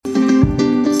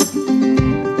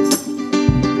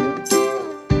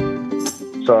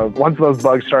So once those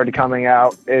bugs started coming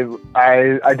out,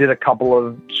 I did a couple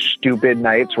of stupid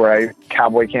nights where I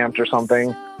cowboy camped or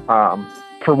something,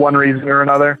 for one reason or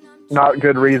another. Not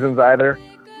good reasons either.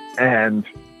 And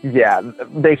yeah,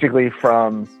 basically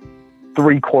from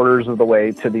 3/4 of the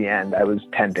way to the end, I was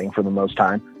tenting for the most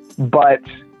time. But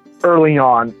early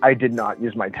on, I did not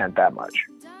use my tent that much.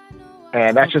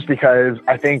 And that's just because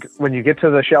I think when you get to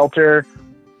the shelter,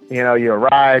 you know, you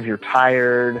arrive, you're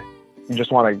tired, you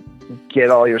just want to get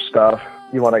all your stuff.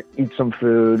 You want to eat some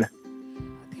food,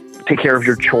 take care of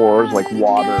your chores like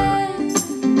water.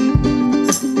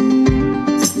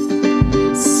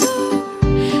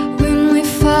 When we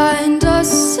find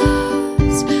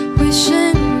ourselves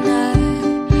wishing that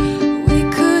we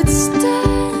could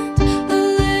stand a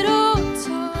little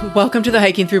taller. Welcome to the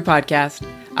Hiking Through podcast.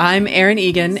 I'm Erin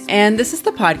Egan, and this is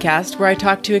the podcast where I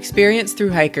talk to experienced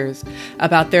through hikers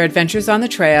about their adventures on the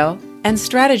trail and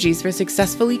strategies for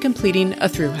successfully completing a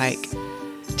through hike.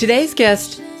 Today's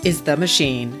guest is The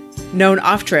Machine, known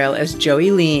off-trail as Joey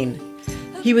Lean.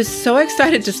 He was so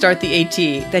excited to start the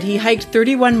AT that he hiked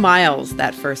 31 miles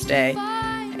that first day,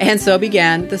 and so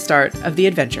began the start of the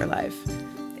adventure life.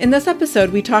 In this episode,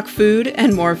 we talk food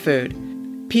and more food.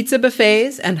 Pizza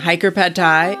buffets and hiker pad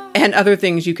thai and other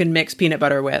things you can mix peanut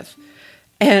butter with.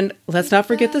 And let's not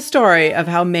forget the story of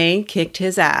how Maine kicked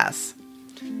his ass.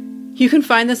 You can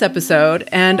find this episode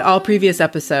and all previous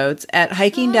episodes at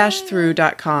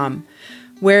hiking-through.com,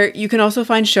 where you can also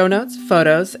find show notes,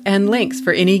 photos, and links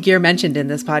for any gear mentioned in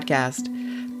this podcast.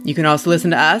 You can also listen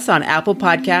to us on Apple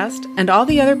Podcast and all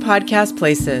the other podcast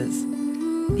places.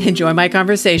 Enjoy my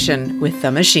conversation with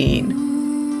The Machine.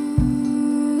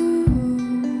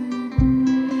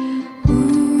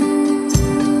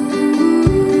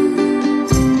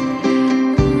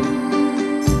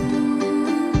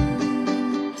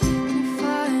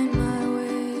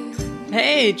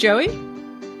 Hey, Joey.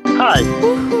 Hi.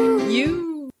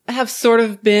 You have sort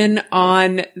of been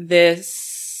on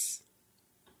this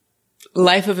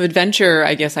life of adventure,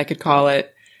 I guess I could call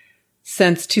it,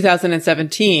 since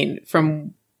 2017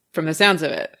 from the sounds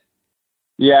of it.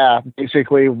 Yeah,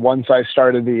 basically once I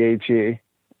started the AT,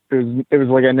 it was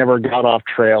like I never got off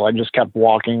trail. I just kept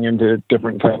walking into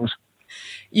different things.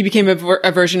 You became a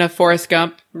version of Forrest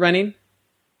Gump running?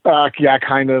 Yeah,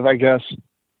 kind of, I guess.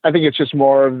 I think it's just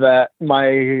more of that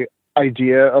my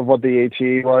idea of what the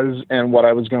AT was and what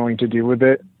I was going to do with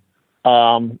it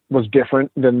was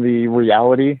different than the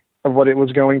reality of what it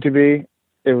was going to be.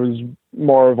 It was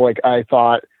more of like I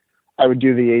thought I would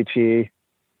do the AT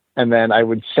and then I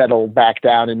would settle back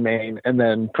down in Maine and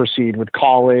then proceed with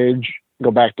college, go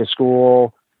back to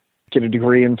school, get a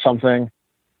degree in something,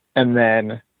 and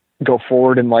then go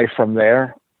forward in life from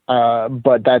there.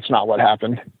 But that's not what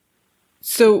happened.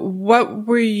 So what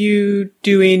were you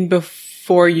doing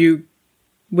before you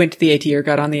went to the AT or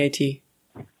got on the AT?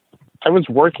 I was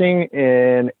working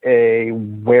in a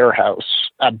warehouse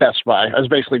at Best Buy. I was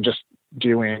basically just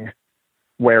doing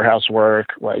warehouse work,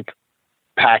 like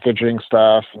packaging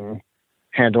stuff and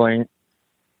handling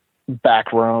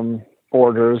backroom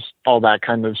orders, all that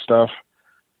kind of stuff.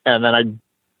 And then I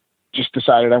just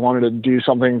decided I wanted to do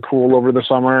something cool over the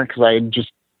summer because I had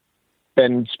just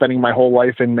been spending my whole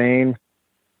life in Maine,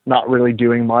 not really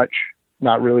doing much,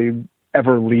 not really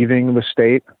ever leaving the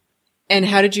state. And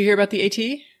how did you hear about the AT?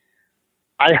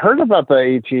 I heard about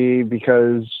the AT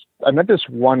because I met this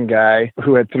one guy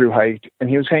who had through hiked and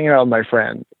he was hanging out with my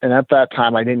friend. And at that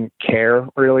time I didn't care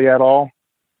really at all.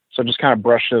 So I just kind of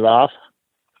brushed it off.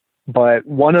 But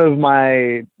one of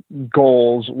my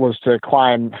goals was to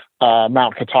climb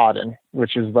Mount Katahdin,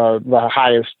 which is the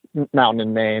highest mountain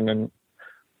in Maine and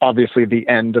obviously the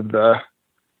end of the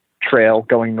trail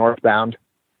going northbound.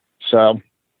 So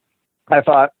I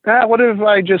thought, what if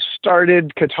I just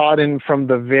started Katahdin from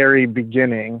the very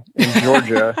beginning in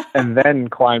Georgia and then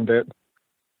climbed it?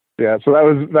 Yeah, so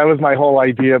that was my whole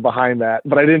idea behind that.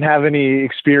 But I didn't have any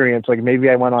experience. Like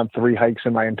maybe I went on 3 hikes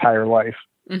in my entire life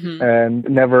and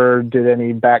never did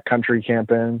any backcountry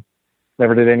camping,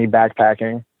 never did any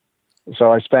backpacking.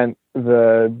 So I spent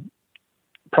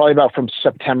probably about from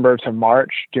September to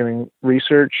March doing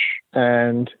research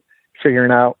and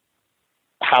figuring out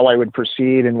how I would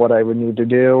proceed and what I would need to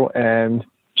do and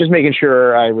just making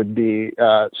sure I would be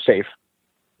safe.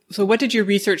 So what did your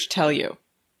research tell you?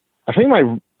 I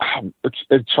think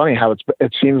it's funny how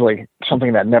it seems like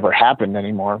something that never happened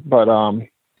anymore, but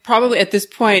probably at this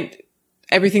point,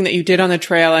 everything that you did on the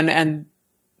trail and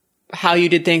how you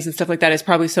did things and stuff like that is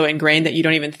probably so ingrained that you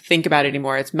don't even think about it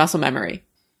anymore. It's muscle memory.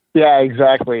 Yeah,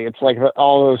 exactly. It's like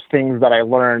all those things that I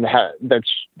learned.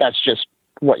 That's just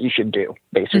what you should do,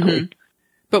 basically.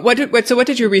 But what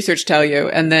did your research tell you?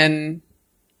 And then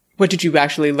What did you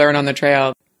actually learn on the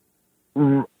trail?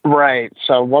 Right.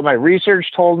 So what my research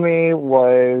told me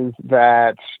was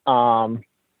that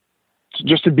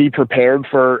just to be prepared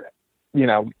for,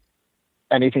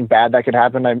 anything bad that could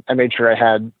happen, I made sure I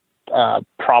had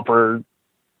proper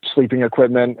sleeping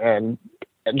equipment and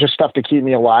just stuff to keep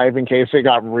me alive in case it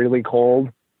got really cold.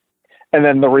 And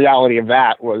then the reality of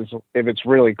that was if it's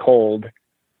really cold,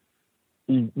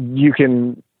 you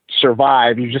can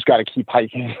survive. You just got to keep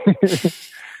hiking.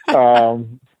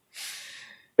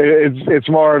 It's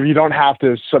more of you don't have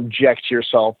to subject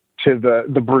yourself to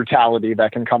the brutality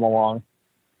that can come along.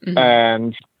 Mm-hmm.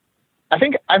 And I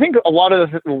think a lot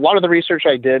of the research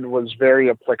I did was very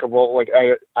applicable. Like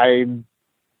I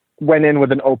went in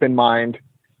with an open mind,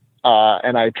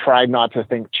 and I tried not to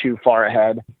think too far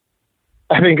ahead.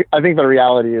 I think the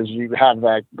reality is you have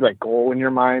that goal in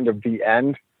your mind of the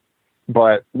end,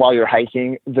 but while you're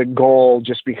hiking, the goal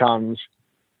just becomes,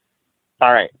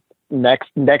 all right,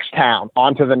 next town,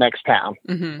 on to the next town.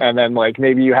 Mm-hmm. And then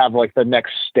maybe you have the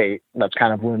next state that's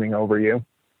kind of looming over you.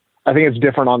 I think it's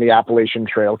different on the Appalachian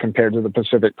Trail compared to the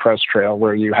Pacific Crest Trail,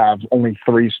 where you have only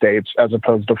 3 states as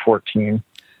opposed to 14.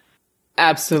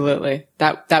 Absolutely.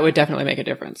 That would definitely make a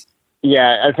difference.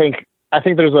 Yeah, I think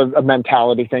there's a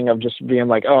mentality thing of just being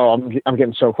like, oh, I'm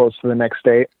getting so close to the next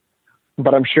state.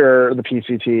 But I'm sure the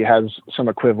PCT has some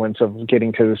equivalents of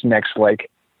getting to this next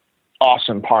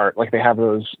awesome part. They have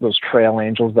those trail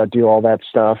angels that do all that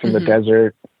stuff in mm-hmm. the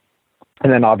desert.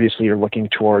 And then obviously you're looking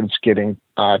towards getting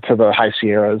to the High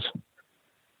Sierras.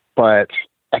 But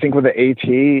I think with the AT,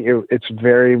 it's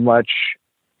very much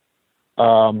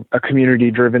a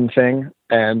community-driven thing.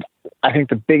 And I think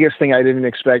the biggest thing I didn't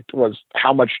expect was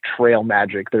how much trail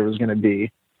magic there was going to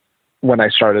be when I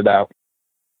started out.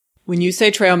 When you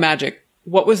say trail magic,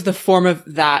 what was the form of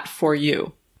that for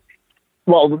you?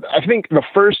 Well, I think the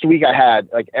first week I had,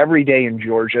 every day in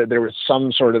Georgia, there was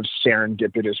some sort of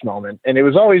serendipitous moment. And it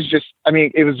was always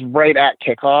it was right at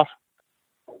kickoff.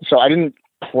 So I didn't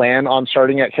plan on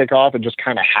starting at kickoff. It just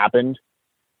kind of happened.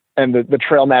 And the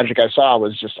trail magic I saw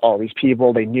was just all these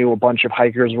people. They knew a bunch of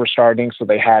hikers were starting. So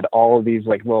they had all of these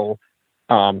little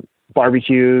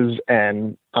barbecues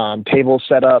and tables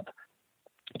set up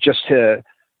just to,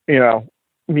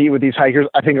 meet with these hikers.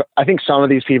 I think some of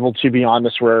these people, to be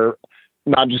honest, were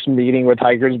not just meeting with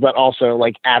hikers, but also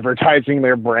advertising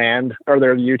their brand or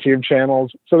their YouTube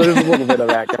channels. So there's a little bit of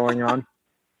that going on.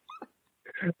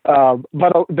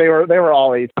 But they were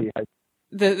all AT hikers.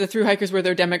 The thru hikers were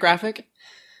their demographic?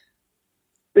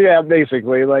 Yeah,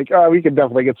 basically. We could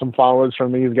definitely get some followers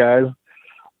from these guys.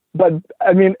 But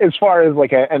as far as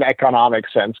an economic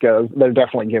sense goes, they're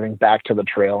definitely giving back to the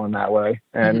trail in that way,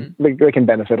 and mm-hmm. they can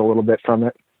benefit a little bit from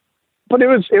it. But it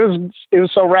was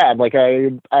so rad.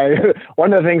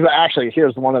 One of the things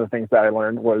here's one of the things that I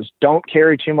learned was don't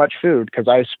carry too much food, because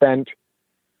I spent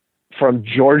from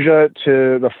Georgia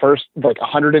to the first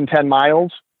 110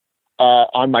 miles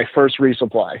on my first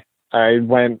resupply. I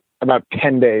went about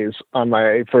 10 days on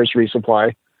my first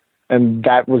resupply, and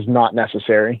that was not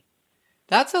necessary.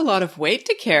 That's a lot of weight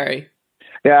to carry.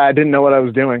 Yeah, I didn't know what I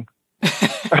was doing.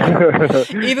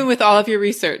 Even with all of your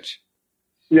research.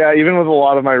 Yeah, even with a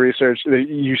lot of my research,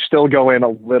 you still go in a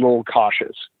little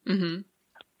cautious. Mm-hmm.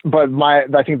 But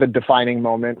I think the defining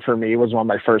moment for me was on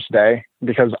my first day,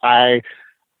 because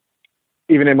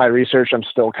even in my research, I'm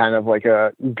still kind of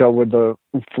a go with the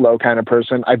flow kind of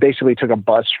person. I basically took a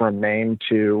bus from Maine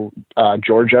to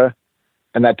Georgia,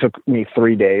 and that took me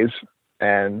 3 days.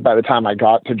 And by the time I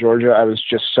got to Georgia, I was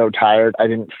just so tired. I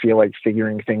didn't feel like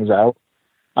figuring things out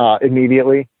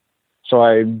immediately. So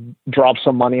I dropped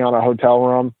some money on a hotel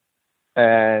room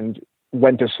and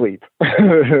went to sleep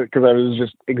because I was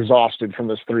just exhausted from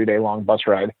this 3-day long bus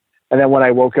ride. And then when I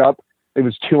woke up, it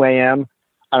was 2 a.m.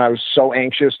 and I was so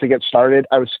anxious to get started.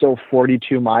 I was still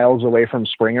 42 miles away from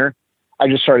Springer. I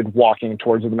just started walking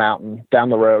towards the mountain down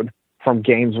the road from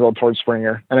Gainesville towards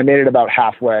Springer. And I made it about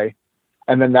halfway.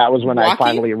 And then that was when I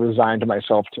finally resigned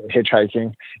myself to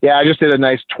hitchhiking. Yeah, I just did a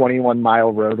nice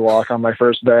 21-mile road walk on my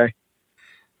first day.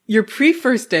 Your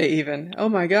pre-first day even. Oh,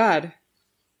 my God.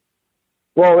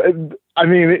 Well,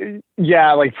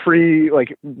 yeah, it's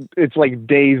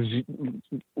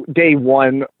day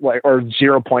 1, or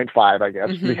 0.5, I guess,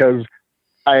 mm-hmm. because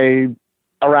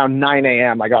around 9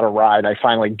 a.m. I got a ride. I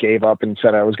finally gave up and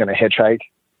said I was going to hitchhike.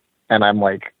 And I'm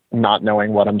not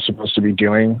knowing what I'm supposed to be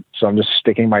doing. So I'm just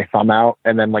sticking my thumb out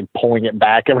and then pulling it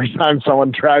back every time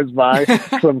someone drives by.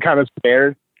 So I'm kind of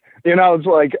scared.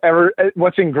 It's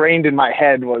what's ingrained in my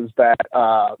head was that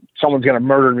someone's going to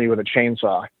murder me with a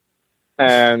chainsaw.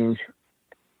 And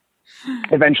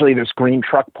eventually this green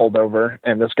truck pulled over,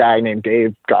 and this guy named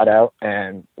Dave got out,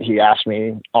 and he asked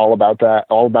me all about that,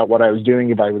 all about what I was doing,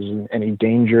 if I was in any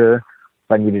danger,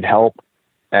 if I needed help.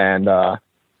 And I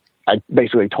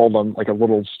basically told him like a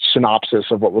little synopsis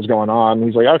of what was going on.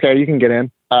 He's like, okay, you can get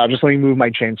in. Just let me move my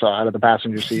chainsaw out of the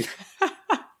passenger seat.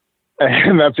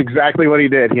 And that's exactly what he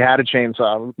did. He had a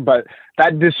chainsaw, but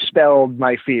that dispelled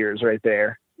my fears right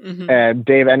there. Mm-hmm. And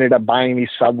Dave ended up buying me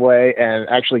Subway and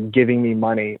actually giving me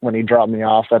money when he dropped me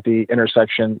off at the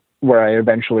intersection where I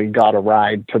eventually got a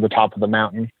ride to the top of the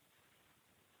mountain.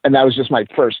 And that was just my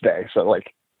first day. So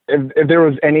like, if there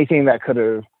was anything that could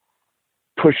have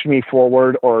pushed me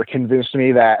forward or convinced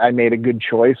me that I made a good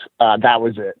choice, that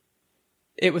was it.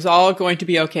 It was all going to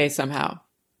be okay somehow.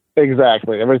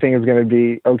 Exactly. Everything is going to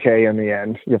be okay in the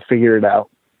end. You'll figure it out.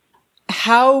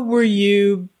 How were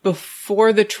you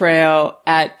before the trail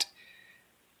at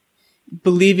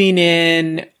believing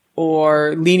in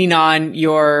or leaning on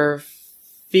your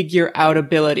figure out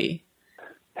ability?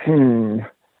 I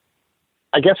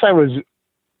guess I was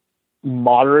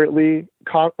moderately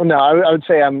I would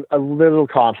say I'm a little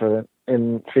confident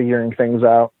in figuring things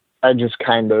out. I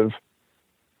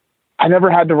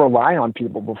never had to rely on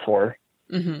people before.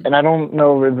 Mm-hmm. And I don't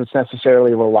know if it's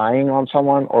necessarily relying on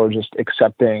someone or just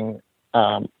accepting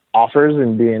offers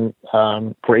and being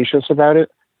gracious about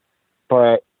it.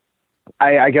 But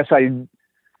I guess I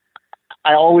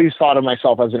always thought of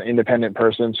myself as an independent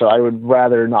person, so I would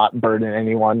rather not burden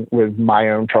anyone with my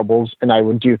own troubles, and I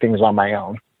would do things on my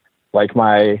own. Like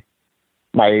my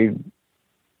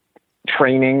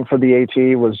training for the AT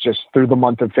was just through the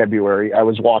month of February. I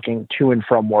was walking to and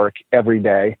from work every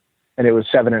day, and it was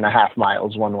 7.5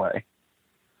 miles one way.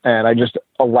 And I just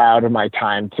allowed my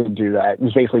time to do that. It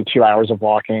was basically 2 hours of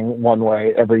walking one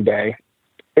way every day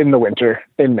in the winter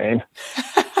in Maine.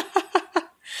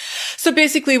 So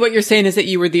basically what you're saying is that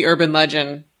you were the urban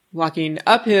legend walking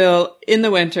uphill in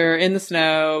the winter, in the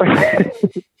snow.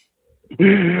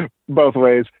 Both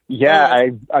ways. Yeah,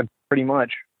 I pretty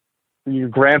much. Your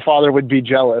grandfather would be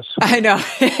jealous. I know.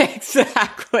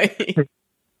 Exactly.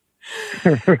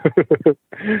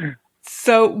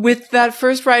 So with that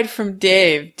first ride from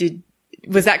Dave,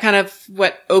 was that kind of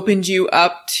what opened you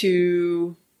up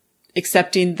to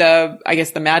accepting the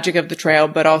magic of the trail,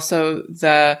 but also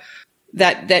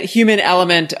that human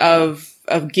element of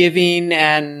giving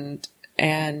and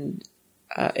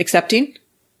accepting?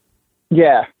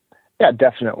 Yeah,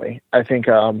 definitely. I think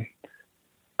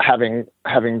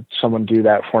having someone do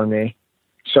that for me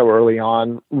so early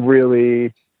on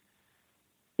really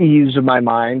eased my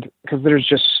mind, because there's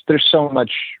just so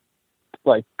much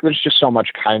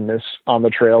kindness on the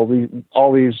trail.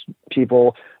 All these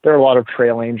people, there are a lot of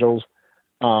trail angels,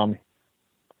 and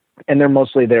they're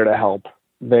mostly there to help.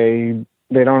 They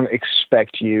don't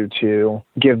expect you to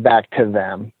give back to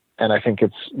them, and I think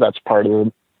that's part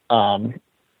of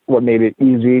what made it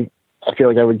easy. I feel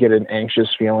like I would get an anxious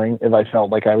feeling if I felt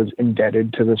like I was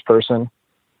indebted to this person.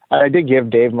 I did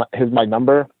give Dave my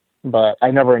number, but I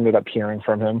never ended up hearing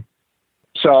from him.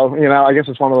 So, I guess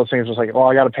it's one of those things, just like, well,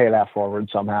 I got to pay that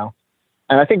forward somehow.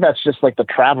 And I think that's just like the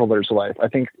traveler's life. I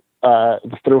think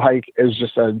the thru hike is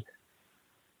just an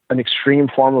extreme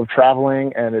form of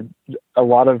traveling, and a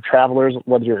lot of travelers,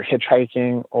 whether you're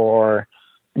hitchhiking or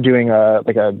doing a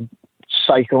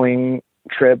cycling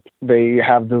trip, they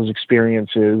have those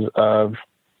experiences of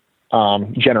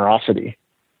generosity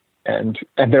and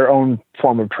their own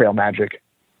form of trail magic.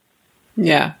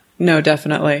 Yeah, no,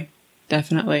 definitely.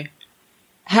 This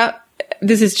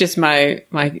is just my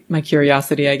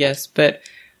curiosity, I guess, but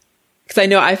because I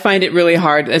know I find it really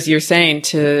hard, as you're saying,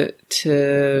 to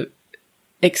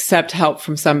accept help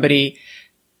from somebody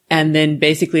and then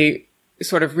basically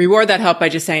sort of reward that help by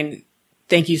just saying,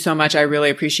 thank you so much, I really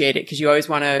appreciate it. Because you always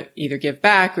want to either give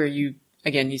back, or you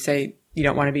say you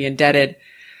don't want to be indebted.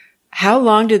 How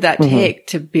long did that take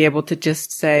to be able to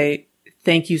just say,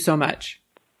 thank you so much?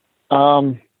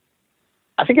 I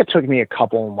think it took me a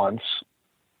couple of months.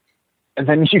 And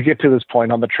then you get to this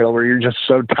point on the trail where you're just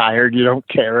so tired, you don't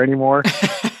care anymore.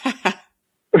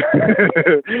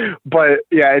 But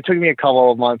yeah, it took me a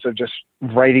couple of months of just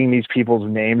writing these people's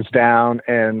names down.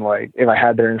 And like, if I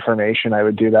had their information, I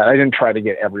would do that. I didn't try to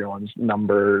get everyone's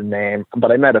number, name,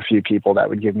 but I met a few people that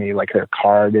would give me like their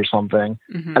card or something.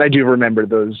 Mm-hmm. And I do remember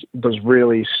those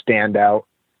really standout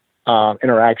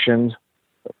interactions.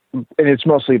 And it's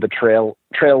mostly the trail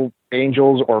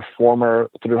angels or former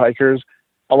thru hikers.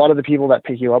 A lot of the people that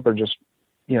pick you up are just,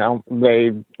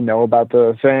 they know about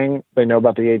the thing, they know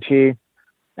about the AT,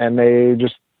 and they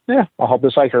just, I'll help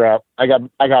this hiker out. I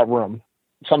got room.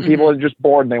 Some people are just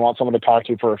bored and they want someone to talk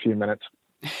to for a few minutes.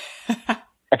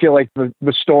 I feel like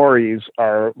the stories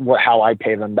are how I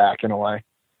pay them back in a way.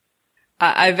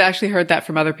 I've actually heard that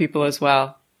from other people as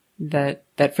well. That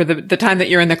for the time that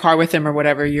you're in the car with them or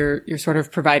whatever, you're sort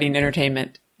of providing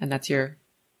entertainment, and that's your.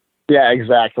 Yeah,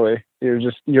 exactly.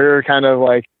 You're kind of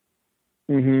like,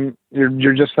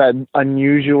 you're just that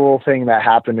unusual thing that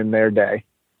happened in their day.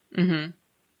 Mm-hmm.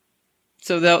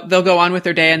 So they'll go on with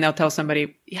their day and they'll tell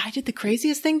somebody, yeah, I did the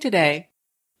craziest thing today.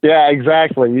 Yeah,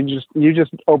 exactly. You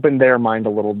just opened their mind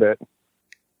a little bit.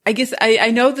 I guess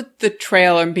I know that the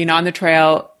trail and being on the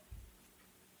trail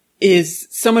is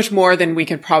so much more than we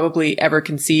can probably ever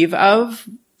conceive of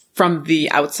from the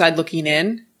outside looking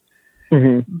in.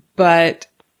 Mm-hmm. But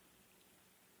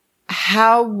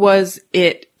how was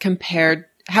it compared?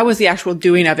 How was the actual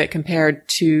doing of it compared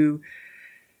to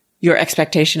your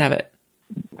expectation of it?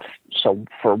 So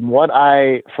from what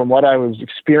I was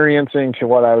experiencing to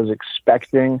what I was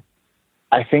expecting,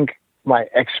 I think my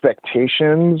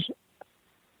expectations,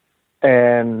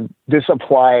 and this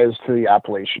applies to the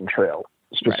Appalachian Trail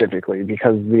specifically, right,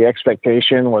 because the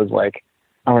expectation was like,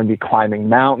 I'm going to be climbing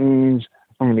mountains.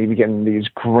 I'm going to be getting these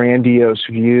grandiose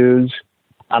views.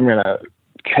 I'm going to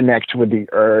connect with the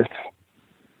earth.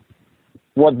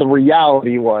 What the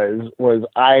reality was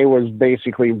I was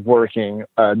basically working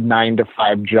a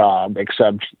 9-to-5 job,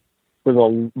 except with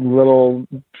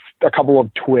a couple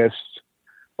of twists.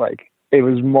 Like it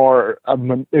was more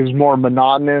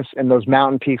monotonous, and those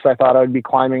mountain peaks I thought I would be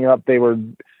climbing up, they were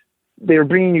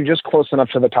bringing you just close enough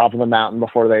to the top of the mountain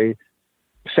before they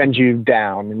send you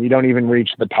down, and you don't even reach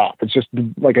the top. It's just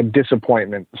like a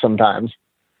disappointment sometimes.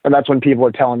 And that's when people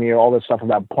are telling me all this stuff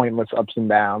about pointless ups and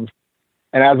downs.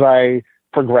 And as I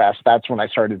progressed, that's when I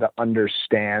started to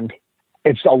understand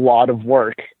it's a lot of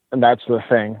work. And that's the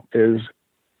thing, is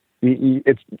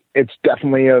it's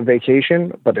definitely a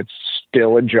vacation, but it's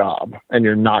still a job, and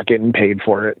you're not getting paid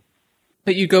for it.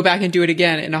 But you go back and do it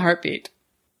again in a heartbeat.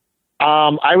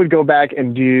 I would go back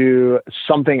and do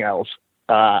something else.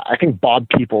 I think Bob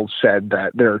Peoples said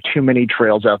that there are too many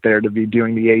trails out there to be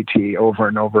doing the AT over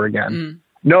and over again. Mm.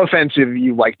 No offense if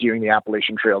you like doing the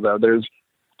Appalachian Trail, though. There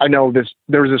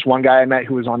was this one guy I met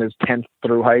who was on his 10th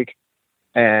through hike,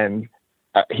 and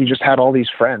he just had all these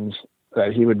friends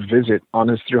that he would visit on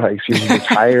his through hikes. He was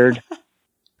retired.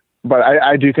 But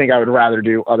I do think I would rather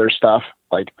do other stuff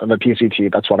like the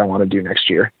PCT. That's what I want to do next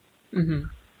year. Mm-hmm.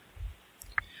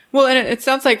 Well, and it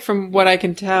sounds like from what I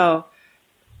can tell,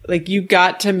 like you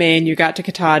got to Maine, you got to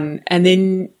Katahdin, and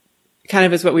then kind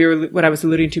of as what I was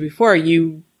alluding to before,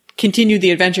 you continued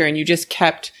the adventure and you just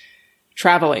kept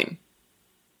traveling.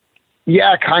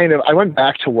 Yeah, kind of. I went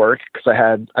back to work because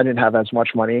I didn't have as much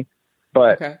money,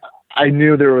 but okay. I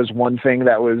knew there was one thing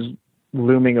that was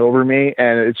looming over me,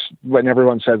 and it's when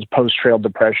everyone says post-trail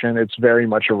depression, it's very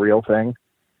much a real thing.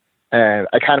 And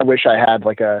I kind of wish I had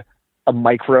like a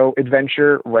micro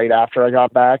adventure right after I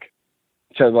got back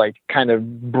to like kind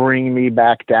of bring me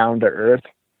back down to earth.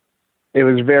 It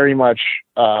was very much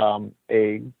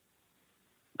a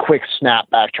quick snap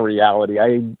back to reality.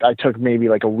 I took maybe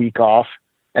like a week off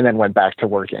and then went back to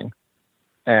working.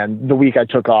 And the week I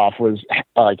took off was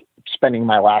like spending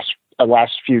my last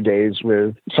few days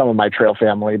with some of my trail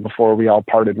family before we all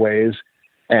parted ways.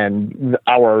 And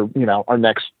our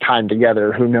next time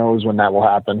together, who knows when that will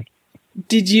happen.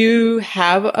 Did you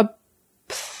have a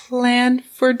plan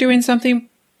for doing something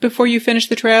before you finished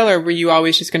the trail, or were you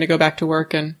always just going to go back to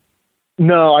work? And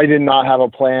no, I did not have a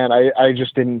plan. I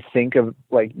just didn't think of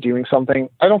like doing something.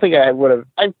 I don't think I would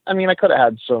have. I mean, I could have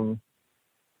had some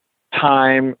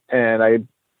time, and I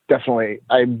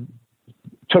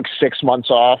took 6 months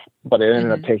off, but it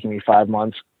ended up taking me 5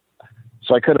 months.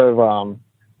 So I could have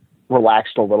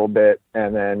relaxed a little bit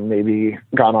and then maybe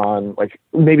gone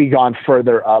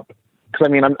further up. Cause I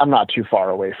mean, I'm not too far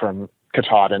away from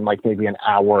Katahdin, like maybe an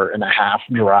hour and a half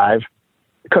drive.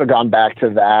 I could have gone back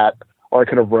to that, or I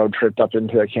could have road tripped up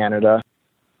into Canada.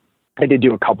 I did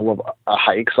do a couple of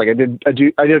hikes. Like I did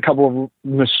a couple of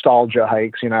nostalgia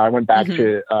hikes. I went back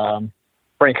to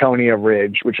Franconia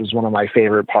Ridge, which was one of my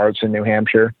favorite parts in New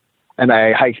Hampshire. And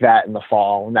I hiked that in the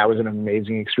fall, and that was an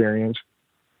amazing experience.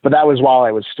 But that was while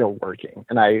I was still working.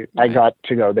 And I got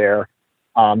to go there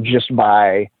just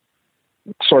by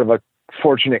sort of a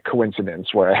fortunate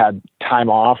coincidence where I had time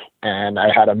off and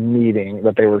I had a meeting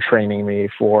that they were training me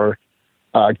for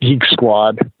Geek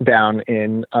Squad down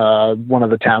in one of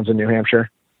the towns in New Hampshire.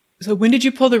 So when did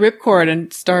you pull the ripcord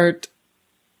and start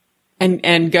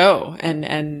and go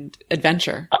and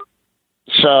adventure?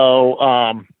 So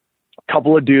a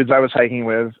couple of dudes I was hiking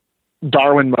with,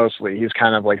 Darwin mostly. He's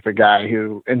kind of like the guy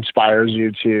who inspires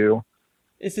you to.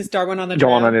 Is this Darwin on the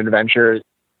trail? Go on an adventure?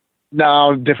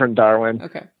 No, different Darwin.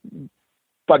 Okay.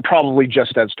 but probably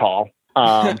just as tall.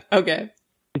 Okay.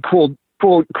 Cool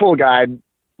guy,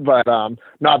 but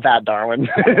not that Darwin.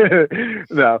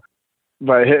 No,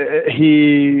 but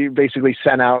he basically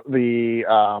sent out the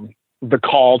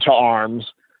call to arms.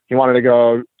 He wanted to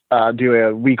go do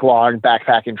a week-long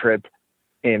backpacking trip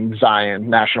in Zion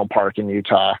National Park in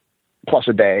Utah, plus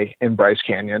a day in Bryce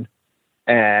Canyon.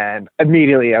 And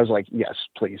immediately I was like, yes,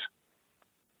 please.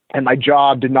 And my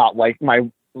job did not like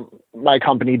my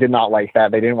company did not like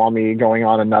that. They didn't want me going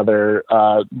on another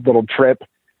little trip,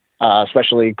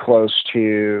 especially close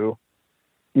to,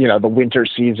 the winter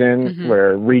season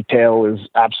where retail is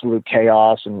absolute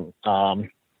chaos and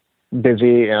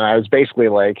busy. And I was basically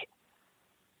like,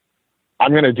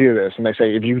 I'm going to do this. And they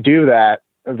say, if you do that,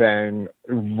 then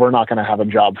we're not going to have a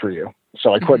job for you.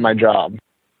 So I quit my job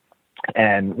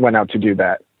and went out to do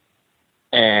that.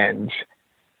 And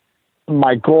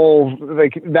my goal,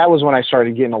 that was when I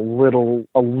started getting a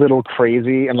little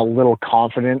crazy and a little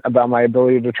confident about my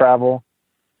ability to travel.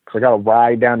 Cause I got a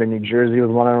ride down to New Jersey with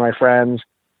one of my friends,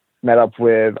 met up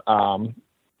with,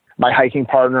 my hiking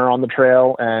partner on the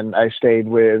trail, and I stayed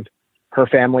with her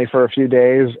family for a few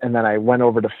days. And then I went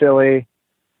over to Philly,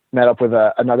 met up with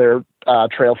another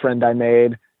trail friend I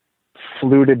made,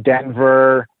 flew to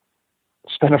Denver,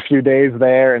 spent a few days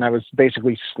there, and I was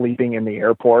basically sleeping in the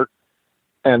airport.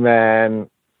 And then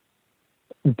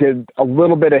did a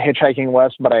little bit of hitchhiking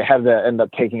west, but I had to end up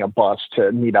taking a bus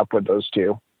to meet up with those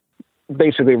two.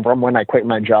 Basically, from when I quit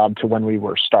my job to when we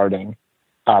were starting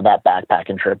that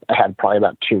backpacking trip, I had probably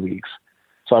about 2 weeks.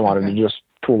 So I wanted to just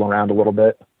fool around a little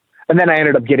bit. And then I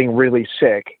ended up getting really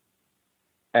sick.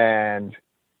 And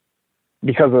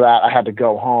because of that, I had to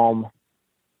go home,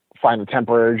 find a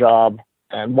temporary job.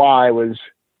 And while I was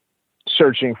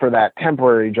searching for that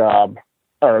temporary job,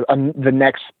 or the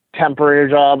next temporary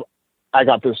job, I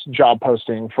got this job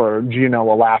posting for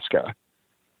Juneau, Alaska.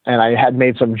 And I had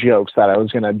made some jokes that I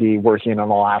was going to be working in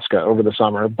Alaska over the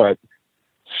summer, but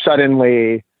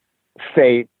suddenly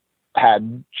fate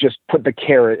had just put the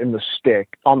carrot on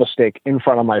the stick in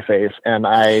front of my face, and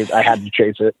I had to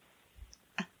chase it.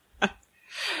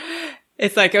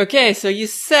 It's like, okay, so you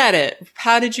said it.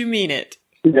 How did you mean it?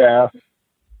 Yeah,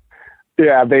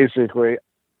 basically.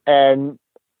 And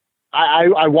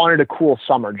I wanted a cool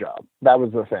summer job. That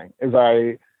was the thing, is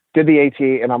I did the AT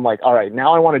and I'm like, all right,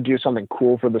 now I want to do something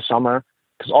cool for the summer,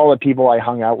 because all the people I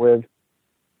hung out with,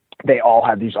 they all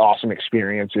had these awesome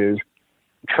experiences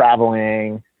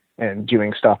traveling and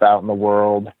doing stuff out in the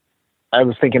world. I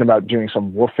was thinking about doing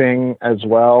some woofing as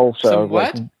well. So Some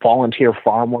what? like volunteer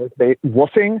farm work.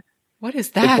 Woofing. What is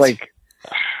that? It's like,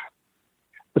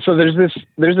 so there's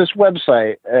this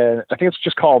website, and I think it's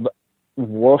just called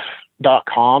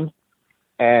woof.com,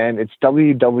 and it's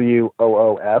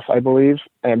WWOOF, I believe.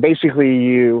 And basically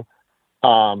you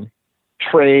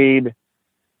trade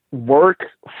work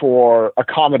for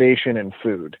accommodation and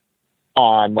food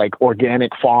on like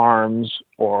organic farms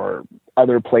or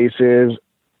other places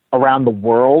around the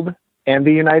world and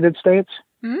the United States.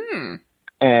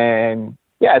 And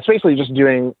yeah, it's basically just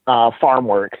doing farm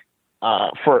work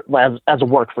as a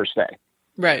work for stay.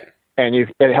 Right. And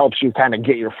it helps you kind of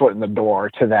get your foot in the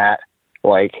door to that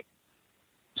like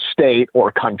state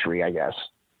or country, I guess.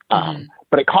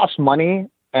 But it costs money,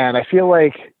 and I feel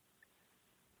like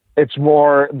it's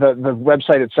more, the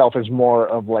website itself is more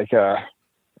of like a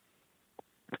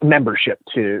membership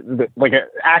to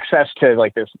access to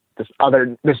like this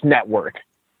network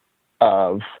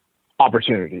of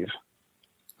opportunities.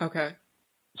 Okay.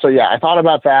 So yeah, I thought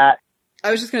about that.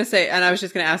 I was just going to say, and I was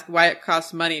just going to ask why it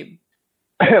costs money.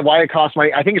 Why it costs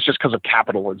money? I think it's just because of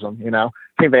capitalism, I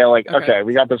think they're like, okay,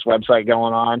 we got this website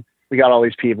going on. We got all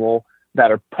these people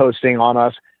that are posting on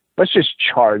us. Let's just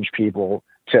charge people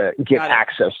to get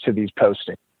access to these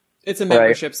postings. It's a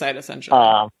membership site, essentially.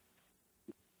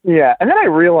 Yeah. And then I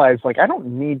realized, like, I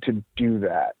don't need to do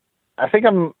that. I think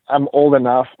I'm old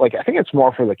enough. Like, I think it's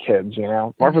more for the kids,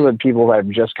 more for the people that have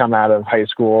just come out of high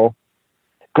school.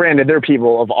 Granted, there are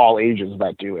people of all ages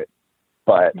that do it,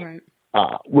 but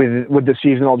with the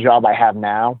seasonal job I have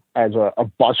now as a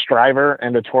bus driver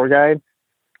and a tour guide,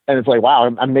 and it's like, wow,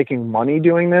 I'm making money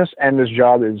doing this, and this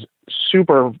job is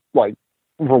super like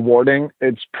rewarding.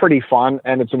 It's pretty fun,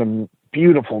 and it's a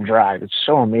beautiful drive. It's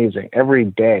so amazing. Every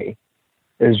day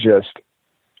is just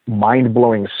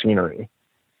mind-blowing scenery.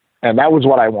 And that was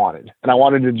what I wanted. And I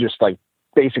wanted to just like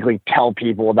basically tell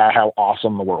people about how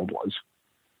awesome the world was.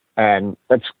 And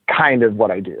that's kind of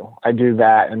what I do. I do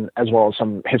that, and as well as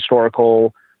some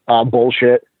historical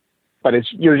bullshit, but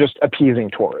you're just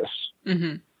appeasing tourists.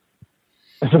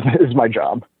 Is my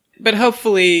job. But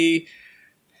hopefully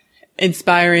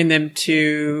inspiring them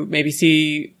to maybe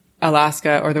see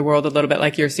Alaska or the world a little bit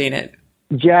like you're seeing it.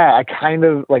 Yeah, I kind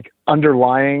of like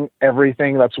underlying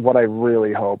everything. That's what I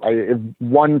really hope. If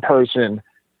one person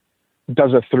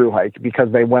does a through hike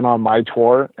because they went on my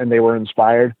tour and they were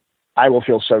inspired, I will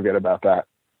feel so good about that.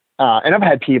 And I've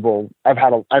had people, I've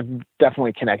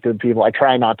definitely connected with people. I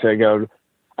try not to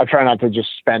just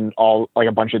spend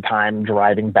a bunch of time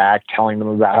driving back, telling them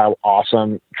about how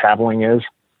awesome traveling is.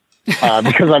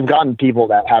 Because I've gotten people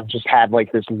that have just had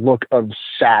like this look of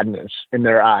sadness in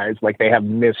their eyes, like they have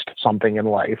missed something in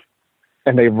life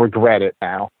and they regret it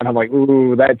now. And I'm like,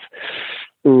 that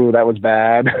was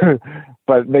bad.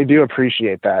 But they do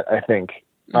appreciate that, I think,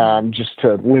 just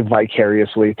to live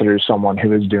vicariously through someone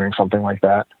who is doing something like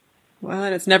that. Well,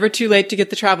 and it's never too late to get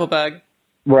the travel bug.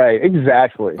 Right,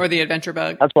 exactly. Or the adventure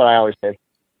bug. That's what I always say.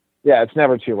 Yeah, it's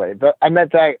never too late. But I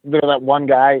met that one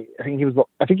guy. I think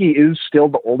he is still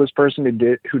the oldest person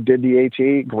who did the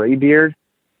AT, Graybeard.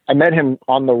 I met him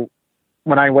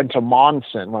when I went to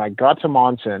Monson. When I got to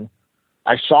Monson,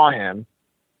 I saw him,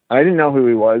 and I didn't know who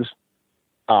he was,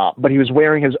 but he was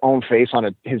wearing his own face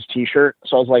on his T-shirt.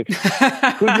 So I was like,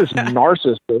 "Who's this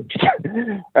narcissist?"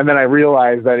 And then I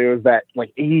realized that it was that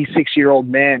like 86-year-old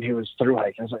man who was through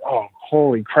hiking. I was like, "Oh,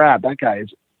 holy crap, that guy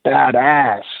is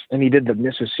badass." And he did the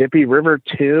Mississippi River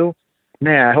too.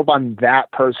 Man, I hope I'm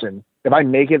that person. If I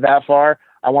make it that far,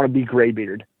 I want to be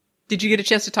Graybeard. Did you get a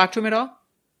chance to talk to him at all?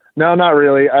 No, not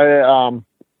really. I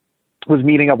was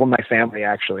meeting up with my family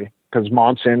actually, because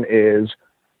Monson is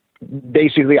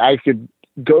basically, I could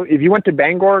go, if you went to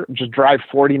Bangor, just drive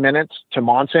 40 minutes to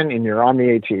Monson and you're on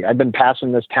the AT. I've been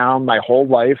passing this town my whole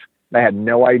life. I had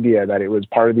no idea that it was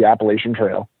part of the Appalachian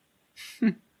Trail.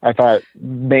 I thought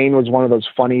Maine was one of those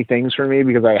funny things for me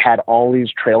because I had all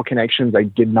these trail connections I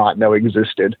did not know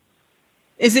existed.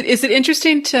 Is it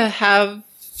interesting to have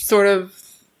sort of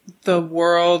the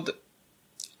world,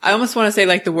 I almost want to say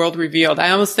like the world revealed. I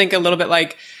almost think a little bit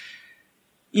like,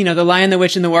 The Lion, the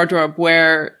Witch, and the Wardrobe,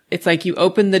 where it's like you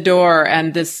open the door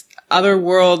and this other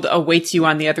world awaits you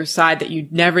on the other side that you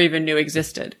never even knew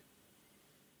existed.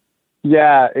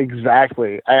 Yeah,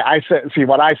 exactly. I say,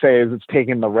 what I say is it's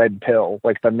taking the red pill,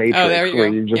 like the Matrix, where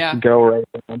you just go right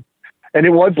in. And it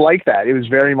was like that. It was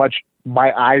very much,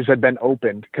 my eyes had been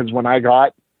opened, because when I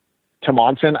got to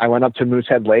Monson, I went up to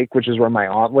Moosehead Lake, which is where my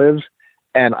aunt lives,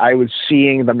 and I was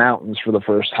seeing the mountains for the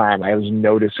first time. I was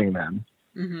noticing them.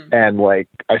 Mm-hmm. And like,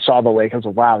 I saw the lake. I was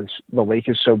like, wow, the lake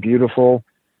is so beautiful.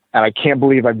 And I can't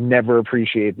believe I've never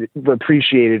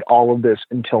appreciated all of this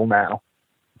until now.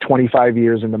 25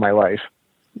 years into my life.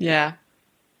 Yeah.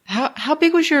 How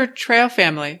big was your trail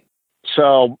family?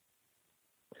 So,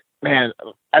 man,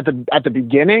 at the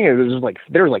beginning, it was like,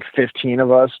 there were like 15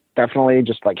 of us, definitely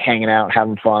just like hanging out,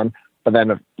 having fun. But then,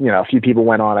 a few people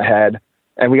went on ahead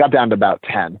and we got down to about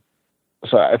 10.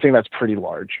 So I think that's pretty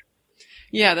large.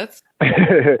 Yeah, that's.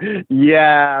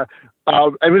 Yeah.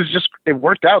 It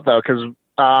worked out though. 'Cause,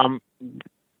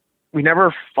 we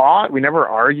never fought. We never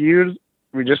argued.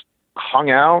 We just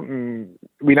hung out, and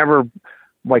we never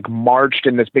like marched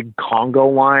in this big Congo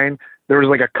line. There was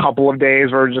like a couple of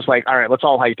days where we're just like, all right, let's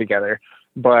all hike together.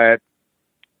 But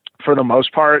for the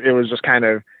most part, it was just kind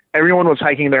of, everyone was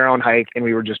hiking their own hike and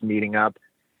we were just meeting up.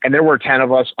 And there were 10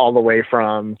 of us all the way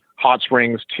from Hot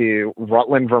Springs to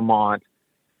Rutland, Vermont.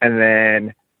 And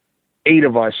then 8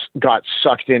 of us got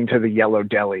sucked into the Yellow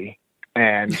Deli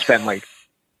and spent like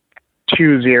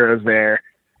 2 zeros there.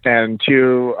 And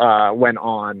 2 went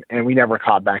on, and we never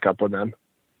caught back up with them.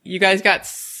 You guys got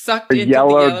sucked into the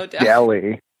Yellow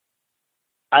Deli.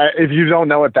 If you don't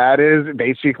know what that is,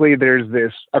 basically there's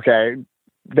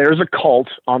a cult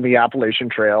on the Appalachian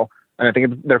Trail, and I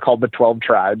think they're called the 12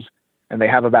 Tribes, and they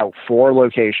have about 4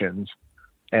 locations.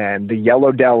 And the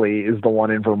Yellow Deli is the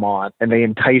one in Vermont, and they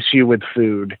entice you with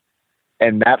food,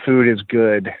 and that food is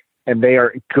good, and they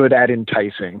are good at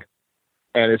enticing.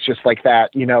 And it's just like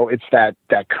that, it's that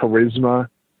charisma,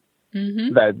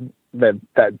 mm-hmm.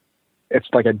 that it's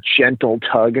like a gentle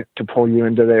tug to pull you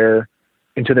into their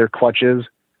clutches.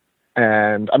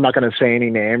 And I'm not going to say any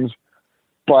names,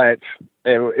 but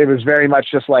it was very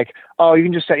much just like, oh, you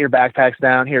can just set your backpacks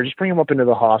down here. Just bring them up into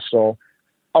the hostel.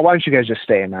 Oh, why don't you guys just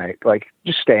stay a night? Like,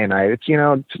 just stay a night. It's,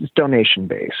 it's donation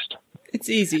based. It's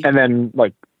easy. And then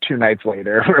like 2 nights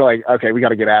later, we're like, okay, we got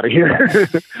to get out of here.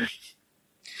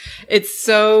 It's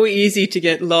so easy to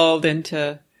get lulled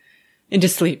into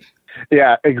sleep.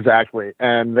 Yeah, exactly.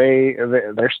 And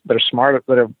they're smart.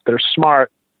 They're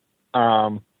smart.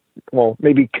 Well,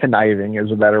 maybe conniving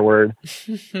is a better word.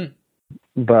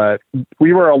 But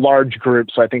we were a large group,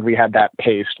 so I think we had that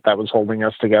pace that was holding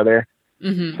us together.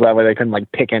 Mm-hmm. So that way they couldn't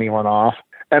like pick anyone off.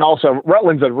 And also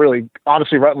Rutland's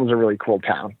honestly, Rutland's a really cool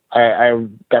town. I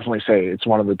would definitely say it's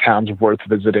one of the towns worth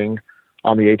visiting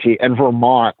on the AT. And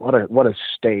Vermont, what a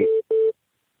state.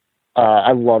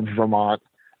 I loved Vermont,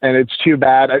 and it's too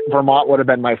bad. Vermont would have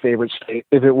been my favorite state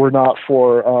if it were not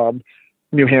for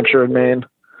New Hampshire and Maine.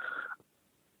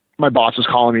 My boss is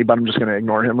calling me, but I'm just going to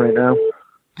ignore him right now.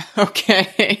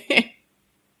 Okay.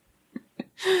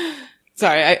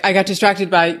 Sorry, I got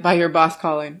distracted by your boss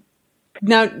calling.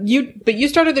 Now you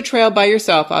started the trail by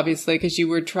yourself, obviously, because you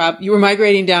were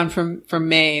migrating down from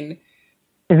Maine.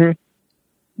 Mm-hmm.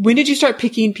 When did you start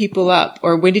picking people up,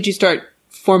 or when did you start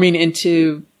forming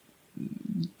into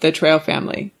the trail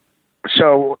family?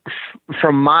 So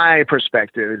from my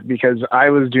perspective, because I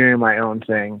was doing my own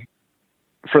thing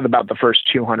for about the first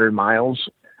 200 miles,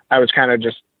 I was kind of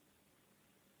just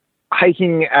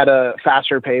hiking at a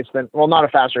faster pace not a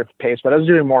faster pace, but I was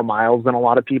doing more miles than a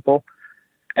lot of people.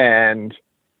 And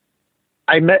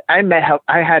I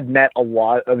had met a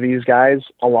lot of these guys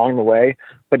along the way,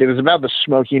 but it was about the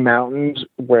Smoky Mountains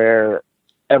where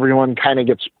everyone kind of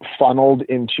gets funneled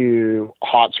into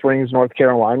Hot Springs, North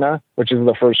Carolina, which is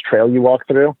the first trail you walk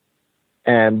through.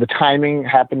 And the timing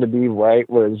happened to be right,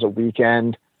 where it was a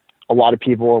weekend. A lot of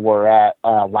people were at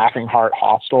Laughing Heart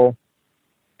Hostel,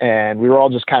 and we were all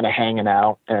just kind of hanging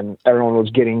out, and everyone was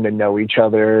getting to know each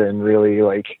other and really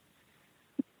like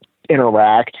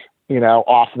interact,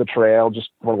 off the trail, just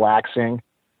relaxing.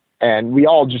 And we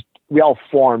all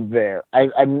formed there.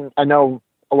 I know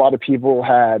a lot of people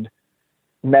had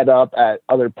met up at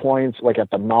other points, like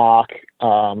at the Knock.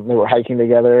 They were hiking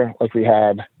together. Like we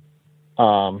had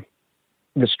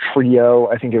this trio,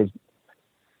 I think it was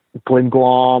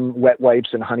Glenglom, Wet Wipes,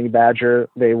 and Honey Badger.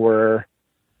 They were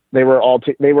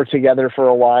together for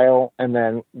a while, and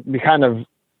then we kind of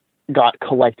got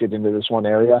collected into this one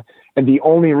area. And the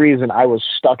only reason I was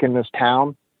stuck in this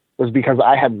town was because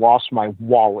I had lost my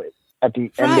wallet at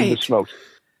the end of the Smoky.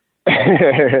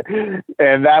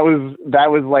 And that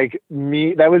was like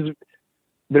me. There was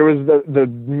the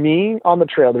me on the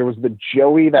trail. There was the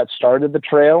Joey that started the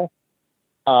trail.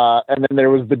 And then there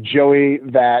was the Joey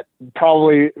that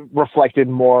probably reflected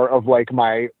more of like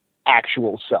my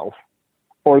actual self,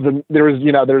 or there's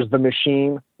the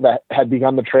machine that had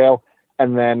begun the trail.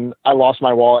 And then I lost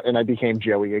my wallet and I became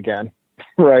Joey again.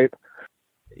 Right.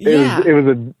 It was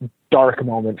a dark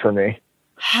moment for me.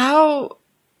 How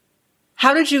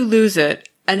did you lose it,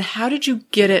 and how did you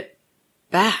get it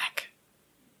back?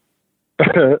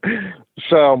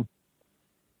 So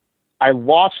I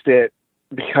lost it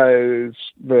because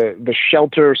the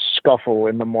shelter scuffle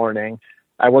in the morning,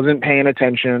 I wasn't paying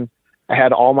attention. I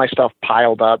had all my stuff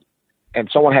piled up, and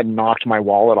someone had knocked my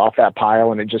wallet off that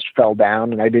pile, and it just fell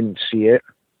down, and I didn't see it.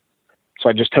 So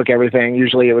I just took everything.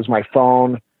 Usually it was my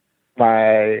phone,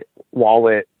 my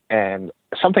wallet, and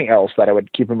something else that I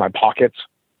would keep in my pockets.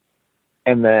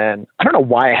 And then I don't know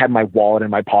why I had my wallet in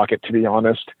my pocket, to be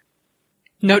honest.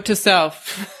 Note to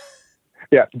self.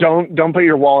 Yeah, don't put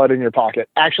your wallet in your pocket.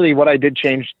 Actually, what I did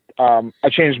change, I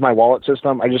changed my wallet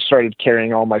system. I just started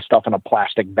carrying all my stuff in a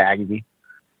plastic baggie,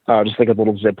 just like a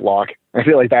little Ziploc. I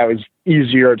feel like that was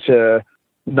easier to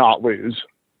not lose.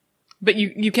 But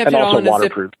you kept it all in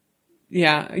waterproof.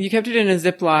 Yeah, you kept it in a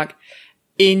Ziploc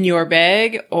in your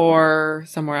bag or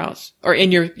somewhere else, or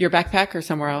in your backpack or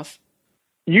somewhere else.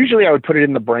 Usually I would put it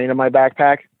in the brain of my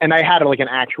backpack, and I had like an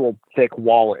actual thick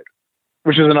wallet,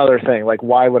 which is another thing. Like,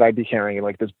 why would I be carrying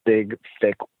like this big,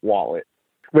 thick wallet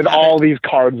with all these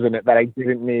cards in it that I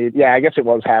didn't need? Yeah, I guess it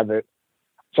was habit.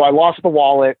 So I lost the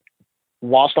wallet,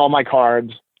 lost all my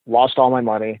cards, lost all my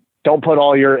money. Don't put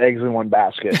all your eggs in one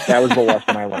basket. That was the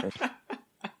lesson I learned.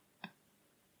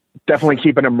 Definitely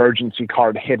keep an emergency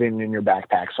card hidden in your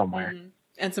backpack somewhere. Mm-hmm.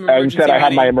 And some emergency instead, I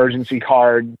had money. my emergency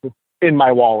card in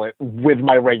my wallet with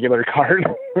my regular card.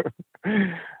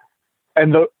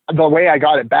 And the way I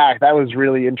got it back, that was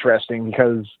really interesting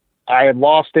because I had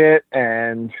lost it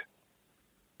and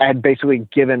I had basically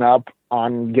given up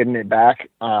on getting it back.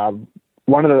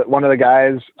 One of the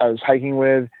guys I was hiking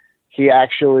with, he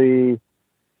actually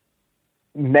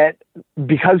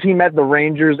because he met the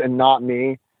Rangers and not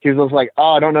me. He was like,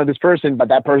 "Oh, I don't know this person, but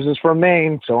that person's from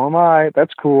Maine, so am I.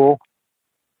 That's cool."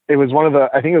 I think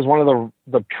it was one of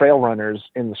the trail runners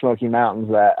in the Smoky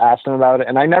Mountains that asked him about it,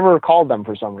 and I never called them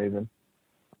for some reason.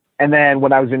 And then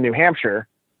when I was in New Hampshire,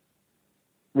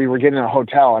 we were getting a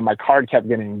hotel, and my card kept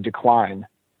getting declined.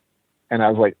 And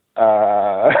I was like,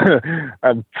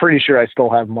 I'm pretty sure I still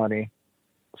have money,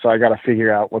 so I got to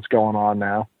figure out what's going on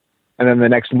now. And then the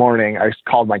next morning, I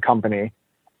called my company,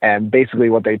 and basically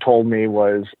what they told me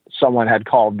was someone had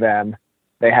called them.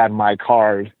 They had my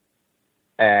card,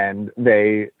 and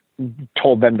they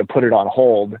told them to put it on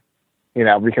hold,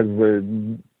 because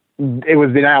it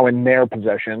was now in their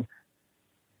possession.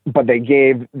 But they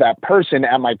gave that person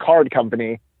at my card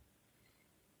company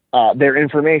their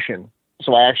information.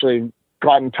 So I actually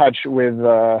got in touch with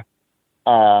the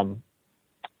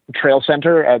trail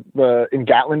center in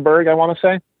Gatlinburg, I want to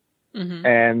say. Mm-hmm.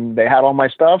 And they had all my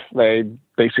stuff. They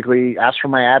basically asked for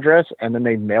my address, and then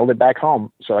they mailed it back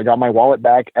home. So I got my wallet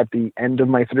back at the end of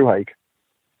my thru hike,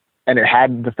 and it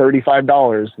had the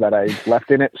 $35 that I left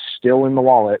in it still in the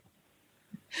wallet.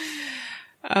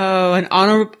 Oh, an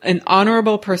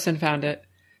honorable person found it.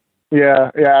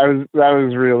 Yeah. That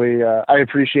was really, I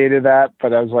appreciated that,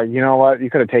 but I was like, you know what? You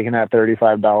could have taken that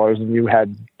 $35 and you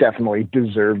had definitely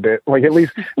deserved it. Like at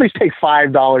least take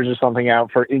 $5 or something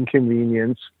out for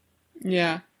inconvenience.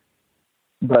 Yeah.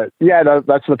 But yeah,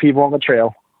 that's the people on the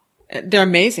trail. They're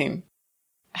amazing.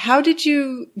 How did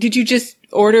you just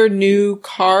order new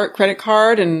credit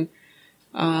card and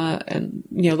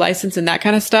license and that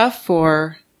kind of stuff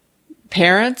for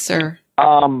parents or?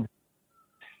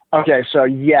 Okay. So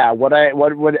yeah, what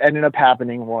ended up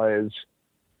happening was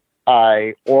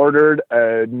I ordered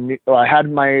I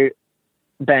had my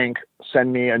bank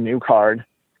send me a new card,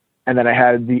 and then I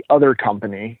had the other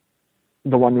company,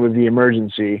 the one with the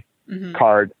emergency mm-hmm.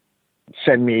 card,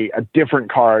 send me a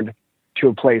different card to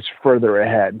a place further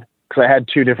ahead, because I had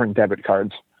two different debit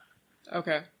cards.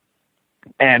 Okay.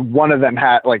 And one of them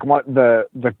had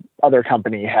the other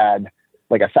company had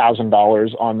like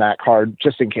 $1,000 on that card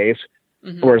just in case,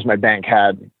 mm-hmm. whereas my bank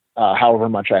had however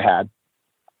much I had.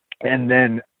 And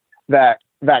then that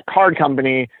card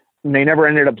company, they never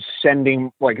ended up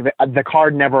sending, the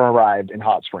card never arrived in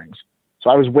Hot Springs. So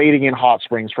I was waiting in Hot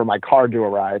Springs for my card to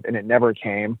arrive, and it never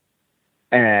came.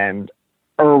 And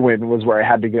Irwin was where I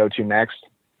had to go to next.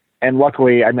 And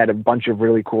luckily I met a bunch of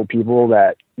really cool people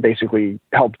that basically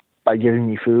helped by giving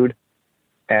me food.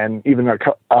 And even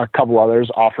a couple others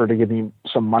offered to give me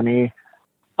some money,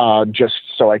 just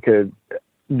so I could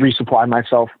resupply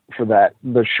myself for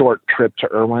the short trip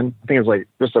to Irwin. I think it was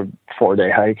just a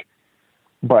 4-day hike,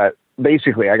 but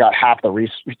basically I got half the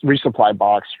resupply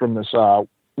box from this,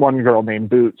 one girl named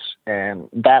Boots, and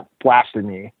that blasted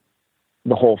me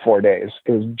the whole 4 days.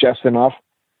 It was just enough.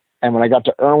 And when I got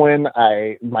to Irwin,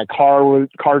 my card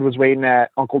was waiting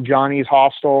at Uncle Johnny's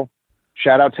hostel.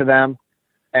 Shout out to them.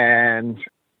 And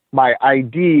my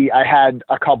ID, I had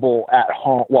a couple at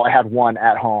home. Well, I had one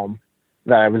at home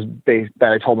that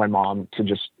I told my mom to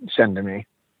just send to me.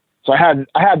 So I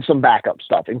had some backup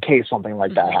stuff in case something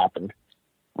like that happened.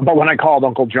 But when I called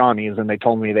Uncle Johnny's and they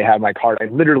told me they had my card, I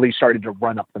literally started to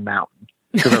run up the mountain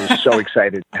because I was so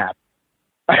excited to have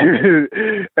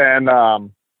it. And,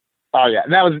 oh yeah,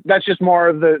 that's just more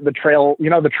of the trail,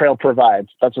 the trail provides.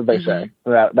 That's what they mm-hmm. say.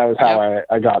 That was how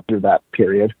I got through that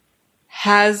period.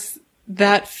 Has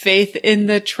that faith in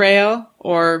the trail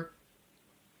or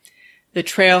the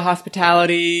trail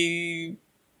hospitality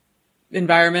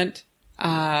environment,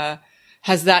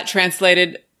 has that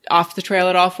translated off the trail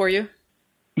at all for you?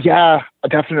 Yeah,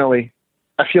 definitely.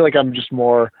 I feel like I'm just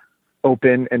more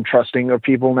open and trusting of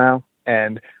people now.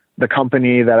 And the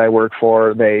company that I work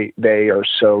for, they are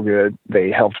so good.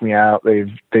 They helped me out.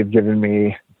 They've given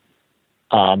me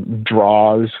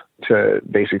draws to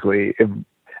basically,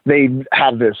 they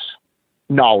have this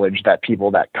knowledge that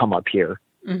people that come up here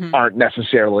mm-hmm. aren't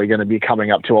necessarily going to be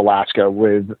coming up to Alaska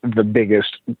with the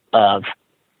biggest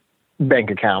bank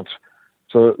accounts.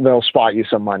 So they'll spot you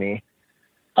some money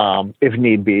if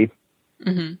need be.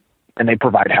 Mm-hmm. And they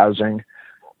provide housing.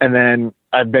 And then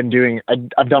I've done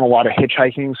a lot of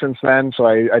hitchhiking since then. So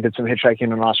I did some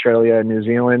hitchhiking in Australia and New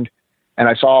Zealand, and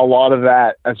I saw a lot of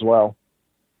that as well.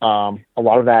 A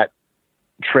lot of that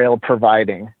trail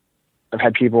providing. I've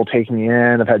had people take me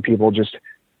in. I've had people just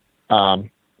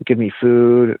give me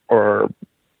food or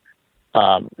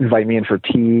invite me in for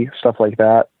tea, stuff like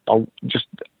that. Just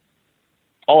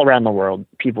all around the world,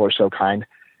 people are so kind.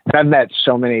 And I've met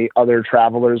so many other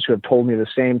travelers who have told me the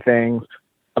same thing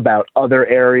about other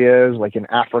areas, like in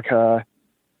Africa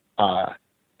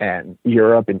and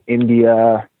Europe and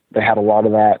India. They had a lot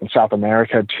of that in South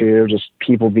America too, just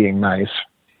people being nice.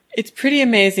 It's pretty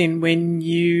amazing when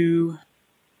you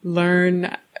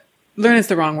learn is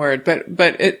the wrong word, but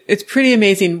it's pretty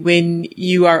amazing when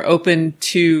you are open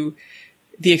to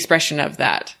the expression of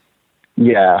that.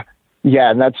 Yeah.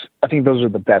 Yeah. And I think those are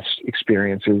the best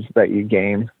experiences that you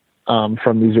gain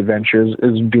from these adventures,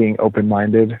 is being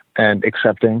open-minded and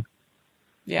accepting.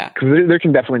 Yeah. Because there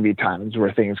can definitely be times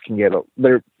where things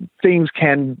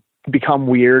can become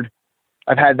weird.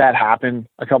 I've had that happen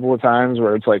a couple of times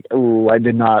where it's like, oh, I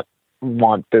did not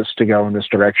want this to go in this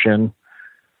direction.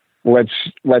 let's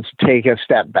take a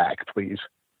step back, please.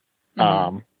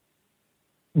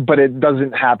 But it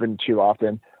doesn't happen too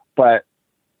often. But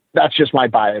that's just my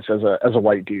bias as a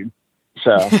white dude.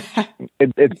 So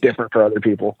it's different for other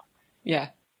people. Yeah.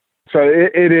 So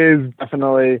it is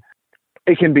definitely,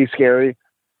 it can be scary.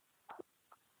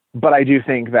 But I do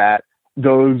think that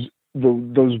those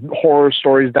horror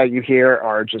stories that you hear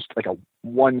are just like a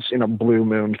once in a blue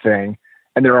moon thing.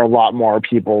 And there are a lot more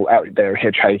people out there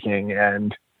hitchhiking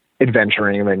and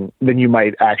adventuring than you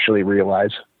might actually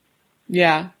realize.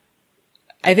 Yeah.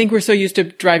 I think we're so used to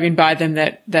driving by them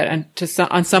that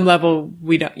on some level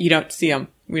you don't see them.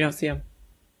 We don't see them.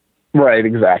 Right,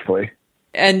 exactly.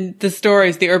 And the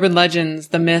stories, the urban legends,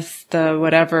 the myths, the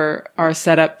whatever are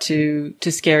set up to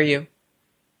scare you.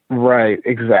 Right,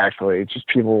 exactly. It's just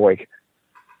people like,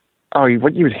 oh, you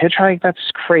would hitchhike? That's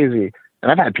crazy.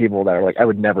 And I've had people that are like, I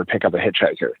would never pick up a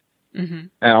hitchhiker. And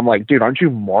I'm like, dude, aren't you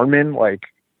Mormon? Like,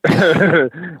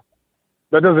 that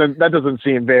doesn't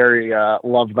seem very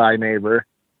love thy neighbor.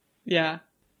 Yeah.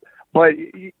 But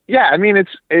yeah, I mean,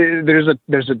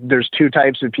 there's two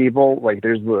types of people. Like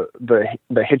there's the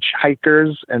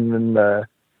hitchhikers and then the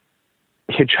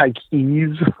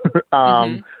hitchhikees.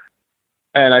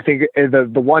 And I think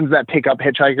the ones that pick up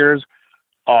hitchhikers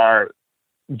are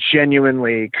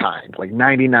genuinely kind, like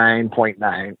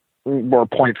 99.9 or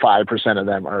 0.5% of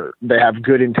them they have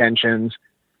good intentions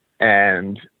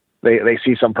and they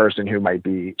see some person who might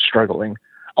be struggling.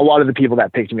 A lot of the people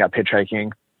that picked me up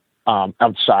hitchhiking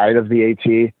outside of the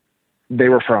AT, they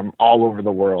were from all over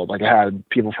the world. Like I had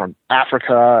people from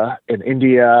Africa and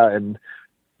India and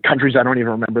countries I don't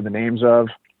even remember the names of.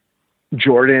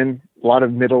 Jordan, a lot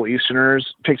of Middle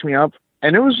Easterners picked me up,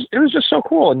 and it was just so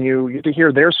cool. And you get to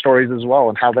hear their stories as well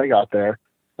and how they got there.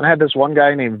 And I had this one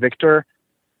guy named Victor,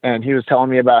 and he was telling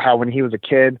me about how when he was a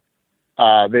kid,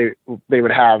 they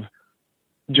would have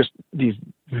just these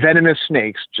venomous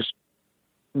snakes just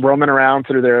roaming around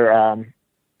through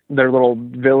their little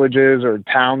villages or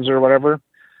towns or whatever.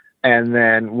 And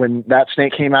then when that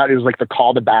snake came out, it was like the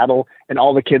call to battle, and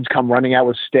all the kids come running out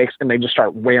with sticks and they just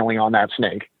start wailing on that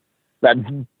snake, that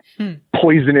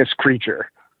poisonous creature.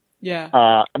 Yeah.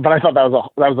 But I thought that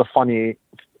was a funny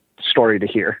story to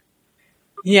hear.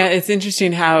 Yeah. It's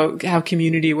interesting how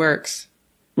community works.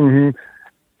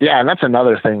 Yeah. And that's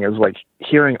another thing is like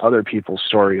hearing other people's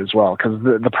story as well. Cause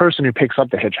the person who picks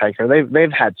up the hitchhiker,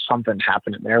 they've had something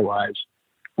happen in their lives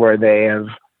where they have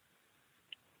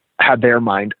had their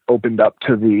mind opened up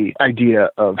to the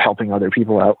idea of helping other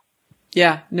people out.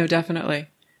 Yeah, no, definitely.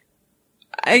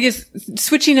 I guess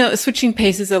switching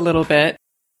paces a little bit.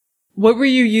 What were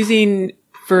you using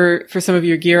for some of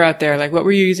your gear out there? Like what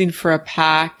were you using for a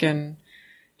pack and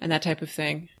that type of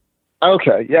thing?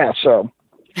 Okay. Yeah. So.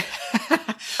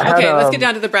 Okay. Let's get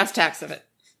down to the brass tacks of it.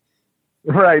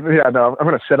 Right. Yeah. No, I'm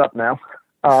going to sit up now.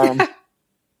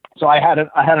 So I had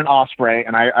an Osprey,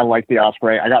 and I liked the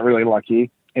Osprey. I got really lucky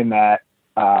in that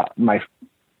I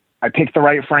picked the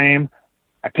right frame,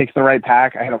 I picked the right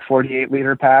pack. I had a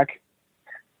 48-liter pack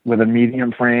with a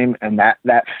medium frame, and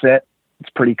that fit. It's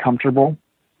pretty comfortable.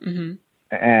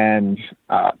 And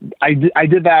I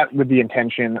did that with the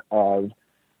intention of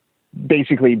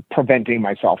basically preventing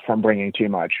myself from bringing too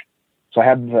much. So I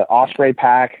had the Osprey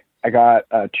pack. I got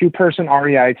a 2-person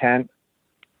REI tent.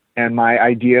 And my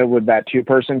idea with that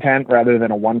 2-person tent, rather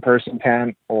than a 1-person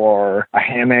tent or a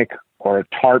hammock or a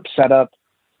tarp setup,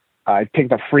 I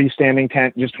picked a freestanding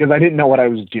tent just because I didn't know what I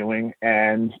was doing.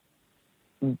 And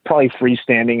probably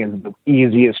freestanding is the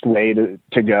easiest way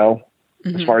to go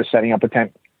as far as setting up a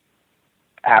tent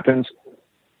happens.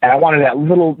 And I wanted that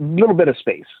little bit of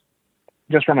space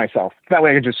just for myself. That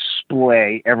way I could just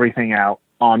splay everything out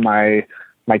on my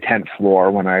tent floor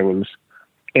when I was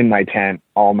in my tent,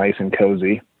 all nice and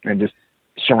cozy and just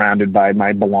surrounded by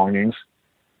my belongings.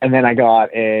 And then I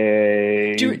got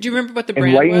a... Do you remember what the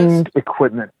brand Enlightened was?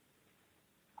 Equipment.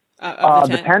 Of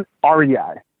the tent? The tent,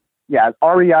 REI. Yeah,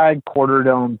 REI Quarter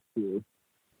Dome 2.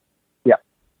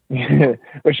 Yeah.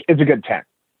 Which is a good tent.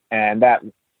 And that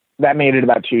made it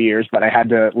about 2 years, but I had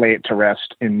to lay it to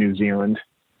rest in New Zealand.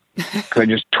 Because I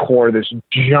just tore this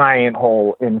giant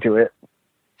hole into it.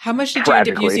 How much did you end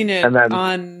up using it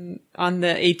on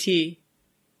the AT?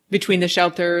 Between the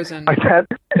shelters and...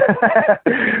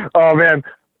 Oh man.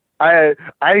 I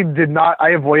did not, I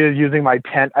avoided using my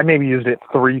tent. I maybe used it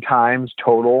 3 times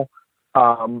total,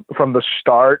 from the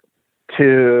start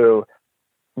to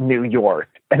New York.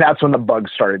 And that's when the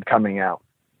bugs started coming out.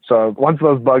 So once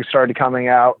those bugs started coming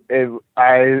out,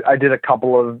 I did a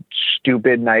couple of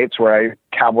stupid nights where I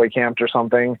cowboy camped or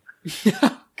something.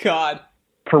 God.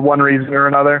 For one reason or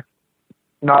another.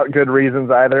 Not good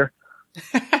reasons either.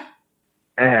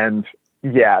 And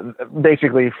yeah,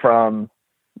 basically from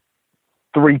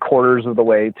 3/4 of the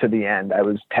way to the end, I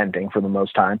was tenting for the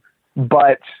most time.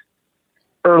 But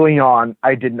early on,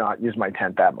 I did not use my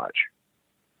tent that much.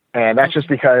 And that's just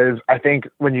because I think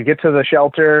when you get to the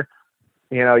shelter,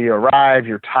 you know, you arrive,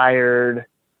 you're tired,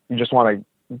 you just want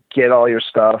to get all your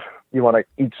stuff. You want to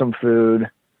eat some food,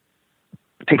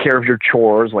 take care of your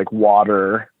chores like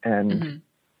water and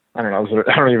I don't know.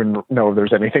 I don't even know if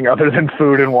there's anything other than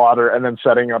food and water, and then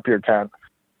setting up your tent.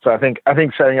 So I think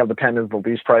setting up the tent is the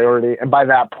least priority. And by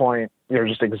that point, you're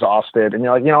just exhausted, and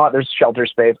you're like, you know what? There's shelter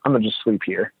space. I'm gonna just sleep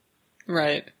here.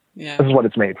 Right. Yeah. This is what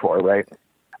it's made for, right?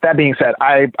 That being said,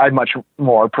 I much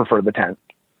more prefer the tent.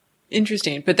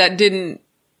 Interesting, but that didn't,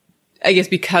 I guess,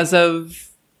 because of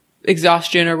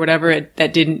exhaustion or whatever,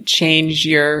 that didn't change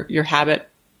your habit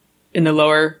in the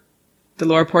lower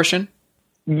portion.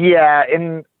 Yeah,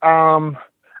 and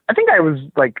I think I was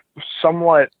like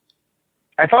somewhat.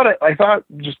 I thought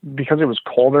just because it was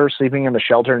colder, sleeping in the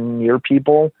shelter near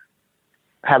people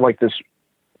had like this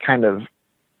kind of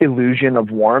illusion of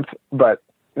warmth. But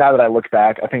now that I look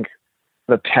back, I think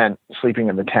sleeping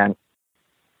in the tent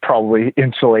probably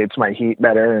insulates my heat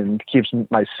better and keeps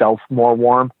myself more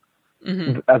warm,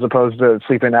 as opposed to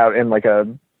sleeping out in like a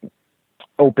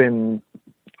open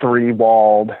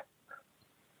 3-walled.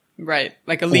 Right.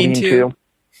 Like a lean-to.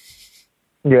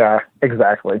 Yeah,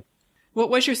 exactly. What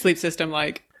was your sleep system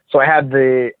like? So I had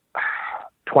the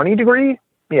 20 degree.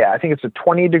 Yeah, I think it's a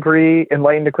 20 degree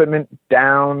Enlightened Equipment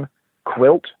down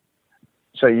quilt.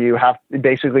 So you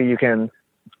can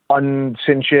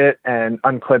uncinch it and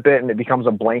unclip it and it becomes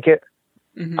a blanket.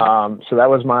 So that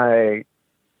was my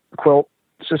quilt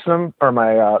system, or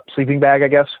my sleeping bag, I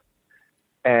guess.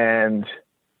 And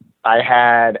I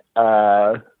had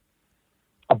a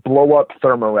blow up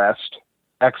Thermarest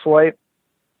X-Lite.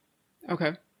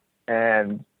 Okay.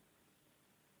 And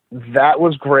that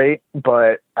was great,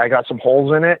 but I got some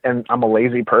holes in it, and I'm a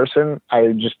lazy person.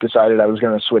 I just decided I was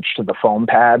going to switch to the foam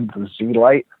pad, the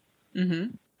Z-Lite. So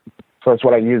that's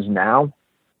what I use now.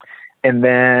 And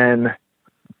then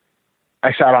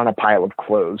I sat on a pile of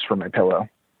clothes for my pillow.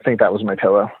 I think that was my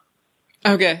pillow.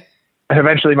 Okay. And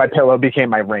eventually my pillow became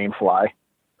my rain fly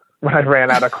when I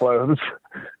ran out of clothes.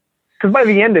 Because by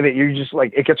the end of it, you're just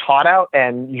like, it gets hot out,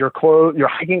 and your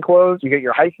hiking clothes, you get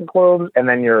your hiking clothes, and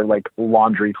then your like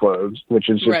laundry clothes, which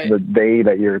is just the day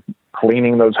that you're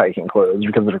cleaning those hiking clothes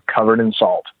because they're covered in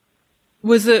salt.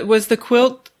 Was the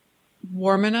quilt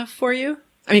warm enough for you?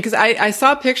 I mean, because I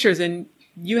saw pictures and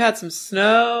you had some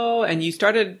snow and you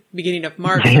started beginning of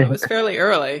March, so it was fairly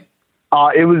early.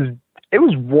 It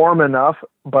was warm enough,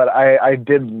 but I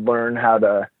did learn how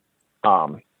to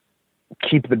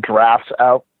keep the drafts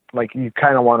out. Like, you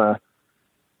kind of want to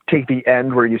take the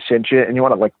end where you cinch it, and you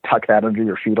want to like tuck that under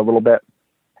your feet a little bit.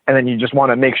 And then you just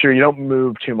want to make sure you don't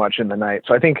move too much in the night.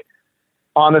 So I think,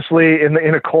 honestly, in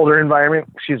a colder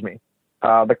environment,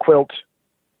 the quilt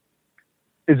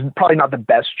is probably not the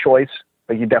best choice.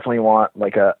 Like, you definitely want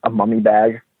like a mummy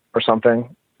bag or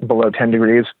something below 10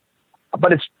 degrees,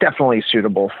 but it's definitely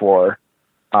suitable for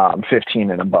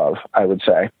 15 and above, I would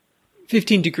say.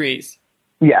 15 degrees.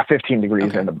 Yeah, 15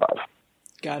 degrees and above.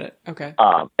 Got it. Okay.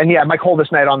 And yeah, my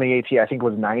coldest night on the AT, I think,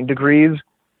 was 9 degrees,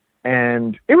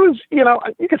 and it was, you know,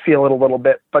 you could feel it a little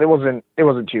bit, but it wasn't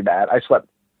too bad. I slept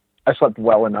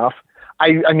well enough.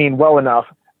 I mean, well enough.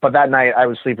 But that night I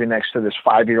was sleeping next to this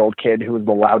 5-year-old kid who was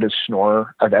the loudest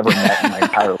snorer I've ever met in my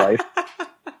entire life.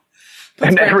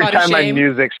 And every time my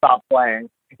music stopped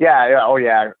playing, oh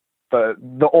yeah,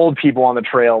 the old people on the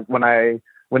trail, when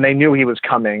they knew he was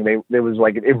coming, it was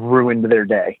like it ruined their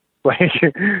day. Like,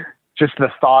 just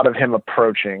the thought of him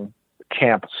approaching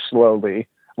camp slowly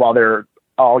while they're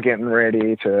all getting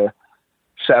ready to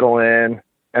settle in,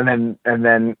 and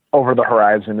then over the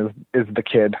horizon is the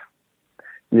kid.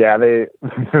 Yeah, they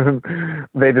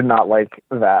did not like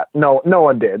that. No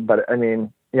one did, but I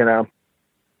mean, you know,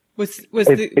 it's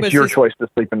your choice to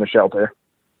sleep in the shelter.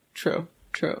 True.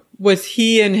 Was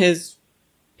he and his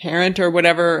parent or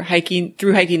whatever hiking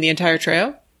the entire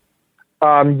trail?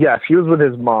 Yes, he was with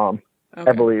his mom,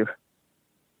 I believe.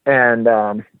 And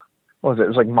what was it? It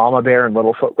was like Mama Bear and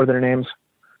Littlefoot were their names.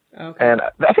 Okay. And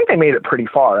I think they made it pretty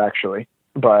far, actually,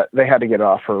 but they had to get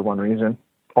off for one reason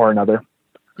or another.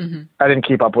 I didn't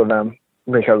keep up with them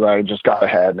because I just got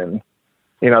ahead, and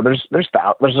you know, there's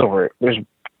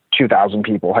 2,000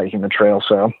 people hiking the trail,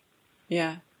 so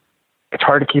yeah, it's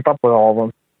hard to keep up with all of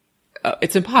them.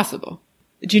 It's impossible.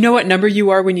 Do you know what number you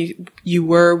are when you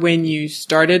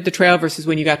started the trail versus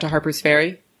when you got to Harper's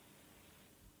Ferry?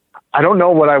 I don't know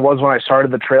what I was when I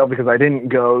started the trail because I didn't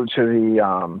go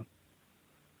to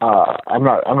I'm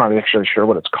not actually sure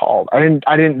what it's called. I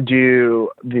didn't do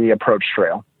the approach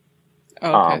trail.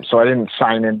 Okay. So I didn't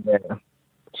sign in there.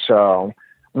 So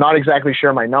I'm not exactly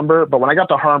sure my number, but when I got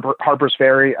to Harper's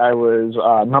Ferry, I was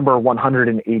number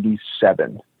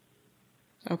 187.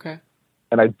 Okay.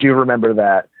 And I do remember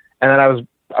that. And then I was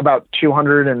about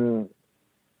 200 and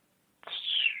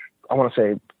I want to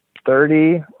say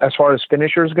 30 as far as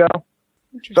finishers go.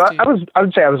 So I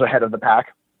would say I was ahead of the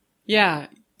pack. Yeah.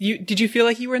 Did you feel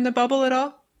like you were in the bubble at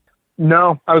all?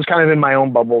 No, I was kind of in my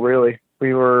own bubble, really. We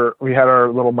had our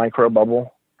little micro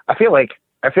bubble. I feel like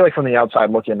from the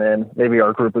outside looking in, maybe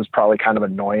our group was probably kind of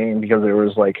annoying because there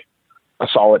was like a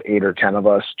solid 8 or 10 of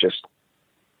us just,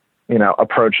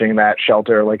 approaching that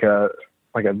shelter like a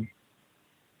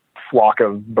flock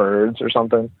of birds or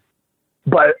something.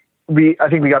 But I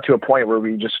think we got to a point where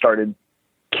we just started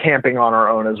camping on our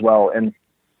own as well and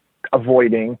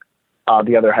avoiding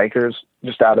the other hikers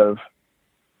just out of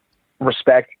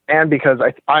respect, and because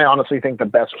I honestly think the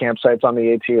best campsites on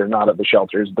the AT are not at the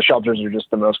shelters. The shelters are just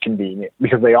the most convenient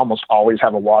because they almost always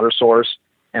have a water source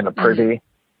and a privy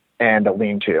and a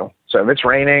lean-to. So if it's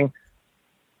raining,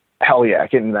 hell yeah,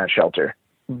 get in that shelter.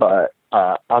 But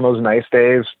on those nice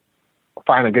days,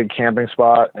 find a good camping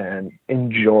spot and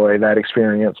enjoy that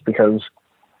experience, because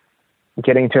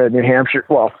getting to New Hampshire,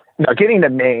 getting to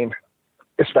Maine,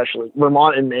 especially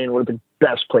Vermont and Maine were the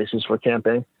best places for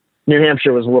camping. New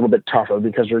Hampshire was a little bit tougher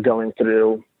because you're going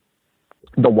through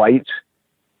the White,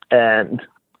 and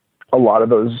a lot of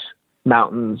those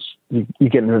mountains, you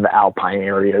get into the alpine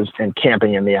areas, and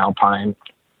camping in the alpine,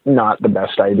 not the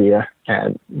best idea,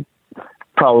 and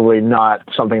probably not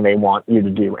something they want you to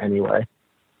do anyway.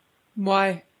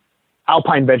 Why?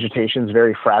 Alpine vegetation is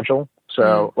very fragile.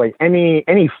 So like any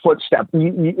footstep,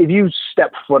 if you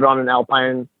step foot on an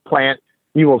alpine plant,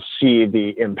 you will see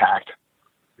the impact.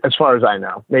 As far as I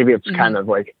know, maybe it's kind of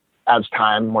like as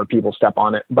time, more people step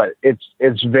on it, but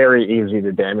it's very easy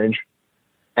to damage.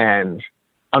 And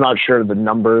I'm not sure the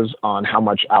numbers on how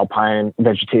much alpine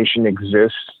vegetation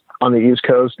exists on the East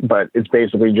Coast, but it's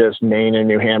basically just Maine and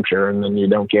New Hampshire. And then you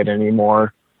don't get any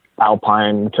more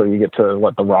alpine until you get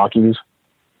to the Rockies.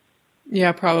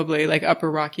 Yeah, probably like upper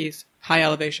Rockies, high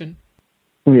elevation.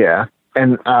 Yeah.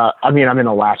 And, I'm in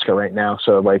Alaska right now.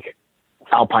 So like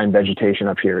alpine vegetation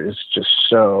up here is just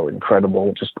so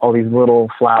incredible. Just all these little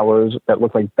flowers that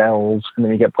look like bells. And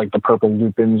then you get like the purple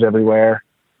lupins everywhere,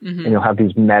 and you'll have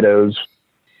these meadows.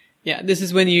 Yeah. This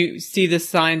is when you see the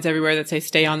signs everywhere that say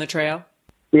stay on the trail.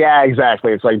 Yeah,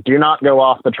 exactly. It's like, do not go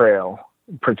off the trail,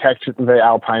 protect the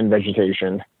alpine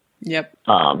vegetation. Yep.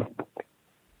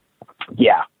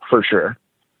 Yeah, for sure.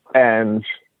 And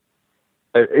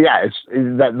it's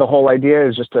that the whole idea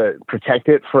is just to protect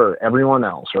it for everyone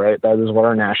else, right? That is what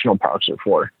our national parks are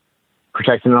for.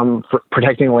 Protecting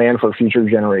land for future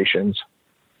generations.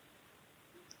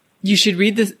 You should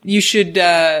read this. You should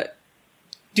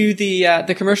do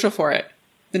the commercial for it.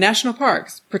 The national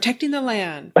parks, protecting the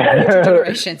land for future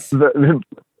generations.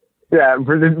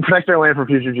 Protect our land for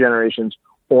future generations,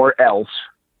 or else.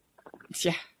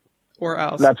 Yeah, or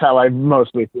else. That's how I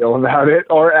mostly feel about it.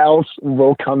 Or else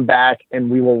we'll come back and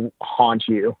we will haunt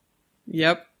you.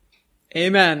 Yep.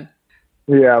 Amen.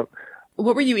 Yeah.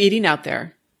 What were you eating out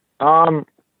there? How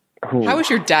was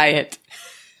your diet?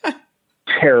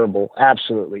 Terrible.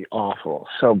 Absolutely awful.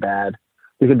 So bad.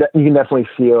 You can definitely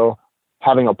feel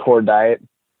having a poor diet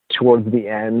towards the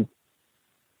end.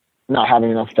 Not having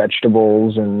enough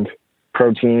vegetables and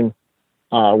protein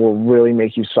will really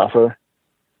make you suffer,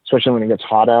 especially when it gets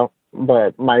hot out.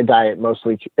 But my diet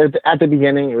mostly, at the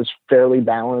beginning, it was fairly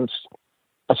balanced,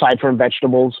 aside from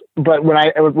vegetables. But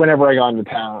whenever I got into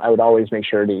town, I would always make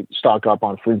sure to stock up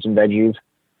on fruits and veggies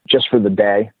just for the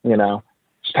day,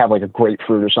 just have like a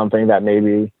grapefruit or something that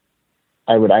maybe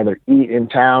I would either eat in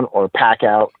town or pack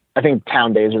out. I think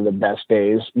town days are the best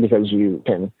days because you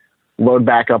can load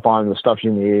back up on the stuff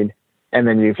you need. And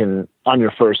then you can, on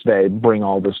your first day, bring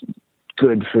all this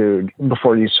good food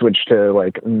before you switch to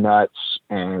like nuts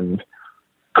and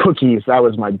cookies. That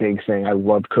was my big thing. I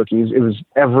loved cookies. It was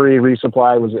every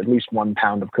resupply was at least 1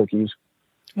 pound of cookies.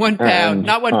 1 pound,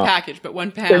 not one package, but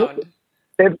 1 pound.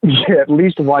 At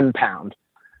least 1 pound.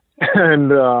 And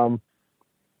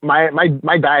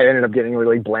my diet ended up getting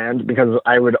really bland because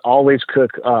I would always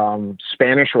cook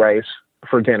Spanish rice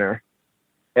for dinner.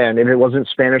 And if it wasn't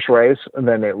Spanish rice,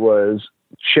 then it was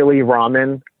chili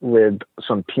ramen with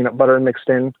some peanut butter mixed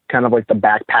in, kind of like the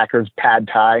backpackers pad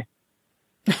thai.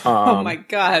 Oh my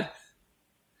God.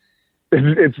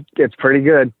 It's pretty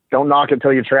good. Don't knock it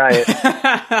till you try it.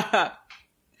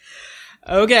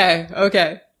 Okay.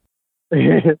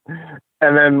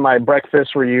 And then my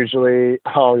breakfasts were usually,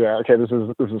 oh yeah, okay, this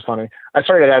is funny. I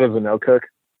started out as a no cook.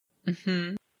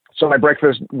 Mm-hmm. So my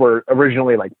breakfasts were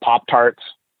originally like Pop-Tarts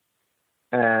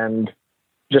and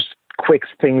just quick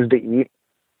things to eat.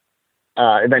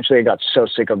 Eventually I got so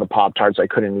sick of the Pop-Tarts I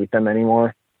couldn't eat them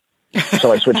anymore.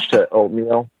 So I switched to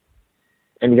oatmeal,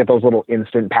 and you get those little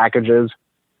instant packages.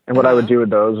 And what I would do with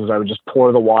those is I would just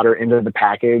pour the water into the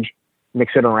package,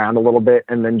 mix it around a little bit,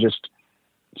 and then just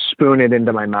spoon it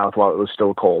into my mouth while it was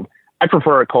still cold. I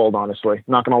prefer it cold, honestly.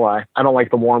 Not going to lie. I don't like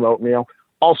the warm oatmeal.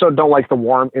 Also, don't like the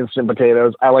warm instant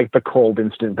potatoes. I like the cold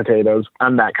instant potatoes.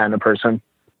 I'm that kind of person.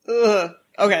 Ugh.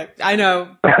 Okay, I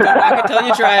know. Don't knock it till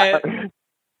you try it.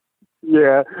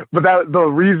 Yeah, but the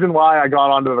reason why I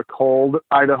got onto the cold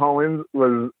Idahoans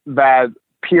was that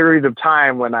period of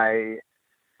time when I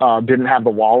didn't have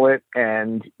the wallet,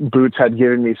 and Boots had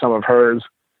given me some of hers.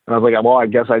 And I was like, well, I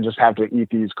guess I just have to eat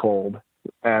these cold.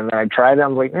 And then I tried it. I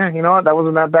was like, you know what? That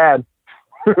wasn't that bad.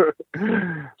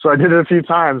 So I did it a few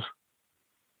times.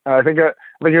 I think it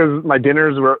was my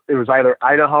dinners it was either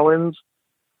Idahoans,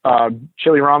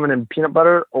 chili ramen and peanut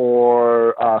butter,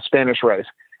 or Spanish rice.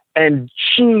 And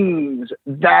cheese,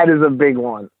 that is a big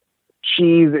one.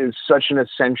 Cheese is such an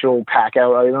essential pack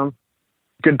out item.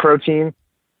 Good protein,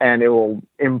 and it will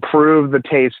improve the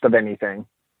taste of anything.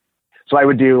 So I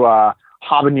would do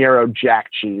habanero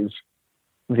jack cheese,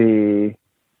 the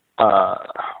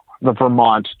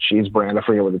Vermont cheese brand. I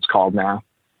forget what it's called now,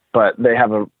 but they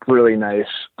have a really nice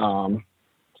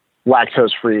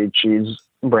lactose-free cheese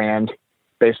brand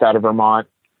based out of Vermont,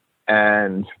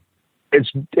 and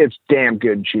it's damn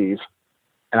good cheese.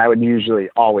 And I would usually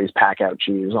always pack out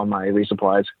cheese on my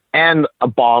resupplies, and a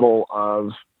bottle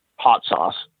of hot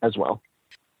sauce as well.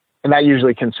 And that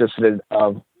usually consisted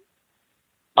of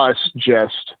us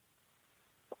just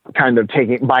kind of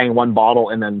buying one bottle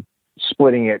and then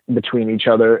splitting it between each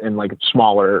other in like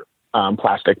smaller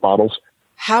plastic bottles.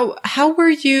 How were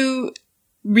you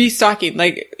restocking?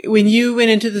 Like when you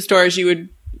went into the stores, you would,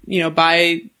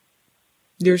 buy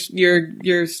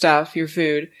your stuff, your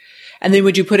food, and then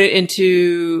would you put it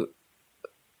into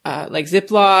like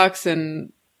Ziplocs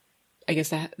and I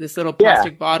guess this little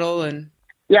plastic bottle? And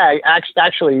yeah,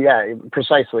 actually, yeah,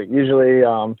 precisely. Usually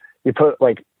you put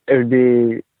like, it would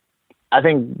be, I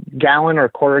think, gallon or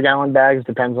quarter gallon bags,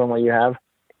 depends on what you have.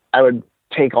 I would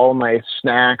take all my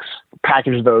snacks,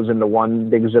 package those into one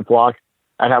big Ziploc.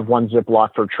 I'd have one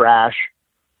Ziploc for trash,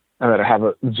 and then I'd have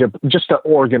a zip just to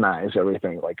organize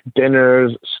everything, like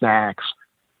dinners, snacks,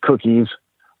 cookies,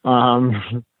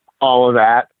 all of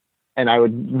that. And I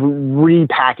would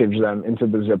repackage them into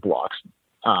the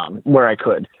Ziplocs where I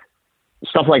could.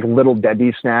 Stuff like Little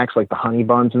Debbie snacks, like the honey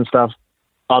buns and stuff.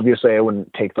 Obviously, I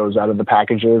wouldn't take those out of the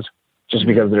packages just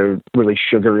because they're really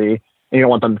sugary. And you don't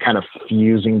want them kind of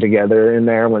fusing together in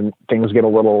there when things get a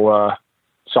little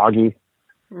soggy.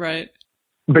 Right.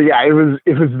 But yeah, it was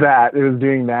that. It was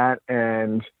doing that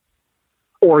and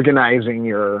organizing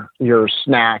your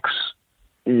snacks,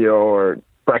 your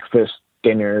breakfast,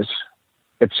 dinners,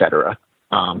 etc.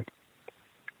 That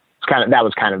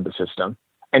was kind of the system.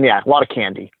 And yeah, a lot of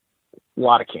candy.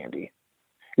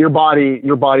 Your body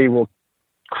will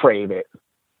crave it.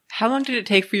 How long did it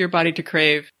take for your body to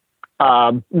crave?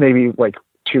 Maybe like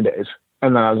 2 days.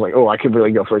 And then I was like, I could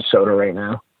really go for a soda right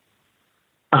now.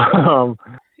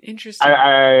 Interesting.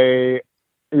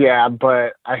 Yeah,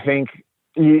 but I think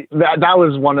that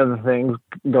was one of the things,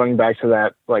 going back to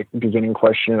that like beginning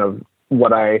question of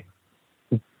what I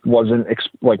wasn't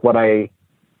what I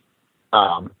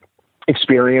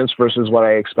experienced versus what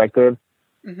I expected.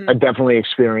 Mm-hmm. I definitely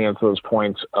experienced those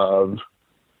points of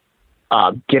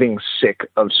getting sick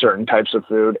of certain types of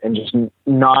food and just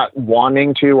not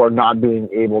wanting to or not being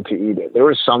able to eat it. There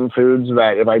were some foods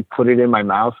that if I put it in my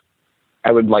mouth,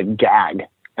 I would like gag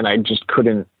and I just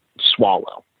couldn't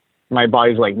swallow. My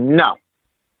body's like, no.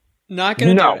 Not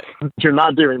going to do it. You're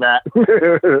not doing that.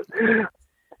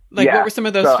 What were some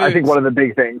of those foods? I think one of the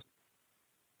big things,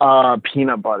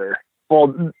 peanut butter.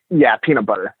 Well, yeah, peanut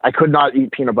butter. I could not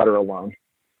eat peanut butter alone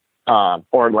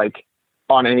or like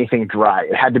on anything dry.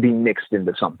 It had to be mixed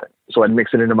into something. So I'd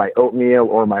mix it into my oatmeal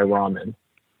or my ramen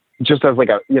just as like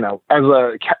as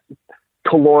a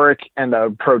caloric and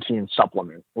a protein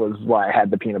supplement was why I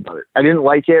had the peanut butter. I didn't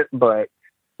like it, but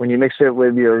when you mix it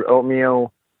with your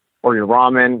oatmeal or your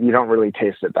ramen, you don't really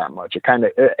taste it that much.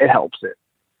 It helps it.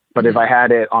 But if I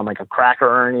had it on like a cracker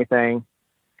or anything,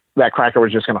 that cracker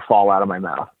was just going to fall out of my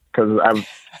mouth because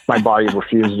my body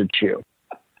refused to chew.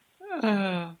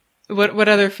 What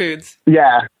other foods?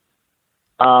 Yeah.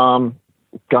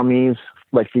 Gummies,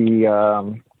 like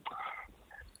those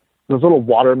little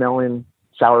watermelon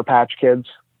Sour Patch Kids.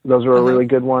 Those were a really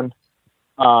good one.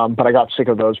 But I got sick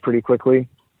of those pretty quickly.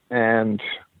 And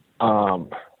a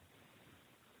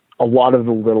lot of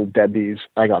the little deadbees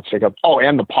I got sick of. Oh,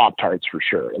 and the Pop-Tarts for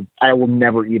sure. I will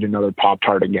never eat another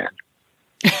Pop-Tart again.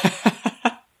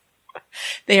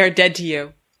 They are dead to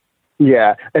you.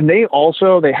 Yeah. And they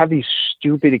have these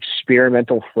stupid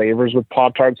experimental flavors with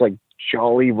Pop-Tarts, like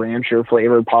Jolly Rancher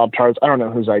flavored Pop-Tarts. I don't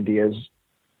know who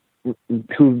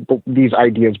these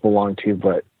ideas belong to,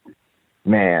 but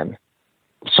man,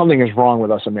 something is wrong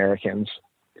with us Americans.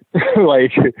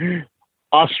 Like,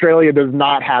 Australia does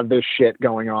not have this shit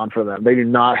going on for them. They do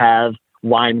not have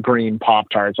lime green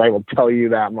Pop-Tarts. I will tell you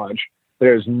that much.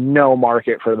 There's no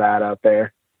market for that out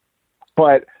there.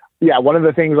 But yeah, one of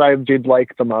the things I did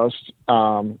like the most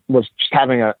was just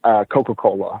having a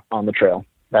Coca-Cola on the trail.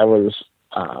 That was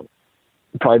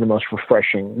probably the most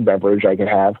refreshing beverage I could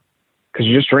have, because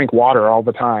you just drink water all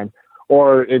the time.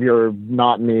 Or if you're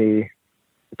not me,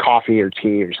 coffee or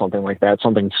tea or something like that,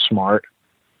 something smart,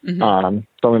 something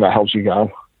that helps you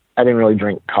go. I didn't really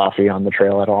drink coffee on the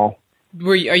trail at all.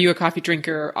 Are you a coffee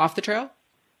drinker off the trail?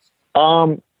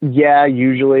 Yeah,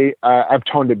 usually. I've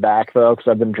toned it back though, because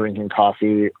I've been drinking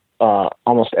coffee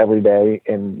almost every day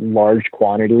in large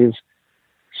quantities.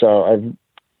 So I've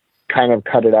kind of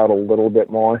cut it out a little bit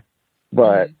more.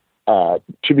 But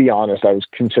to be honest, I was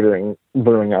considering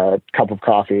brewing a cup of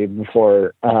coffee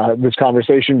before this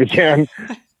conversation began.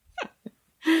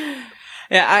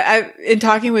 Yeah, in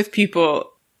talking with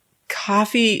people,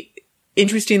 coffee,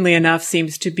 interestingly enough,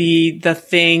 seems to be the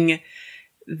thing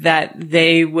that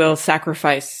they will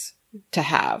sacrifice to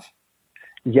have.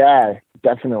 Yeah,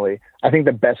 definitely. I think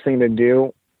the best thing to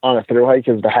do on a thru hike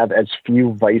is to have as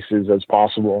few vices as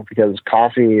possible, because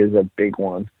coffee is a big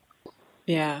one.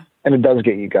 Yeah. And it does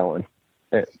get you going.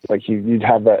 Like you'd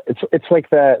have that. It's like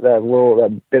that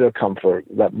bit of comfort,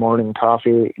 that morning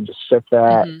coffee. You just sip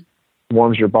that,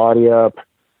 warms your body up,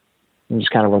 and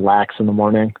just kind of relax in the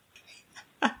morning.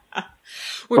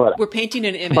 We're painting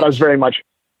an image. But I was very much,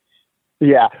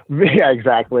 yeah,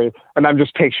 exactly. And I'm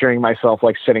just picturing myself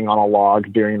like sitting on a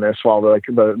log doing this while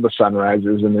the sun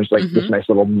rises, and there's like this nice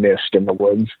little mist in the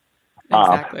woods.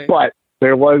 Exactly. But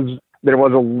there was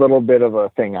a little bit of a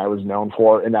thing I was known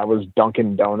for, and that was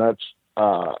Dunkin' Donuts.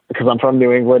 Because I'm from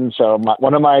New England, so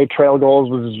one of my trail goals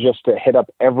was just to hit up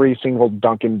every single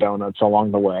Dunkin' Donuts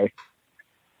along the way.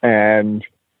 And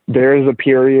there is a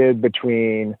period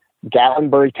between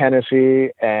Gatlinburg,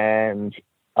 Tennessee, and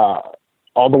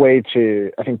all the way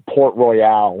to, I think, Port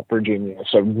Royal, Virginia.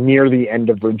 So near the end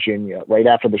of Virginia, right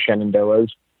after the Shenandoahs,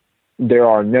 there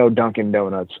are no Dunkin'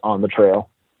 Donuts on the trail.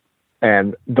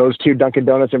 And those two Dunkin'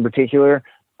 Donuts in particular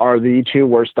are the two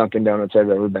worst Dunkin' Donuts I've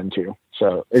ever been to.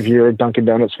 So if you're a Dunkin'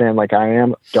 Donuts fan like I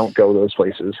am, don't go those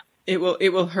places. It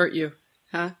will hurt you,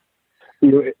 huh?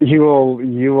 You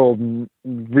will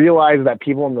realize that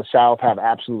people in the South have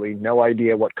absolutely no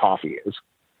idea what coffee is.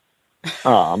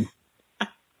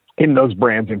 In those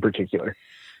brands in particular.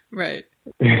 Right.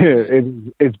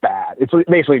 It's bad. It's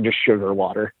basically just sugar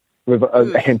water with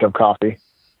a hint of coffee.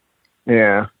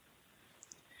 Yeah.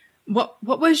 What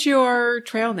was your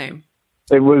trail name?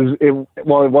 It was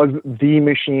The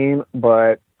Machine,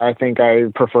 but I think I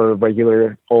prefer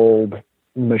regular old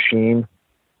Machine,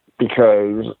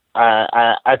 because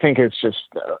I think it's just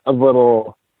a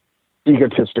little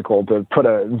egotistical to put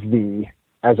a V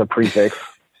as a prefix.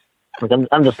 Like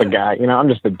I'm just a guy, I'm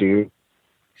just a dude.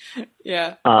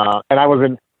 Yeah. And I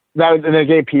wasn't that, and it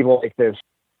gave people like this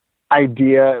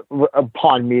idea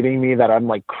upon meeting me that I'm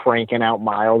like cranking out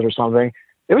miles or something.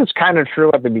 It was kind of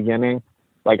true at the beginning.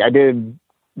 Like I did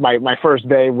my first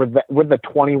day with the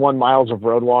 21 miles of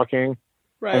road walking,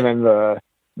 right, and then the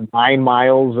 9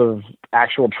 miles of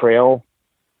actual trail,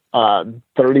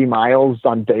 30 miles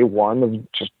on day one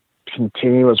of just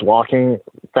continuous walking.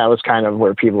 That was kind of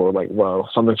where people were like, whoa,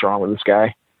 something's wrong with this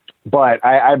guy. But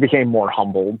I became more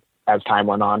humbled as time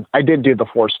went on. I did do the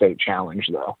 4-state challenge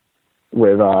though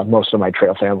with most of my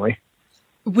trail family.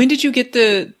 When did you get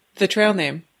the trail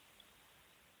name?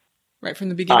 Right from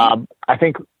the beginning? I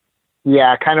think,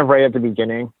 yeah, kind of right at the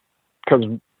beginning,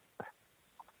 because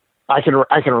I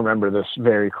can remember this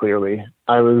very clearly.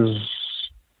 I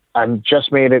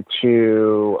just made it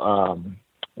to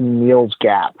Neal's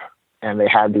Gap, and they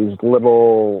had these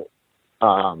little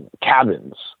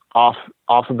cabins off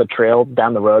of the trail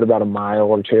down the road about a mile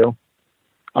or two,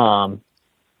 that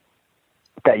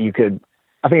you could,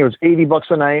 I think it was $80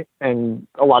 a night, and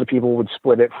a lot of people would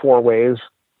split it 4 ways.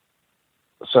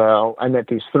 So I met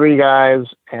these 3 guys,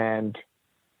 and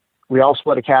we all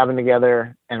split a cabin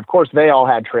together. And of course they all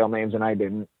had trail names and I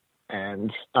didn't.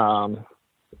 And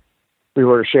we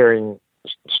were sharing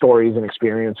stories and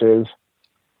experiences.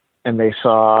 and I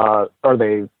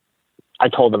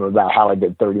told them about how I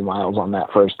did 30 miles on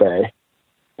that first day.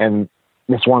 And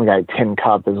this one guy, Tin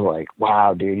Cup, is like,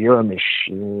 wow, dude, you're a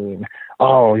machine.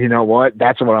 Oh, you know what?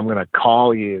 That's what I'm going to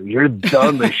call you. You're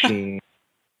the machine.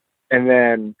 And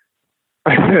then,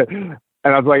 and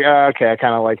I was like, okay, I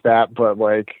kind of like that. But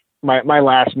like my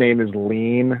last name is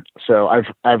Lean. So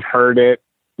I've heard it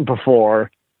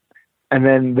before. And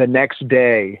then the next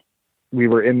day we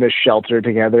were in this shelter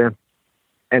together,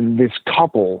 and this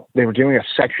couple, they were doing a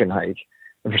section hike.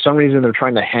 And for some reason, they're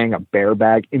trying to hang a bear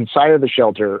bag inside of the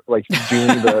shelter, like doing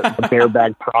the bear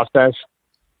bag process.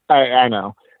 I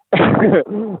know.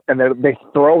 And they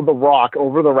throw the rock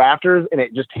over the rafters, and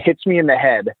it just hits me in the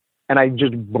head. And I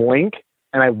just blink,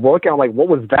 and I look, and I'm like, what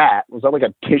was that? Was that like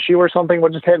a tissue or something?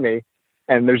 What just hit me?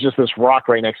 And there's just this rock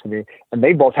right next to me. And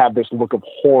they both have this look of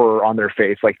horror on their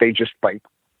face, like they just like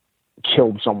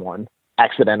killed someone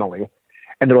accidentally.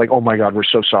 And they're like, oh my God, we're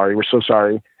so sorry. We're so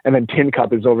sorry. And then Tin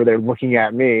Cup is over there looking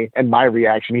at me and my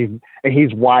reaction.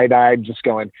 He's wide-eyed, just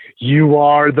going, you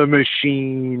are the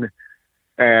machine.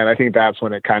 And I think that's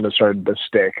when it kind of started to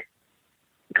stick,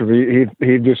 because he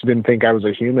just didn't think I was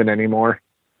a human anymore.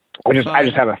 I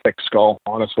just have a thick skull,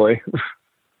 honestly.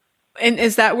 And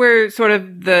is that where sort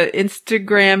of the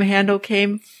Instagram handle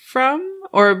came from?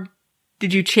 Or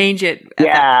did you change it at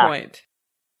that point?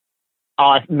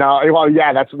 No, well,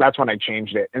 yeah, that's when I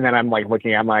changed it. And then I'm like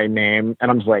looking at my name,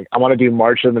 and I'm just like, I want to do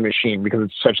March of the Machine, because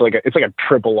it's such like it's like a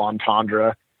triple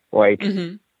entendre. Like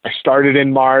I started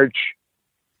in March,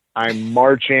 I'm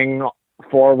marching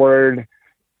forward,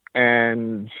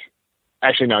 and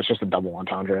actually no, it's just a double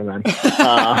entendre. And then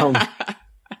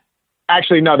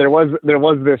actually no, there was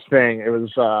this thing. It was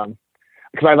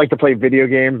because I like to play video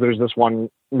games. There's this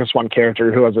one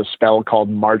character who has a spell called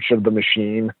March of the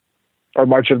Machine, or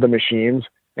March of the Machines,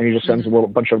 and he just sends a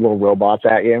bunch of little robots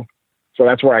at you. So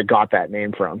that's where I got that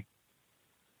name from.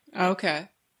 Okay.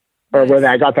 Or where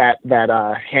I got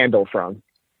that handle from.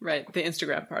 Right, the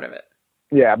Instagram part of it.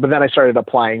 Yeah, but then I started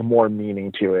applying more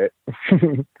meaning to it.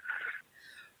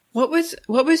 What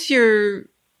was your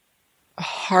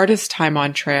hardest time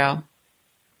on trail?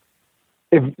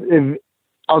 If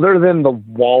other than the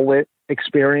wallet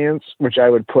experience, which I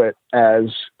would put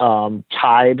as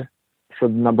tied for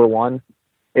number one,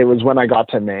 it was when I got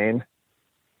to Maine,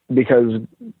 because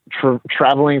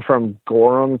traveling from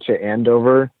Gorham to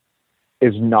Andover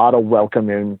is not a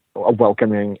welcoming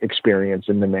experience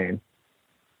in the Maine.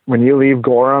 When you leave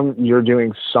Gorham, you're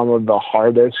doing some of the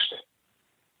hardest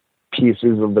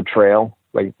pieces of the trail.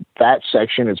 Like that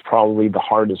section is probably the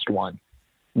hardest one,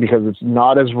 because it's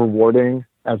not as rewarding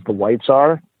as the whites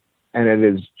are, and it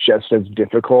is just as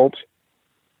difficult.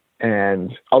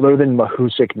 And other than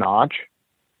Mahoosic Notch,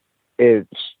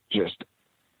 it's just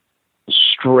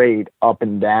straight up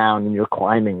and down, and you're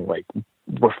climbing like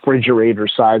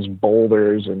refrigerator-sized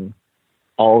boulders and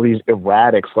all these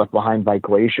erratics left behind by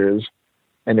glaciers.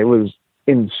 And it was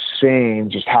insane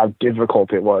just how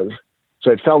difficult it was. So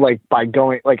it felt like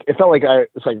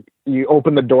it's like you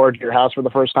open the door to your house for the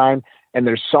first time, and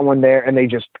there's someone there, and they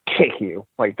just kick you.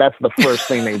 Like that's the first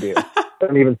thing they do. They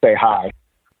don't even say hi.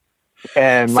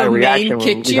 And my reaction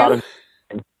when we got in,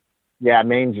 yeah,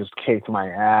 Maine just kicked my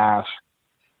ass.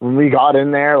 When we got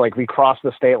in there, like we crossed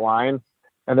the state line,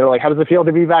 and they're like, how does it feel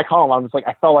to be back home? I was like,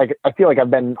 I feel like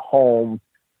I've been home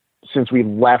since we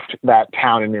left that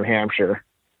town in New Hampshire,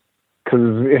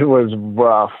 because it was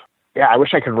rough. Yeah, I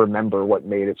wish I could remember what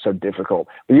made it so difficult.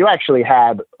 But you actually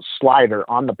had Slider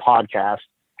on the podcast,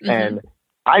 and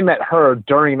I met her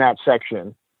during that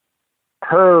section.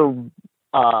 Her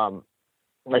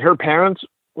her parents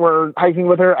were hiking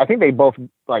with her. I think they both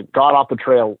like got off the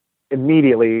trail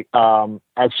immediately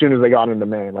as soon as they got into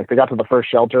Maine. Like they got to the first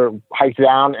shelter, hiked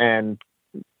down, and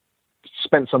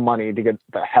spent some money to get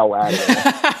the hell out of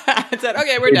there. Said,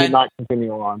 okay, we're done. Did not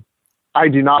continue on. I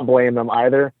do not blame them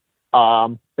either.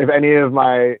 If any of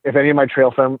my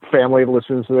trail family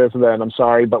listens to this, then I'm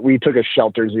sorry, but we took a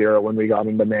shelter zero when we got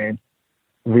into Maine.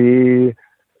 We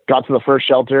got to the first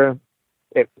shelter.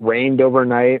 It rained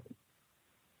overnight.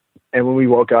 And when we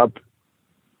woke up,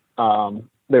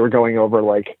 they were going over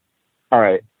like, all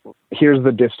right, here's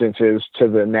the distances to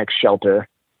the next shelter.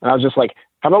 And I was just like,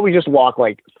 how about we just walk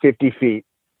like 50 feet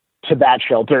to that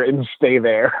shelter and stay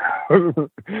there?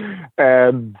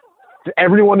 And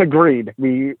everyone agreed.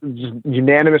 We just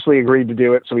unanimously agreed to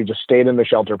do it. So we just stayed in the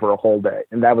shelter for a whole day.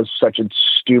 And that was such a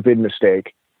stupid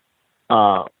mistake.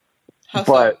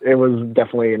 But it was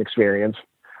definitely an experience.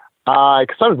 Cause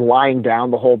I was lying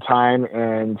down the whole time,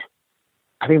 and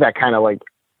I think that kind of like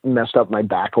messed up my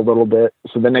back a little bit.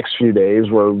 So the next few days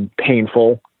were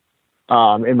painful,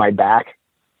 in my back.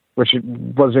 which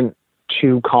wasn't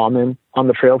too common on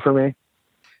the trail for me.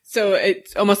 So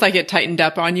it's almost like it tightened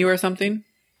up on you or something?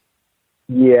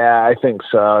 Yeah, I think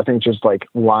so. I think just like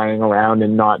lying around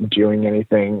and not doing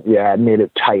anything, yeah, it made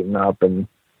it tighten up and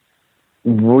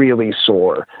really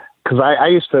sore. Because I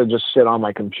used to just sit on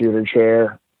my computer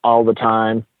chair all the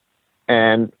time,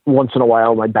 and once in a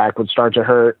while my back would start to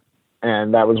hurt,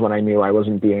 and that was when I knew I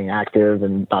wasn't being active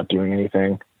and not doing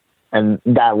anything. And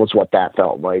that was what that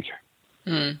felt like.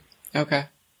 Okay.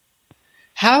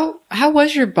 How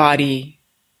was your body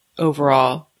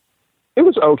overall? It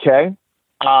was okay.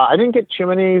 I didn't get too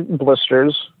many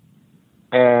blisters,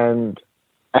 and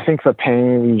I think the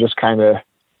pain, you just kind of,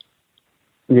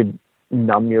 you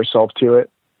numb yourself to it.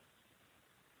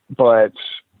 But,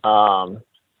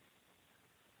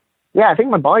 yeah, I think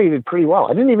my body did pretty well.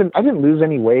 I didn't lose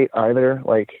any weight either.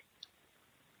 Like,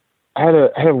 I had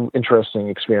an interesting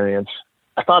experience.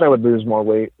 I thought I would lose more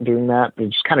weight doing that, but it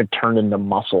just kind of turned into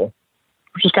muscle,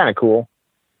 which is kind of cool.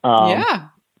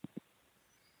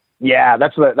 Yeah,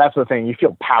 that's the thing. You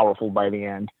feel powerful by the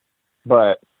end,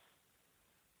 but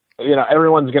you know,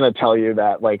 everyone's going to tell you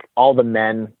that like all the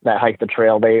men that hike the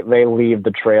trail, they leave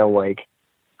the trail like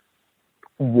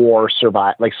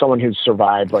like someone who's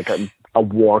survived like a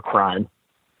war crime,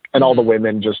 and all the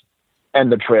women just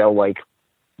end the trail like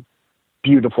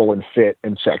beautiful and fit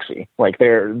and sexy. Like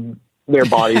their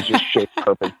bodies just shaped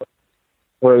perfectly.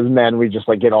 Whereas men, we just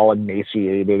like get all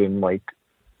emaciated and like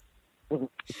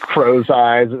crow's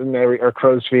eyes and or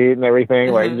crow's feet and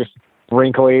everything, like just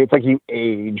wrinkly. It's like you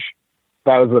age.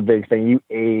 That was the big thing. You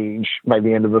age by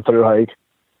the end of the thru hike.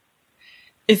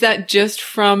 Is that just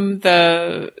from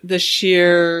the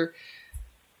sheer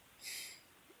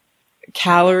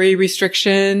calorie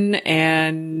restriction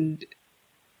and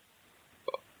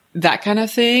that kind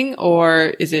of thing,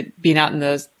 or is it being out in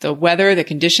the weather, the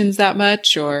conditions that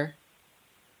much, or?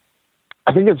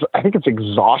 I think it's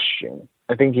exhaustion.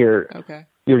 I think you're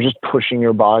just pushing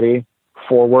your body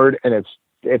forward, and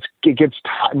it gets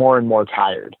more and more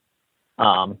tired.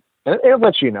 And it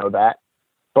lets you know that,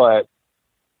 but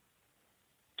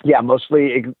yeah,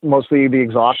 mostly the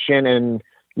exhaustion, and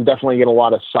you definitely get a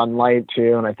lot of sunlight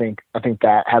too. And I think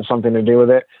that has something to do with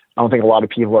it. I don't think a lot of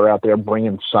people are out there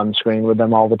bringing sunscreen with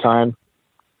them all the time.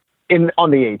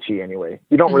 On the AT anyway,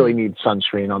 you don't really need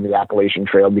sunscreen on the Appalachian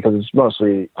Trail because it's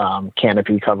mostly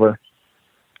canopy cover.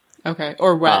 Okay,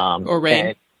 or wet or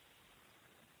rain.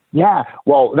 Yeah,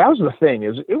 well, that was the thing.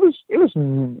 It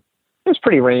was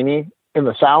pretty rainy in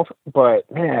the south, but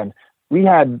man, we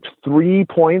had 3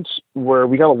 points where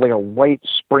we got like a light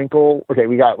sprinkle. Okay,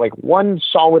 we got like one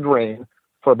solid rain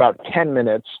for about 10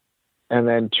 minutes, and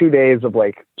then 2 days of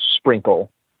like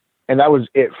sprinkle, and that was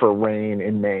it for rain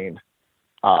in Maine.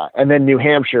 And then New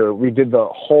Hampshire, we did the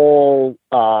whole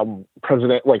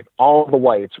like all the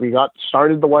whites. We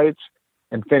started the whites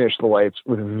and finished the whites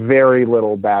with very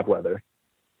little bad weather.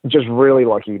 Just really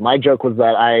lucky. My joke was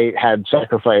that I had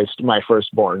sacrificed my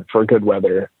firstborn for good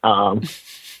weather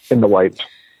in the whites.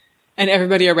 And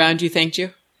everybody around you thanked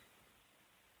you?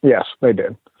 Yes, they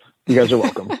did. You guys are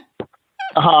welcome.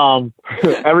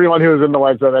 Everyone who was in the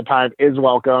whites at that time is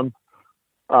welcome.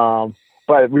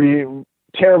 But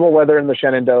terrible weather in the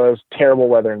Shenandoahs, terrible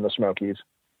weather in the Smokies.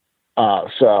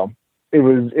 So it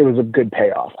was a good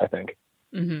payoff, I think.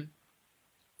 Mm-hmm.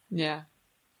 Yeah.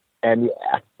 And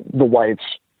yeah, the whites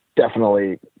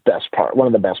definitely best part, one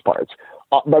of the best parts.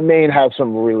 But Maine has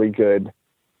some really good,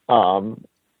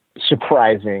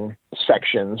 surprising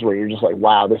sections where you're just like,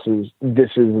 wow, this is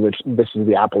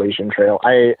the Appalachian Trail.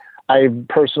 I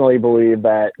personally believe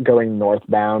that going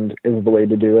northbound is the way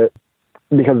to do it,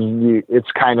 because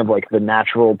it's kind of like the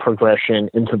natural progression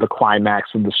into the climax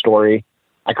of the story.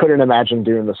 I couldn't imagine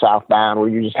doing the southbound where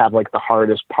you just have like the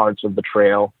hardest parts of the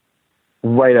trail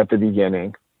right at the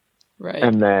beginning. Right.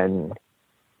 And then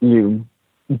you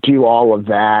do all of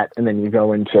that, and then you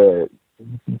go into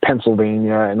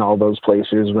Pennsylvania and all those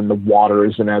places when the water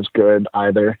isn't as good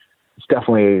either. It's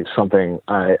definitely something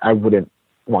I wouldn't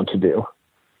want to do.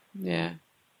 Yeah.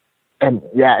 And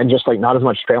just like not as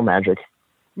much trail magic.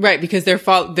 Right, because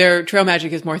their trail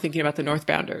magic is more thinking about the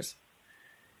northbounders.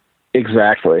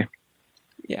 Exactly.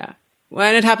 Yeah. Well,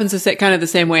 and it happens kind of the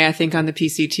same way, I think, on the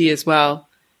PCT as well,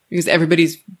 because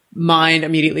everybody's mind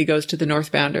immediately goes to the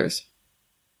northbounders.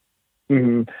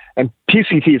 Mm-hmm. And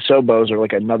PCT Sobos are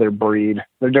like another breed.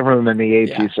 They're different than the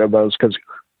AT Sobos, because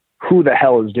who the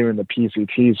hell is doing the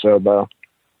PCT Sobo?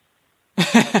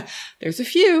 There's a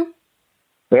few.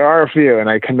 There are a few, and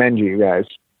I commend you guys.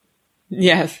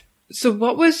 Yes. So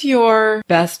what was your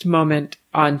best moment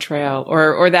on trail,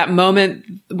 or that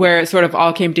moment where it sort of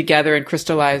all came together and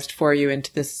crystallized for you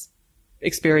into this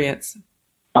experience?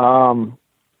 Um,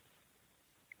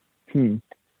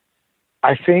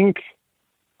 I think.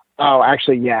 Oh,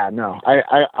 actually, yeah, no.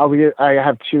 I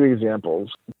have two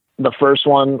examples. The first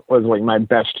one was like my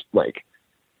best like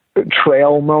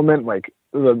trail moment, like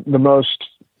the most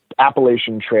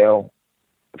Appalachian Trail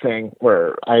thing,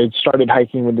 where I started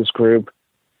hiking with this group,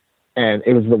 and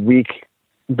it was the week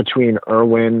between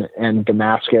Irwin and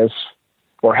Damascus,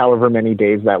 or however many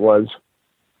days that was.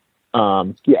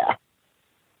 Yeah,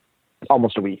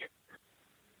 almost a week.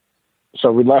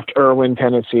 So we left Irwin,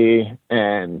 Tennessee,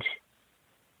 and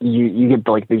you get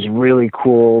like these really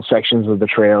cool sections of the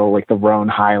trail, like the Roan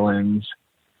Highlands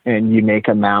and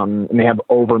Unaka Mountain, and they have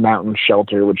Over Mountain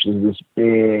Shelter, which is this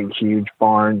big, huge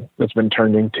barn that's been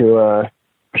turned into a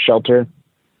shelter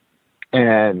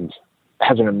and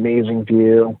has an amazing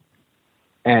view.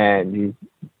 And you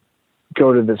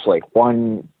go to this like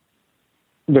one,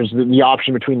 there's the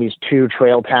option between these two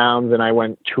trail towns, and I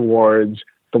went towards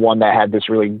the one that had this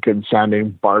really good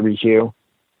sounding barbecue,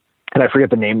 and I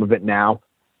forget the name of it now,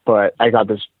 but I got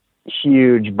this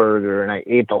huge burger and I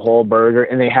ate the whole burger,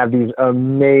 and they have these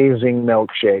amazing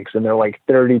milkshakes, and they're like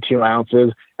 32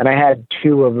 ounces. And I had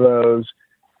two of those,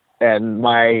 and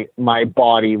my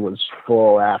body was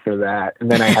full after that. And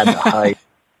then I had to hike.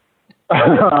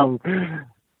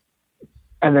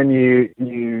 And then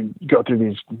you go through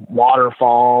these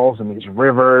waterfalls and these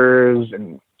rivers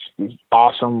and these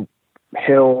awesome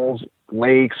hills,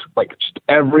 lakes, like just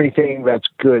everything that's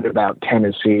good about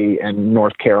Tennessee and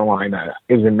North Carolina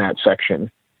is in that section.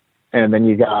 And then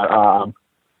you got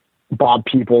Bob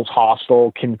Peoples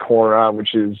Hostel, Kincora,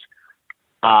 which is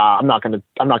I'm not gonna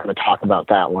talk about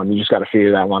that one. You just got to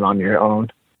figure that one on your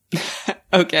own.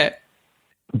 Okay.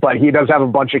 But he does have a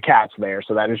bunch of cats there,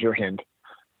 so that is your hint.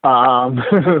 And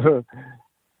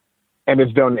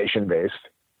it's donation based.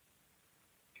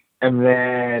 And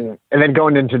then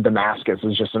going into Damascus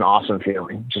is just an awesome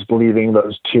feeling. Just leaving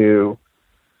those two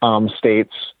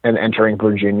states and entering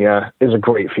Virginia is a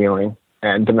great feeling.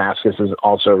 And Damascus is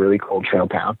also a really cool trail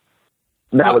town.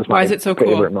 That was my why is it so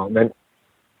favorite cool? moment.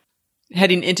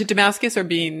 Heading into Damascus or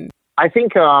being... I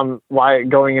think why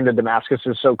going into Damascus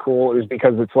is so cool is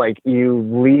because it's like you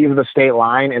leave the state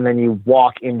line and then you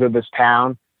walk into this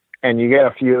town, and you get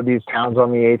a few of these towns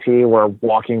on the AT where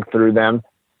walking through them,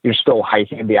 you're still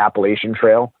hiking the Appalachian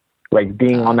Trail. Like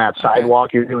being on that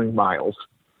sidewalk, you're doing miles.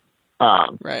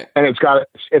 Right. And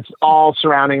it's all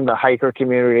surrounding the hiker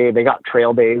community. They got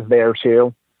trail days there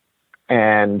too.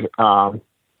 And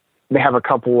they have a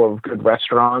couple of good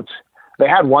restaurants. They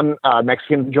had one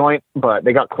Mexican joint, but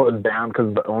they got closed down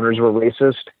because the owners were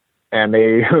racist. And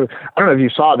they, I don't know if you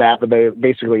saw that, but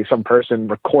some person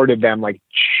recorded them like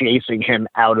chasing him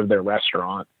out of their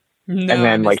restaurant. No, and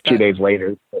then like 2 days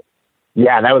later,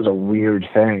 yeah, that was a weird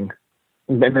thing.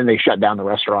 And then they shut down the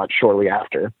restaurant shortly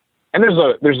after. And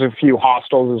there's a few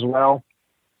hostels as well.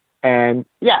 And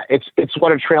yeah, it's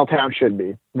what a trail town should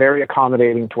be. Very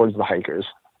accommodating towards the hikers.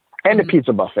 And a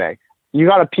pizza buffet. You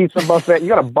got a pizza buffet, you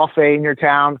got a buffet in your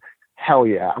town. Hell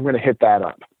yeah, I'm going to hit that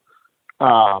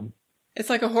up. It's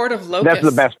like a horde of locusts. That's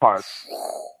the best part.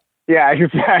 Yeah,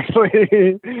 exactly.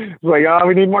 It's like, oh,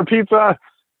 we need more pizza.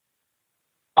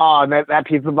 Oh, and that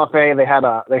pizza buffet, they had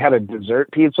a dessert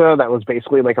pizza that was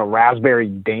basically like a raspberry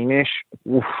Danish.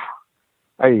 Oof.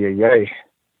 Ay, ay, ay.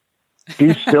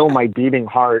 Be still my beating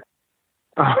heart.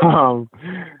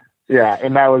 Yeah,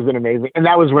 and that was amazing. And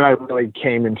that was when I really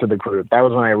came into the group. That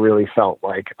was when I really felt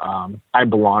like I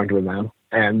belonged with them.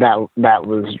 And that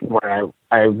was where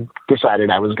I decided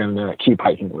I was going to keep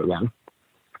hiking with them.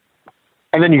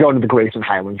 And then you go into the Grayson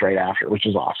Highlands right after, which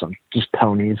is awesome. Just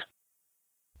ponies.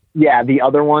 Yeah, the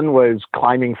other one was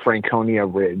climbing Franconia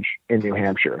Ridge in New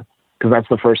Hampshire, because that's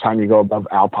the first time you go above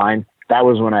Alpine. That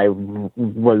was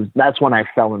when that's when I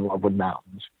fell in love with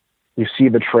mountains. You see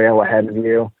the trail ahead of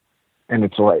you, and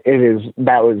that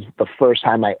was the first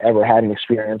time I ever had an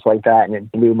experience like that, and it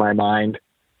blew my mind.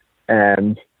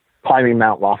 And climbing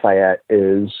Mount Lafayette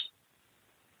is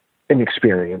an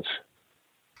experience.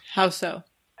 How so?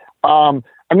 I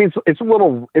mean,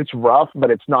 it's rough,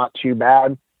 but it's not too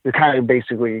bad. You're kind of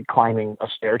basically climbing a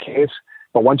staircase,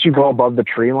 but once you go above the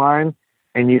tree line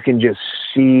and you can just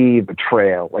see the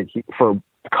trail, like for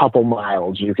a couple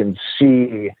miles, you can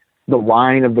see the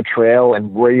line of the trail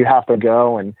and where you have to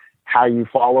go and how you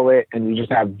follow it. And you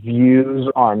just have views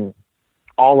on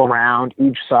all around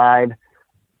each side.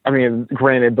 I mean,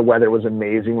 granted, the weather was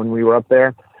amazing when we were up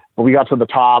there, but we got to the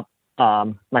top.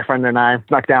 My friend and I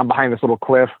snuck down behind this little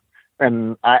cliff.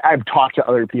 And I've talked to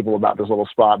other people about this little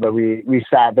spot, but we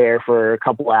sat there for a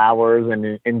couple hours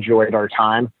and enjoyed our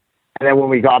time. And then when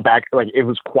we got back, like it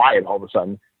was quiet all of a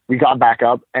sudden. We got back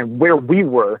up, and where we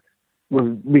were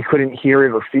we couldn't hear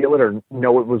it or feel it or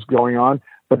know what was going on,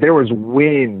 but there was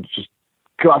wind just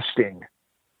gusting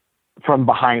from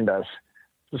behind us.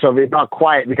 So it's not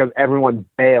quiet because everyone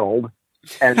bailed,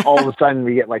 and all of a sudden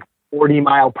we get like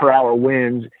 40-mile-per-hour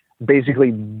winds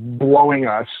basically blowing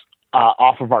us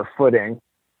off of our footing.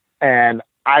 And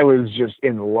I was just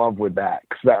in love with that,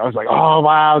 because I was like, oh,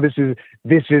 wow, this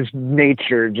is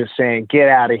nature just saying, get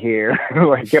out of here.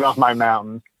 Like, get off my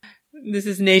mountain. This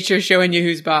is nature showing you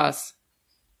who's boss.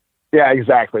 Yeah,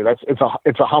 exactly. It's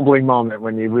a humbling moment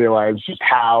when you realize just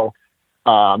how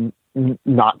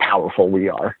not powerful we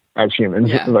are as humans.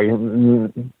 Yeah. Like,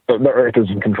 the earth is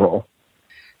in control.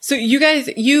 So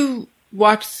you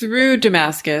walked through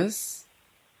Damascus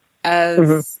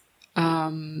as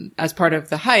part of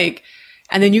the hike,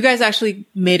 and then you guys actually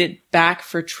made it back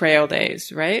for trail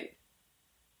days, right?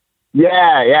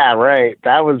 Yeah, right.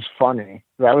 That was funny.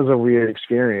 That was a weird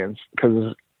experience,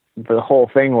 because the whole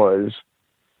thing was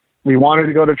we wanted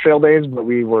to go to trail days, but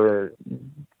we were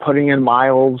putting in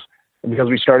miles because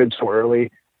we started so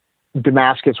early.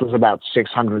 Damascus was about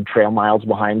 600 trail miles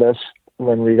behind us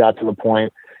when we got to the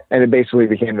point. And it basically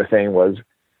became the thing was,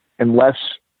 unless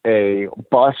a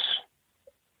bus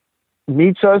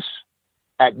meets us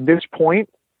at this point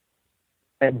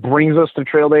and brings us to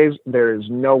trail days, there is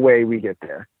no way we get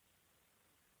there.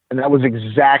 And that was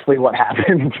exactly what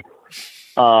happened.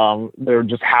 There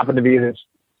just happened to be this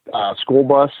school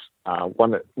bus,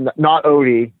 not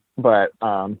Odie, but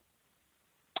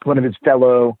one of his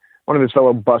fellow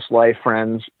bus life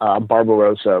friends,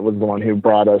 Barbarossa, was the one who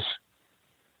brought us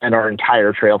and our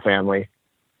entire trail family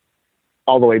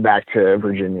all the way back to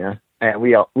Virginia. And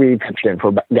we pitched in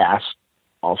for gas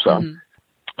also,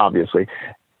 obviously.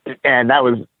 And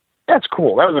that's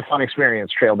cool. That was a fun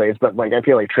experience, trail days. But like, I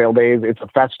feel like trail days, it's a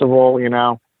festival, you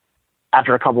know.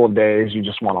 After a couple of days, you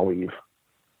just want to leave.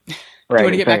 Right? You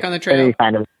want to get back on the trail. Any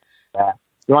kind of,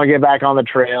 you want to get back on the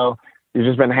trail. You've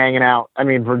just been hanging out. I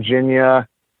mean, Virginia,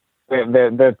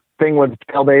 the thing with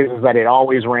trail days is that it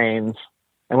always rains.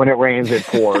 And when it rains, it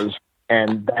pours.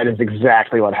 And that is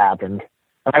exactly what happened.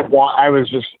 I was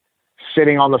just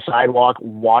sitting on the sidewalk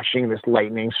watching this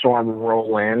lightning storm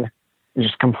roll in,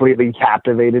 just completely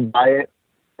captivated by it.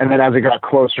 And then as it got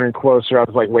closer and closer, I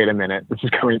was like, wait a minute, this is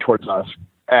coming towards us.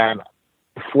 And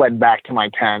fled back to my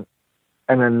tent.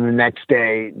 And then the next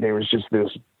day, there was just this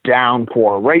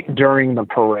downpour right during the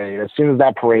parade. As soon as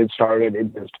that parade started,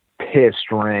 it just pissed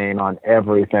rain on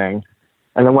everything.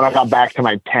 And then when I got back to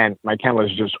my tent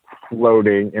was just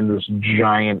floating in this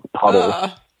giant puddle.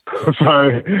 So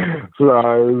it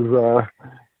was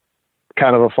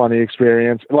kind of a funny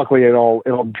experience. Luckily, it all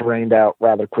drained out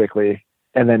rather quickly,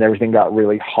 and then everything got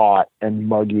really hot and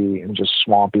muggy and just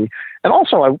swampy. And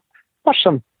also, I watched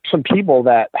some people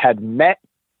that had met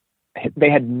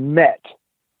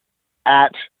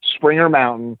at Springer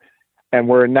Mountain and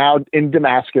were now in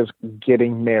Damascus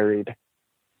getting married.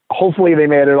 Hopefully they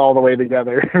made it all the way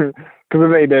together, because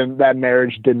if they didn't, that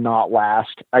marriage did not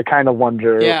last. I kind of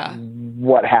wonder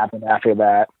what happened after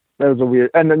that. That was a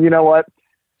weird. And then, you know what?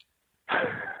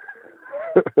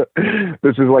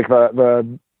 This is like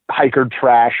the hiker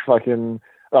trash fucking,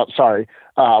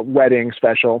 wedding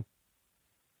special.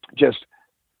 Just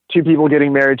two people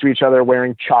getting married to each other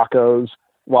wearing chacos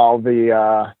while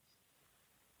the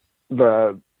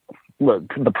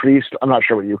priest, I'm not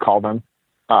sure what you call them,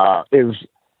 is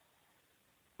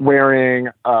wearing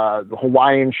a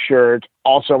Hawaiian shirt,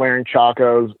 also wearing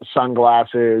chacos,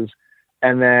 sunglasses,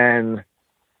 and then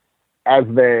as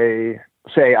they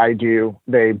say I do,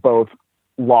 they both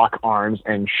lock arms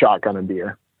and shotgun a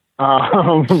beer.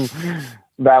 That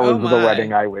was the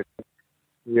wedding I witnessed.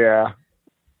 Yeah.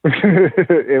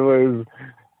 I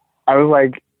was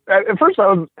like, at first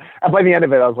by the end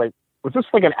of it, I was like, was this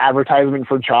like an advertisement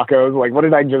for Chacos? Like, what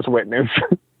did I just witness?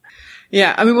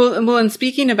 Yeah. I mean, well, and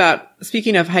speaking of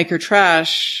hiker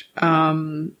trash,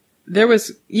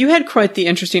 you had quite the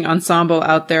interesting ensemble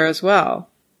out there as well.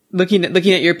 Looking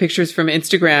at your pictures from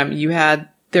Instagram,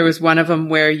 there was one of them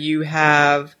where you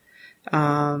have,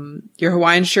 your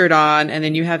Hawaiian shirt on, and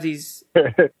then you have these,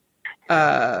 what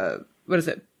is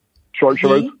it? Short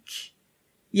shorts?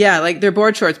 Yeah, like they're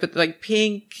board shorts, but like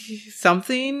pink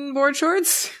something board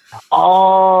shorts.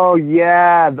 Oh,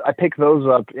 yeah. I picked those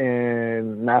up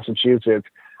in Massachusetts.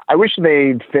 I wish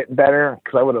they'd fit better,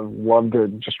 because I would have loved to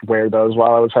just wear those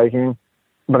while I was hiking,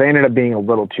 but they ended up being a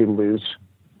little too loose.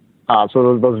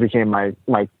 So those became my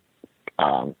not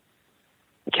my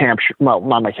camp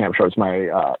shorts,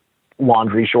 my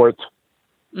laundry shorts.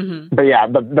 Mm-hmm. But yeah,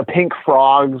 the pink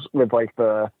frogs with like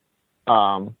the,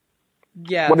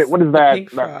 yes, what is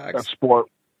that sport?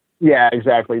 Yeah,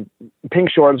 exactly.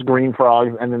 Pink shorts, green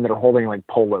frogs, and then they're holding like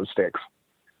polo sticks.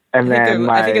 And then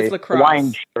I think it's lacrosse.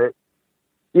 Hawaiian shirt.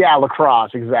 Yeah,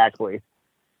 lacrosse, exactly.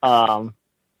 Yeah,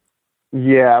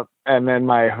 and then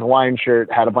my Hawaiian shirt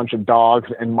had a bunch of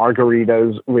dogs and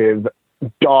margaritas with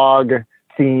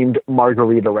dog-themed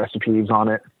margarita recipes on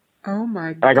it. Oh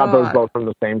my God. I got those both from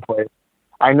the same place.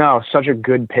 I know, such a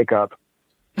good pickup.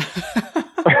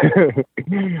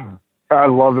 I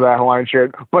love that Hawaiian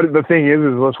shirt. But the thing is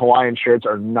those Hawaiian shirts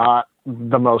are not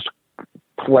the most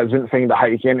pleasant thing to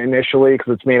hike in initially,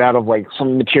 because it's made out of like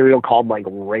some material called like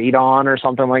radon or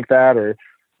something like that. Or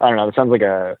I don't know, it sounds like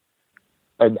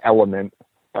an element,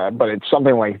 but it's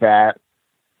something like that.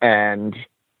 And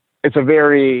it's a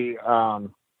very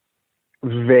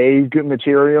vague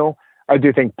material. I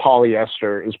do think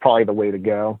polyester is probably the way to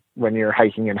go when you're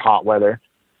hiking in hot weather.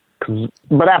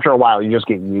 But after a while, you just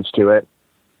get used to it.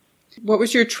 What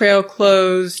was your trail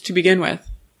clothes to begin with?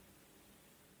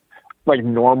 Like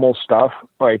normal stuff,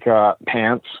 like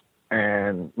pants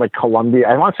and like Columbia.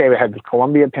 I want to say they had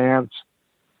Columbia pants,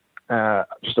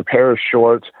 just a pair of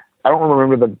shorts. I don't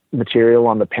remember the material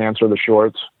on the pants or the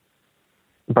shorts,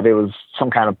 but it was some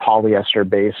kind of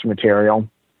polyester-based material.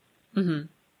 Mm-hmm.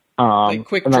 Like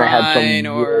quick dry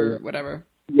or whatever.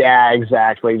 Yeah,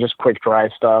 exactly. Just quick dry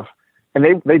stuff. And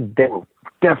they were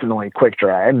definitely quick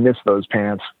dry. I miss those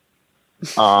pants.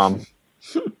 I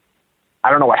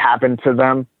don't know what happened to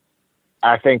them.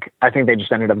 I think they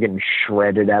just ended up getting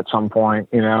shredded at some point.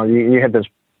 You know, you hit this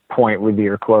point with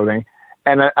your clothing.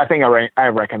 And I think I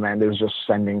recommend is just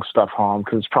sending stuff home,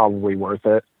 because it's probably worth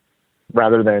it,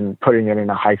 rather than putting it in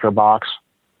a hiker box.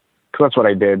 Because that's what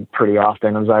I did pretty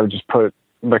often, is I would just put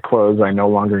the clothes I no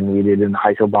longer needed in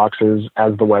hiker boxes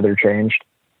as the weather changed.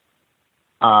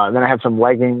 Then I had some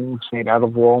leggings made out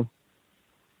of wool.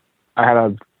 I had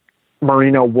a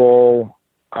merino wool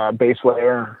base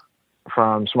layer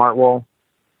from Smartwool.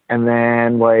 And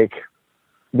then like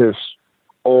this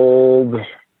old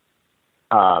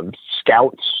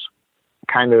Scouts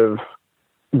kind of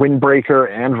windbreaker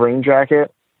and rain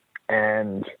jacket.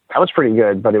 And that was pretty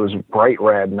good, but it was bright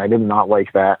red and I did not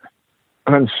like that.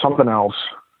 And then something else,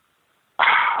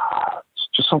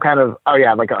 just some kind of,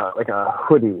 like a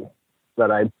hoodie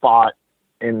that I bought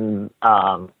in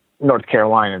North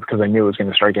Carolina, because I knew it was going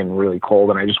to start getting really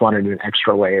cold and I just wanted an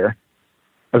extra layer,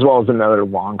 as well as another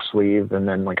long sleeve and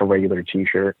then like a regular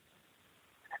t-shirt.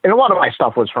 And a lot of my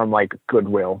stuff was from like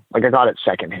Goodwill. Like I got it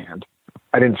secondhand.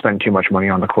 I didn't spend too much money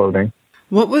on the clothing.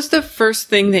 What was the first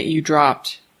thing that you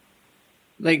dropped?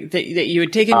 Like that you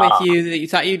had taken with you that you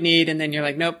thought you'd need, and then you're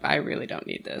like, nope, I really don't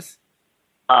need this.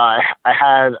 I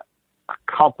had a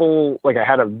couple, like I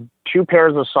had 2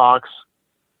 pairs of socks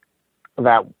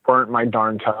that weren't my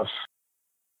Darn Toughs,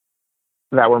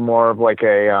 that were more of like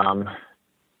a,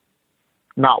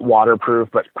 not waterproof,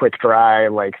 but quick dry,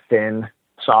 like thin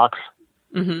socks.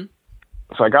 Mm-hmm.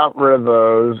 So I got rid of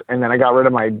those, and then I got rid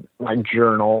of my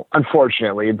journal,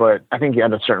 unfortunately, but I think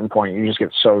at a certain point you just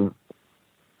get so,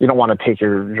 you don't want to take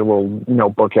your little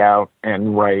notebook out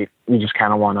and write. You just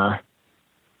kind of want to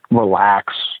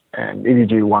relax. And if you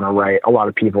do want to write, a lot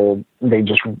of people, they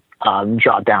just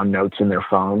jot down notes in their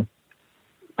phone,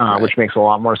 right, which makes a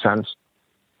lot more sense.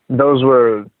 Those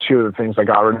were 2 of the things I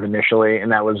got rid of initially,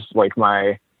 and that was like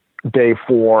my day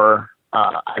 4.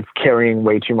 I'm carrying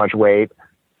way too much weight,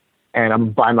 and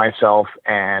I'm by myself,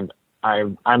 and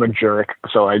I'm a jerk.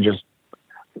 So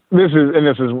this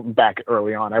is back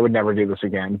early on. I would never do this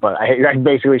again, but I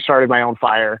basically started my own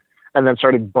fire and then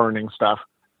started burning stuff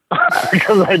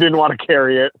because I didn't want to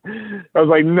carry it. I was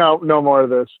like, no more of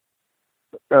this.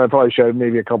 I probably should have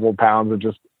maybe a couple of pounds of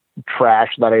just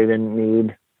trash that I didn't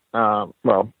need.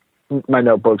 Well, my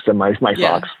notebooks and my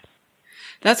socks.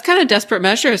 That's kind of desperate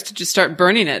measures to just start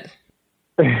burning it.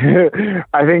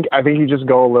 I think you just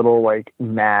go a little like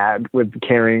mad with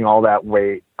carrying all that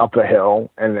weight up the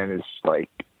hill, and then it's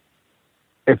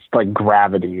like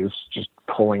gravity is just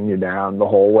pulling you down the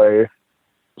whole way.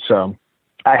 So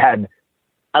I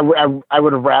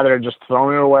would have rather just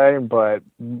thrown it away, but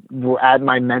at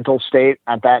my mental state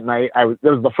at that night, it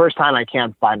was the first time I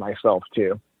camped by myself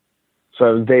too. So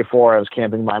it was day 4. I was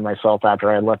camping by myself after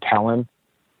I left Helen,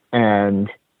 and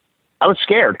I was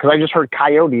scared because I just heard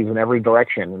coyotes in every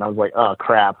direction, and I was like, "Oh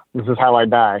crap! This is how I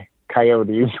die,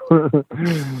 coyotes." that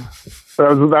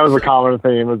was a common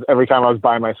theme. Was every time I was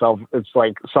by myself, it's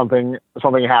like something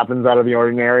happens out of the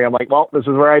ordinary. I'm like, "Well, this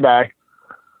is where I die."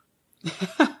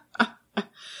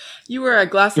 You were a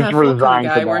glass half full kind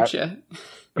of guy, weren't you?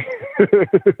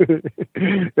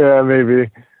 Yeah,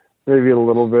 maybe a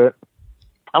little bit.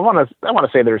 I want to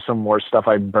say there's some more stuff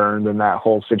I burned in that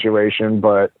whole situation,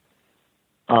 but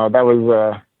that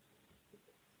was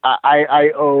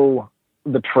I owe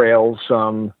the trails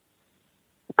some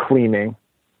cleaning.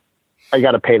 I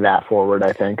got to pay that forward,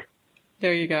 I think.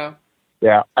 There you go.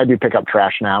 Yeah, I do pick up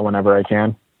trash now whenever I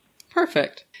can.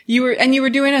 Perfect. You were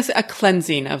doing a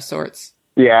cleansing of sorts.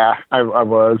 Yeah, I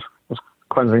was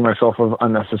cleansing myself of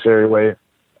unnecessary weight.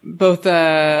 Both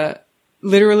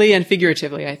literally and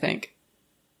figuratively, I think.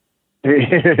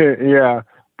 Yeah,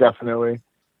 definitely.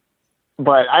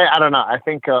 But I don't know. I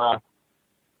think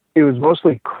it was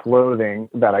mostly clothing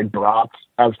that I dropped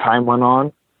as time went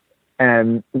on.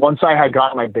 And once I had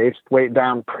gotten my base weight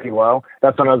down pretty low,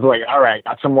 that's when I was like, all right,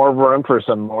 got some more room for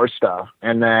some more stuff.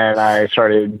 And then I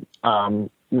started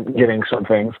getting some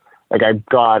things. Like I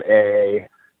got a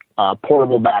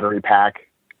portable battery pack,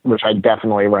 which I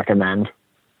definitely recommend.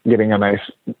 Getting a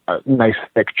nice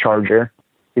thick charger.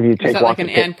 If you take is that like an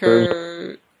pictures.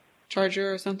 Anker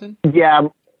charger or something? Yeah,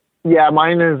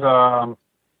 mine is. I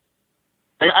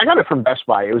got it from Best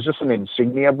Buy. It was just an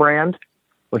Insignia brand,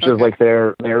 which is like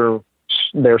their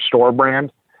store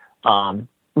brand.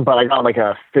 But I got like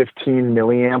a 15,000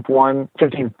 milliamp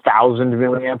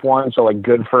one, so like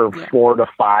good for 4 to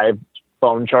 5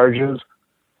 phone charges.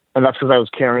 And that's because I was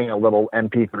carrying a little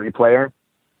MP3 player.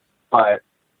 But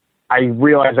I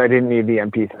realized I didn't need the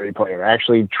MP3 player. I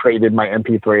actually traded my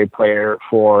MP3 player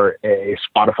for a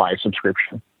Spotify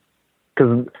subscription.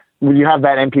 Because when you have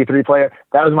that MP3 player,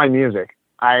 that was my music.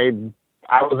 I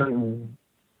wasn't.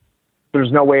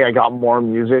 There's no way I got more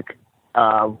music.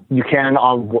 You can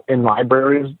in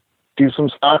libraries do some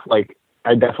stuff. Like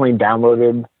I definitely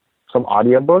downloaded some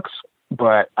audiobooks,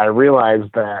 but I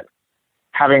realized that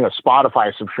having a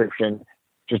Spotify subscription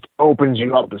just opens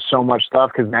you up to so much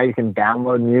stuff, because now you can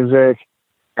download music.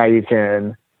 Now you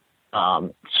can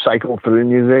cycle through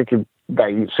music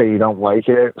that you say you don't like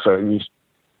it. So you just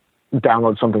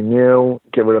download something new,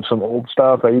 get rid of some old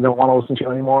stuff that you don't want to listen to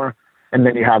anymore. And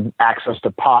then you have access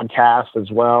to podcasts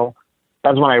as well.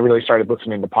 That's when I really started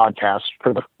listening to podcasts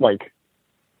when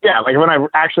I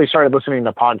actually started listening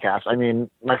to podcasts. I mean,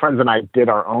 my friends and I did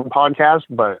our own podcast,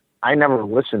 but I never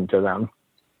listened to them.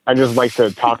 I just like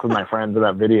to talk with my friends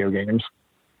about video games.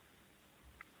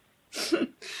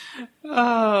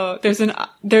 Oh, there's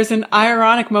an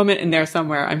ironic moment in there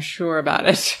somewhere. I'm sure about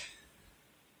it.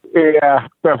 Yeah,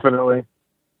 definitely.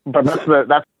 But that's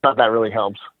stuff that really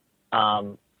helps.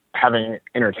 Having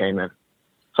entertainment.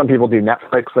 Some people do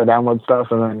Netflix, they download stuff,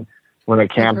 and then when they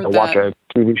can't, they'll watch a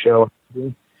TV show.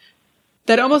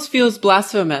 That almost feels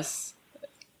blasphemous,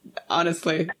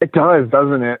 honestly. It does,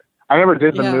 doesn't it? I never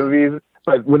did the movies,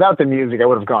 but without the music, I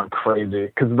would have gone crazy.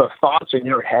 Because the thoughts in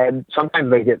your head, sometimes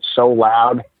they get so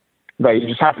loud that you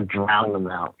just have to drown them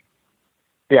out.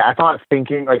 Yeah, I thought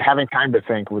thinking, like having time to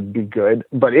think would be good,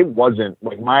 but it wasn't.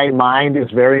 Like my mind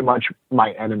is very much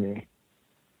my enemy.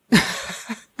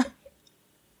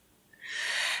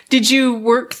 Did you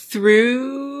work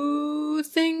through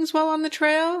things while on the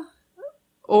trail?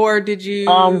 Or did you...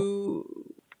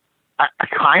 I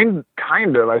kind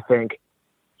of, I think.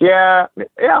 Yeah,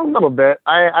 a little bit.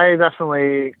 I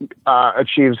definitely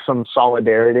achieved some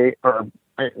solitude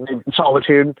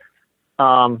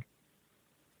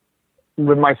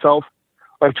with myself.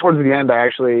 Like towards the end,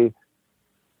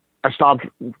 I stopped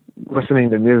listening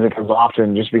to music as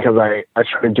often just because I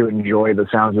started to enjoy the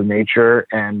sounds of nature,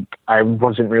 and I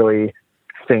wasn't really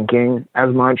thinking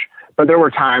as much. But there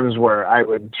were times where I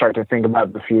would start to think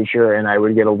about the future, and I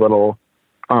would get a little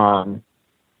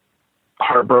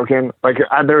heartbroken. Like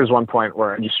there was one point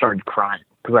where I just started crying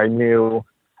because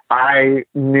I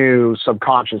knew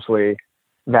subconsciously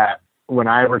that when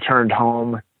I returned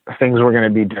home, things were going to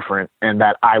be different, and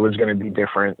that I was going to be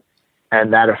different.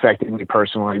 And that affected me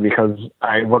personally because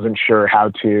I wasn't sure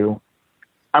how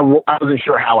I wasn't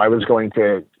sure how I was going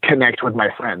to connect with my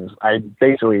friends. I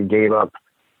basically gave up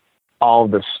all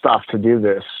this stuff to do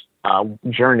this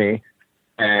journey.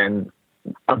 And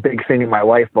a big thing in my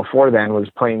life before then was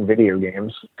playing video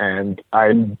games. And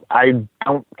I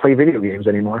don't play video games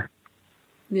anymore.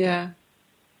 Yeah.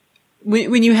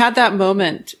 When you had that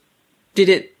moment, did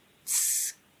it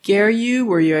scare you?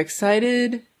 Were you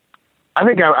excited? I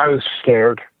think I was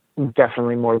scared,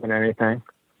 definitely more than anything.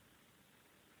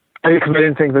 Because I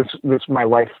didn't think this my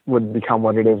life would become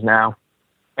what it is now.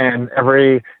 And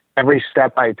every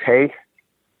step I take,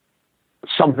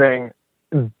 something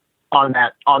on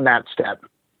that step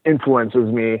influences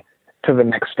me to the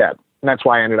next step. And that's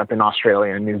why I ended up in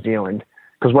Australia and New Zealand.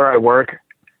 Because where I work,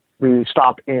 we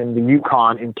stop in the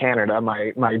Yukon in Canada.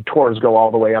 My tours go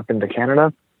all the way up into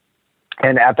Canada.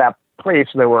 And at that place,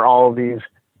 there were all of these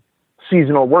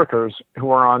seasonal workers who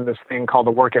are on this thing called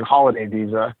the work and holiday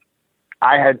visa.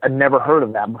 I had never heard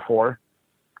of that before.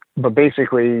 But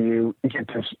basically, you get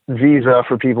this visa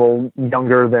for people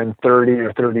younger than 30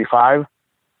 or 35,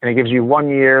 and it gives you 1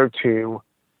 year to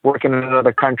work in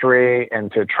another country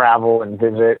and to travel and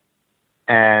visit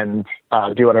and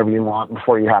do whatever you want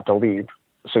before you have to leave.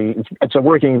 So it's a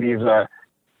working visa.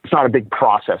 It's not a big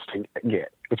process to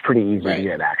get. It's pretty easy to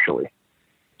get, actually.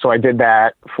 So I did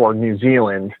that for New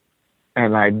Zealand,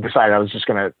 and I decided I was just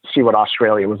going to see what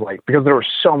Australia was like, because there were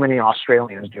so many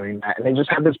Australians doing that, and they just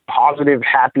had this positive,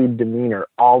 happy demeanor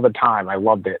all the time. I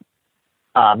loved it.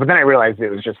 But then I realized it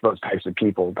was just those types of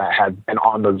people that had been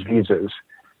on those visas,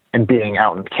 and being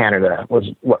out in Canada was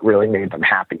what really made them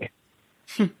happy.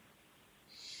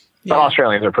 But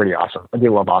Australians are pretty awesome. I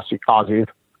do love Aussies.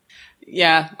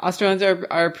 Yeah, Australians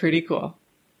are pretty cool.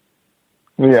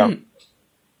 Yeah.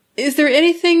 Is there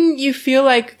anything you feel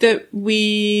like that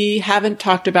we haven't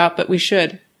talked about, but we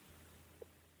should?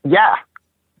 Yeah.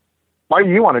 Why do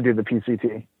you want to do the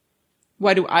PCT?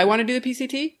 Why do I want to do the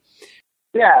PCT?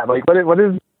 Yeah, like what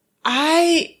is?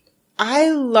 I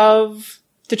love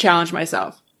to challenge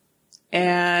myself,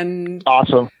 and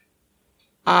awesome.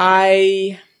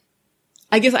 I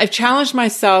guess I've challenged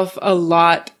myself a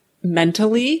lot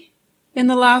mentally in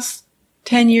the last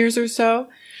 10 years or so,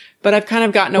 but I've kind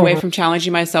of gotten away from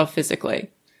challenging myself physically.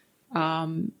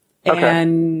 And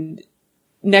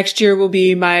next year will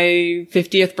be my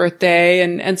 50th birthday.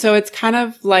 And so it's kind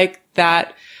of like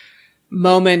that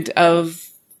moment of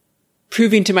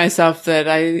proving to myself that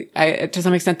I to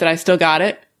some extent that I still got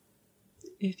it,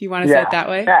 if you want to say it that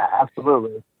way. Yeah,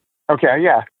 absolutely. Okay.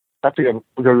 Yeah. That's a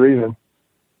good reason.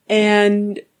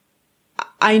 And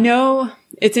I know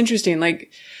it's interesting.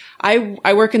 Like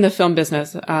I work in the film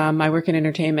business. I work in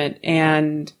entertainment,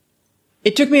 and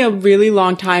it took me a really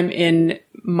long time in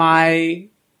my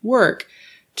work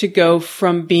to go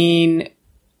from being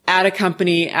at a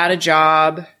company, at a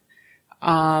job.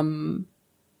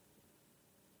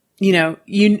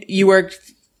 You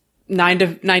worked 9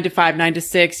 to 5, 9 to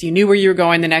 6. You knew where you were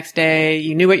going the next day.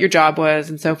 You knew what your job was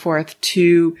and so forth,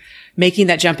 to making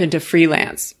that jump into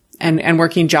freelance and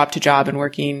working job to job and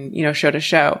working, show to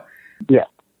show. Yeah.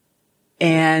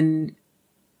 And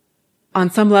on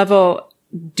some level,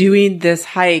 doing this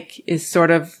hike is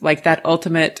sort of like that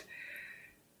ultimate,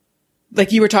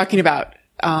 like you were talking about.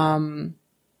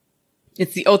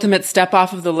 It's the ultimate step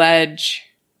off of the ledge,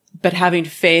 but having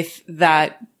faith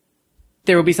that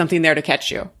there will be something there to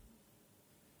catch you.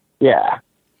 Yeah.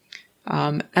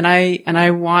 And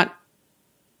I want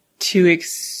to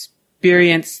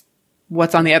experience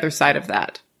what's on the other side of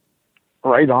that.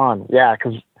 Right on. Yeah.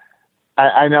 'Cause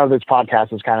I know this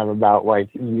podcast is kind of about like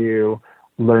you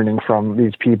learning from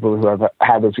these people who have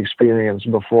had this experience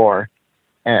before.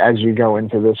 And as you go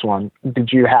into this one,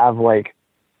 did you have was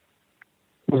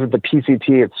it the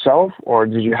PCT itself, or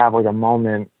did you have like a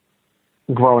moment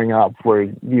growing up where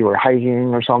you were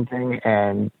hiking or something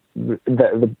and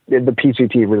the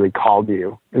PCT really called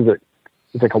you? Is it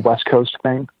like a West Coast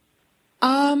thing?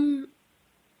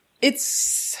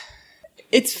 It's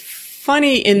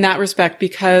funny in that respect,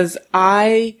 because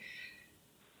the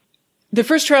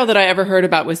first trail that I ever heard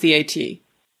about was the AT.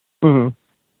 Mm-hmm.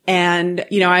 And,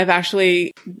 I've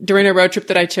actually, during a road trip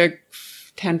that I took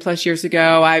 10 plus years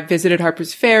ago, I visited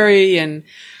Harper's Ferry and,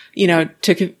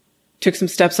 took some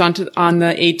steps on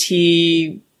the AT,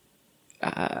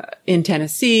 in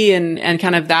Tennessee and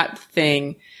kind of that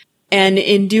thing. And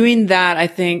in doing that, I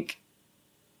think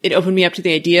it opened me up to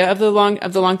the idea of the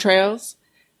long trails.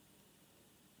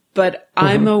 But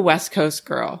I'm a West Coast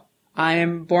girl. I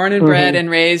am born and bred and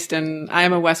raised, and I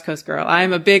am a West Coast girl. I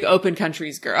am a big open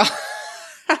countries girl.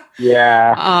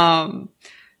 Yeah.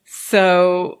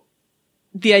 So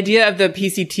the idea of the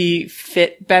PCT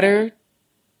fit better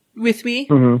with me.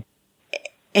 Mm-hmm.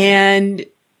 And,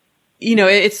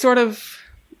 it's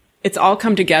all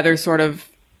come together sort of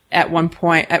at one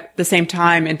point, at the same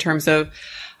time, in terms of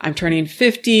I'm turning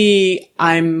 50.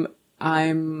 I'm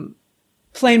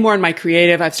playing more in my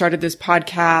creative. I've started this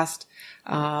podcast.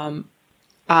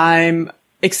 I'm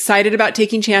excited about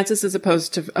taking chances as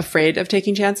opposed to afraid of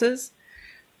taking chances.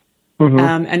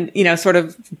 Mm-hmm. And, sort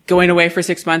of going away for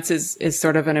 6 months is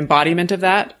sort of an embodiment of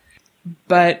that.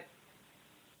 But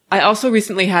I also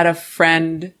recently had a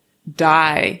friend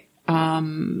die,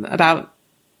 about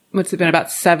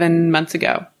 7 months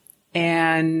ago.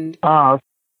 And,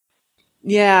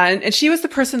 yeah, and she was the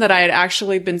person that I had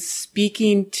actually been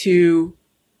speaking to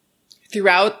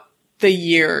throughout the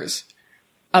years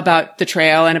about the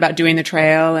trail and about doing the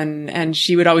trail. And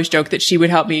she would always joke that she would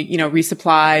help me,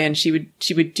 resupply, and she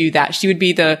would do that. She would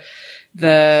be the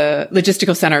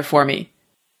logistical center for me.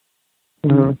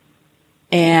 Mm-hmm.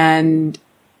 And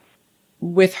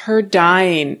with her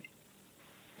dying,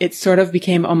 it sort of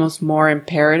became almost more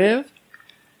imperative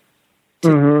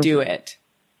to do it.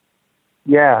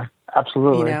 Yeah,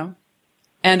 absolutely. You know?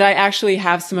 And I actually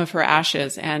have some of her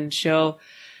ashes, and she'll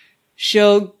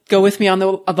go with me on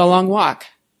the long walk.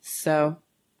 So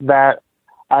that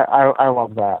I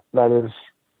love that. That is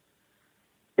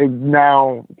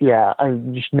now. Yeah,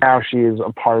 now she is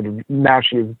a part of. Now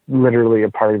she is literally a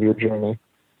part of your journey.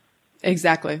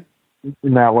 Exactly.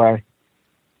 In that way.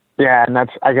 Yeah, and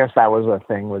I guess that was a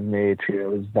thing with me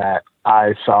too, is that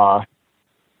I saw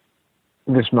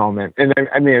this moment, and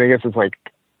I mean, I guess it's like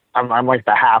I'm like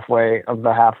the halfway of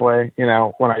the halfway. You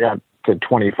know, when I got to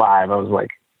 25, I was like,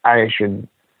 I should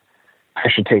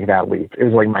take that leap. It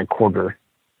was like my quarter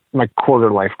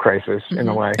life crisis in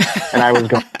a way, and I was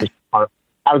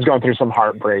going through some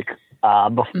heartbreak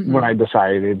when I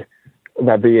decided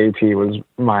that the AT was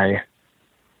my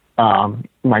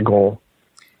goal.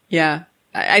 Yeah,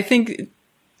 I think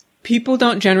people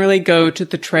don't generally go to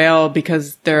the trail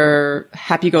because they're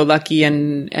happy-go-lucky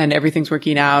and everything's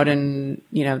working out, and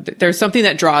you know, there's something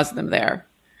that draws them there.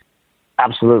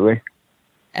 Absolutely.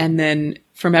 And then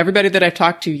from everybody that I've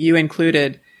talked to, you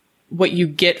included, what you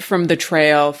get from the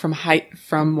trail,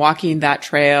 from walking that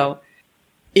trail,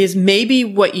 is maybe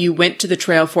what you went to the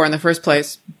trail for in the first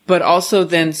place, but also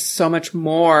then so much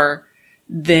more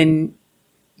than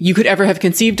you could ever have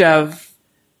conceived of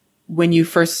when you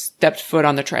first stepped foot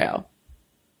on the trail.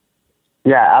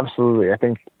 Yeah, absolutely. I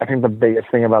think the biggest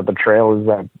thing about the trail is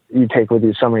that you take with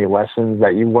you so many lessons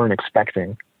that you weren't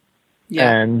expecting.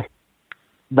 Yeah. And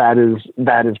that is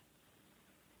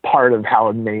part of how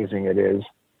amazing it is.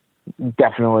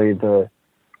 Definitely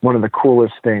one of the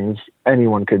coolest things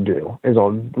anyone could do is a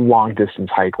long distance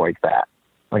hike like that.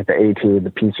 Like the AT, the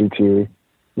PCT,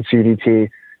 the CDT,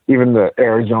 even the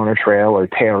Arizona Trail or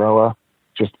Tarawa,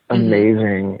 just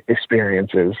amazing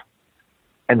experiences.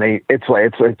 And it's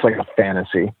like a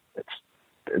fantasy.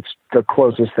 It's the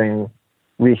closest thing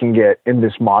we can get in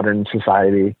this modern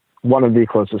society. One of the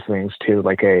closest things to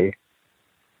like a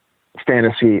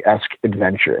fantasy-esque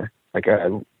adventure, like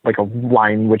a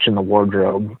Lion Witch in the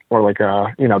Wardrobe, or like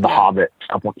The Hobbit,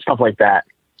 stuff like that.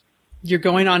 You're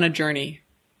going on a journey.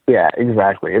 Yeah,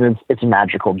 exactly. And it's a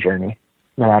magical journey,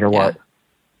 no matter what.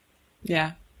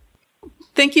 Yeah.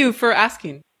 Thank you for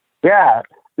asking. Yeah.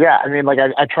 Yeah. I mean, like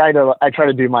I try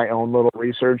to do my own little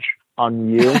research on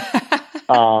you.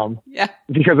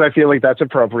 Because I feel like that's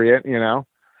appropriate, you know?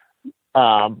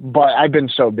 But I've been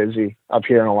so busy up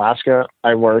here in Alaska.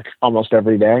 I work almost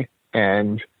every day,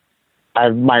 and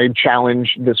my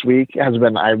challenge this week has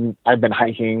been, I've been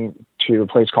hiking to a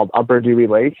place called Upper Dewey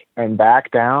Lake and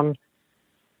back down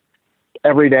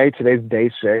every day. Today's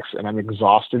day 6, and I'm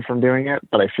exhausted from doing it,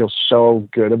 but I feel so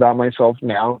good about myself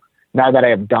now that I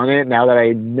have done it, now that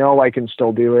I know I can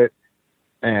still do it,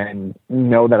 and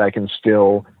know that I can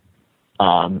still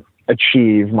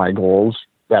achieve my goals.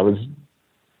 That was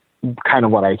kind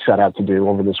of what I set out to do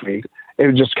over this week. It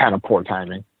was just kind of poor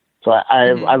timing. So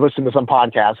I listened to some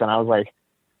podcasts, and I was like,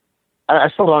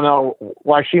 I still don't know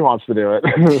why she wants to do it.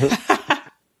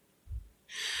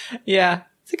 Yeah,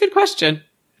 it's a good question.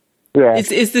 Yeah.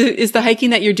 Is the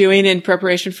hiking that you're doing in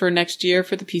preparation for next year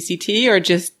for the PCT, or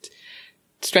just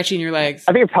stretching your legs?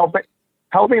 I think it's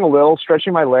helping a little,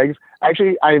 stretching my legs.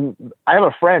 Actually, I have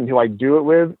a friend who I do it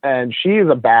with, and she's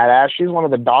a badass. She's one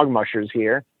of the dog mushers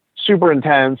here. Super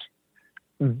intense.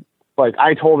 Like,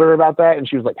 I told her about that, and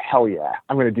she was like, hell yeah,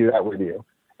 I'm going to do that with you.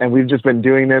 And we've just been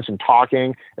doing this and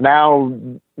talking. And now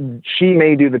she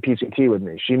may do the PCT with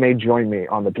me. She may join me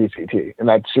on the PCT. And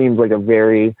that seems like a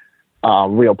very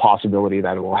real possibility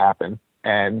that it will happen.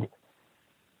 And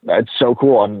that's so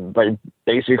cool. And like,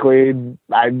 basically,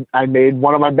 I made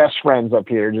one of my best friends up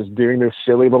here just doing this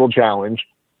silly little challenge.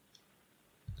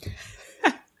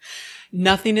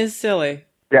 Nothing is silly.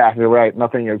 Yeah, you're right.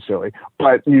 Nothing is silly.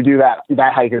 But you do that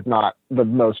hike is not the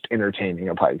most entertaining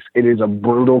of hikes. It is a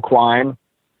brutal climb,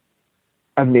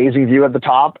 amazing view at the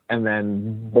top, and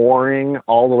then boring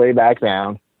all the way back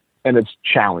down. And it's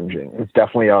challenging. It's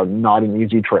definitely not an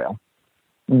easy trail.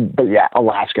 But yeah,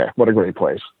 Alaska, what a great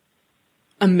place.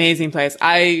 Amazing place.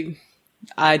 I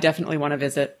definitely want to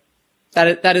visit.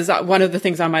 That is one of the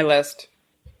things on my list.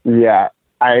 Yeah,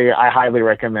 I highly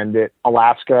recommend it.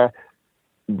 Alaska,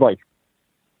 like,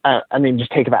 I mean,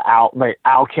 just take the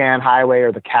Alcan Highway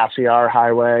or the Cassiar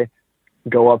Highway,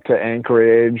 go up to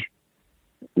Anchorage,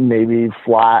 maybe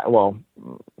fly, well,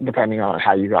 depending on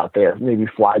how you got there, maybe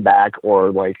fly back,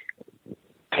 or like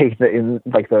take the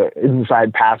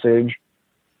Inside Passage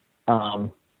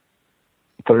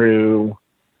through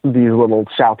these little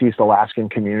Southeast Alaskan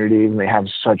communities, and they have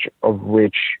such a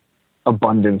rich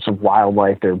abundance of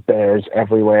wildlife. There are bears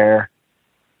everywhere.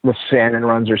 The salmon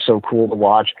runs are so cool to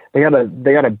watch. They got a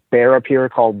bear up here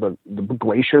called the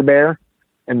glacier bear,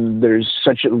 and there's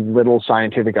such a little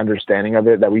scientific understanding of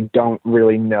it that we don't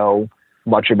really know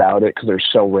much about it because they're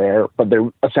so rare. But they're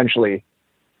essentially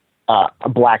a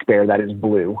black bear that is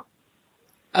blue.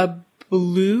 A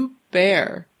blue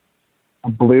bear. A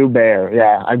blue bear.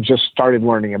 Yeah, I've just started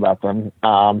learning about them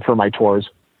for my tours.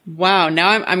 Wow. Now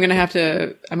I'm gonna have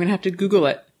to Google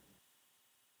it.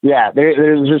 Yeah,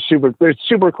 they're just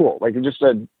super cool. Like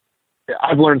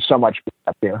I've learned so much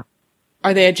up here.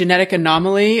 Are they a genetic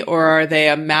anomaly, or are they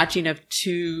a matching of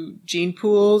two gene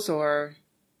pools, or?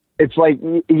 It's like,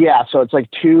 yeah, so it's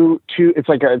like two, it's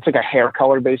like a hair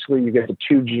color. Basically, you get the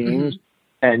two genes,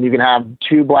 and you can have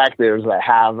two black bears that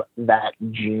have that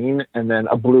gene, and then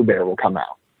a blue bear will come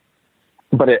out.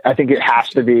 But I think it has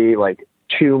to be like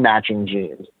two matching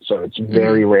genes. So it's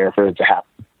very rare for it to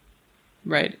happen.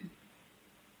 Right.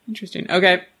 Interesting.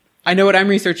 Okay. I know what I'm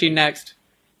researching next.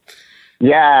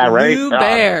 Yeah, right. Blue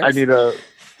bears. I need a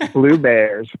blue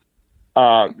bears.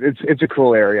 It's a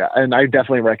cool area, and I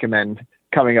definitely recommend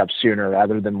coming up sooner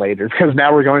rather than later, because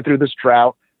now we're going through this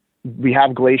drought. We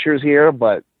have glaciers here,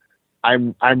 but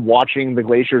I'm watching the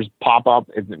glaciers pop up.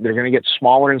 They're going to get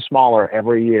smaller and smaller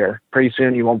every year. Pretty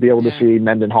soon, you won't be able to see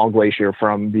Mendenhall Glacier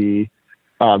from the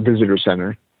visitor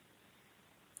center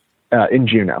in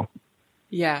Juneau.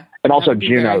 Yeah. And also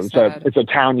Juneau, it's a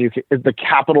town it's the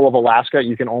capital of Alaska.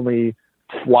 You can only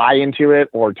fly into it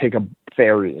or take a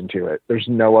ferry into it. There's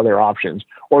no other options,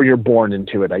 or you're born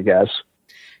into it, I guess.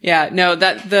 Yeah, no,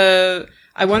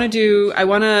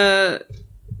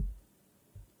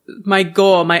 my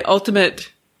goal, my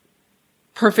ultimate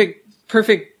perfect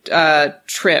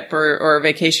trip or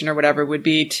vacation or whatever would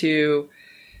be to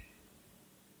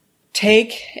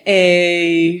take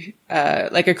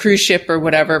like a cruise ship or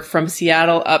whatever from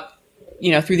Seattle up,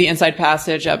 through the Inside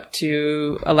Passage up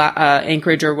to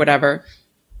Anchorage or whatever,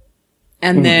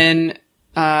 and then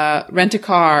rent a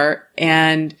car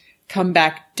and come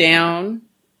back down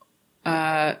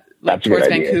towards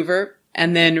Vancouver,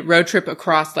 and then road trip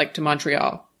across to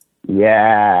Montreal.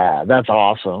 Yeah, that's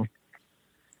awesome.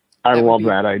 I love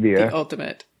that idea. The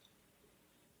ultimate.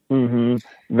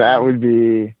 That would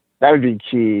be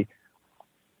key.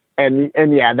 And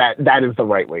yeah, that is the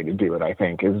right way to do it, I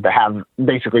think, is to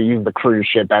basically use the cruise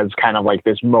ship as kind of like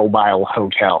this mobile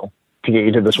hotel to get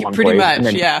you to this one Pretty place. much, and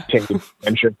then yeah. take the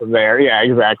adventure from there. Yeah,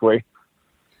 exactly.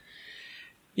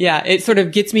 Yeah, it sort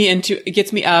of gets me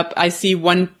up. I see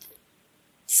one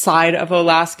side of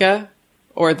Alaska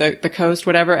or the coast,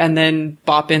 whatever, and then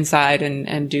bop inside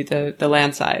and do the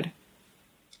land side.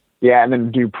 Yeah, and then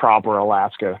do proper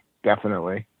Alaska,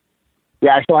 definitely.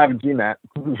 Yeah, I still haven't seen that,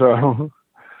 so...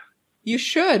 You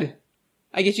should.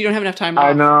 I guess you don't have enough time off.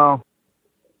 I know.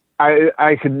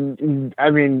 I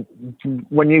mean,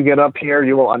 when you get up here,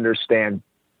 you will understand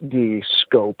the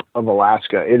scope of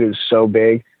Alaska. It is so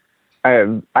big.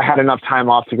 I had enough time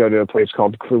off to go to a place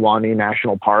called Kluane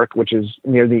National Park, which is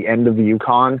near the end of the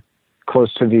Yukon,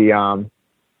 close to the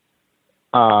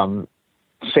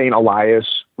St. Elias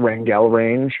Wrangell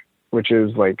Range, which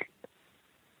is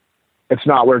it's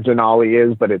not where Denali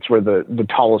is, but it's where the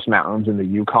tallest mountains in the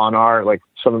Yukon are, like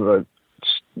some of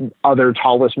the other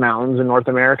tallest mountains in North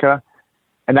America.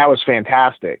 And that was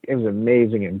fantastic. It was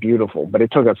amazing and beautiful, but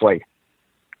it took us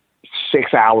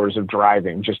 6 hours of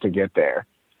driving just to get there.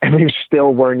 And we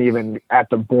still weren't even at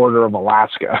the border of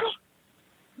Alaska.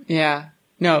 Yeah.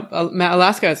 No,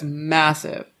 Alaska is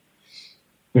massive.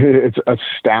 It's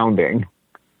astounding.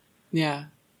 Yeah.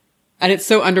 And it's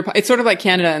so it's sort of like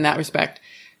Canada in that respect.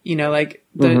 The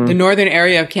northern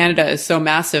area of Canada is so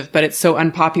massive, but it's so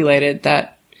unpopulated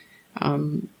that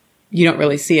you don't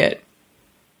really see it.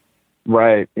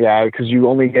 Right. Yeah, because you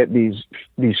only get these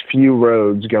few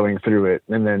roads going through it,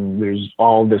 and then there's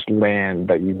all this land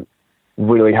that you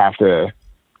really have to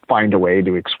find a way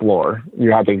to explore.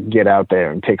 You have to get out there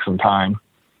and take some time.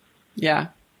 Yeah.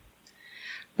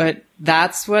 But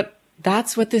that's what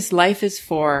this life is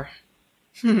for.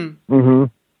 Well,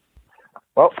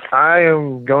 I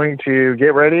am going to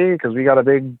get ready because we got a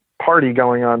big party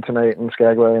going on tonight in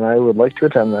Skagway, and I would like to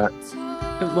attend that.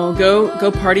 Well,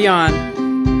 go party on.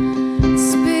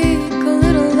 Speak a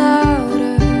little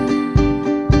louder.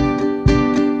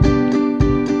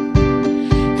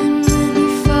 And when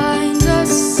we find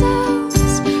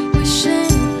ourselves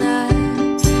wishing that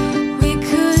we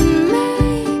could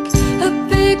make a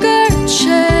bigger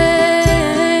change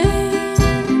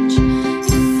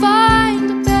and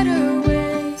find a better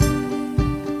way.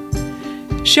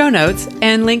 Show notes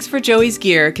and links for Joey's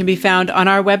gear can be found on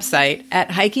our website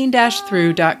at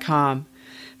hiking-through.com.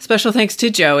 Special thanks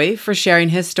to Joey for sharing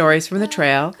his stories from the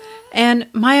trail, and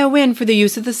Maya Wynn for the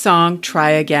use of the song Try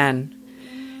Again.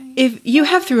 If you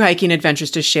have through hiking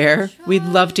adventures to share, we'd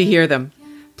love to hear them.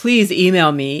 Please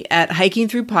email me at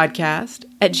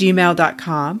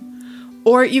hikingthroughpodcast@gmail.com,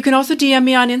 or you can also DM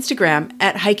me on Instagram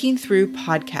at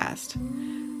hikingthroughpodcast.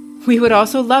 We would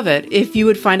also love it if you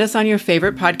would find us on your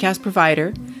favorite podcast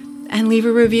provider and leave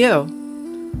a review.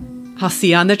 I'll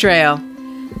see you on the trail.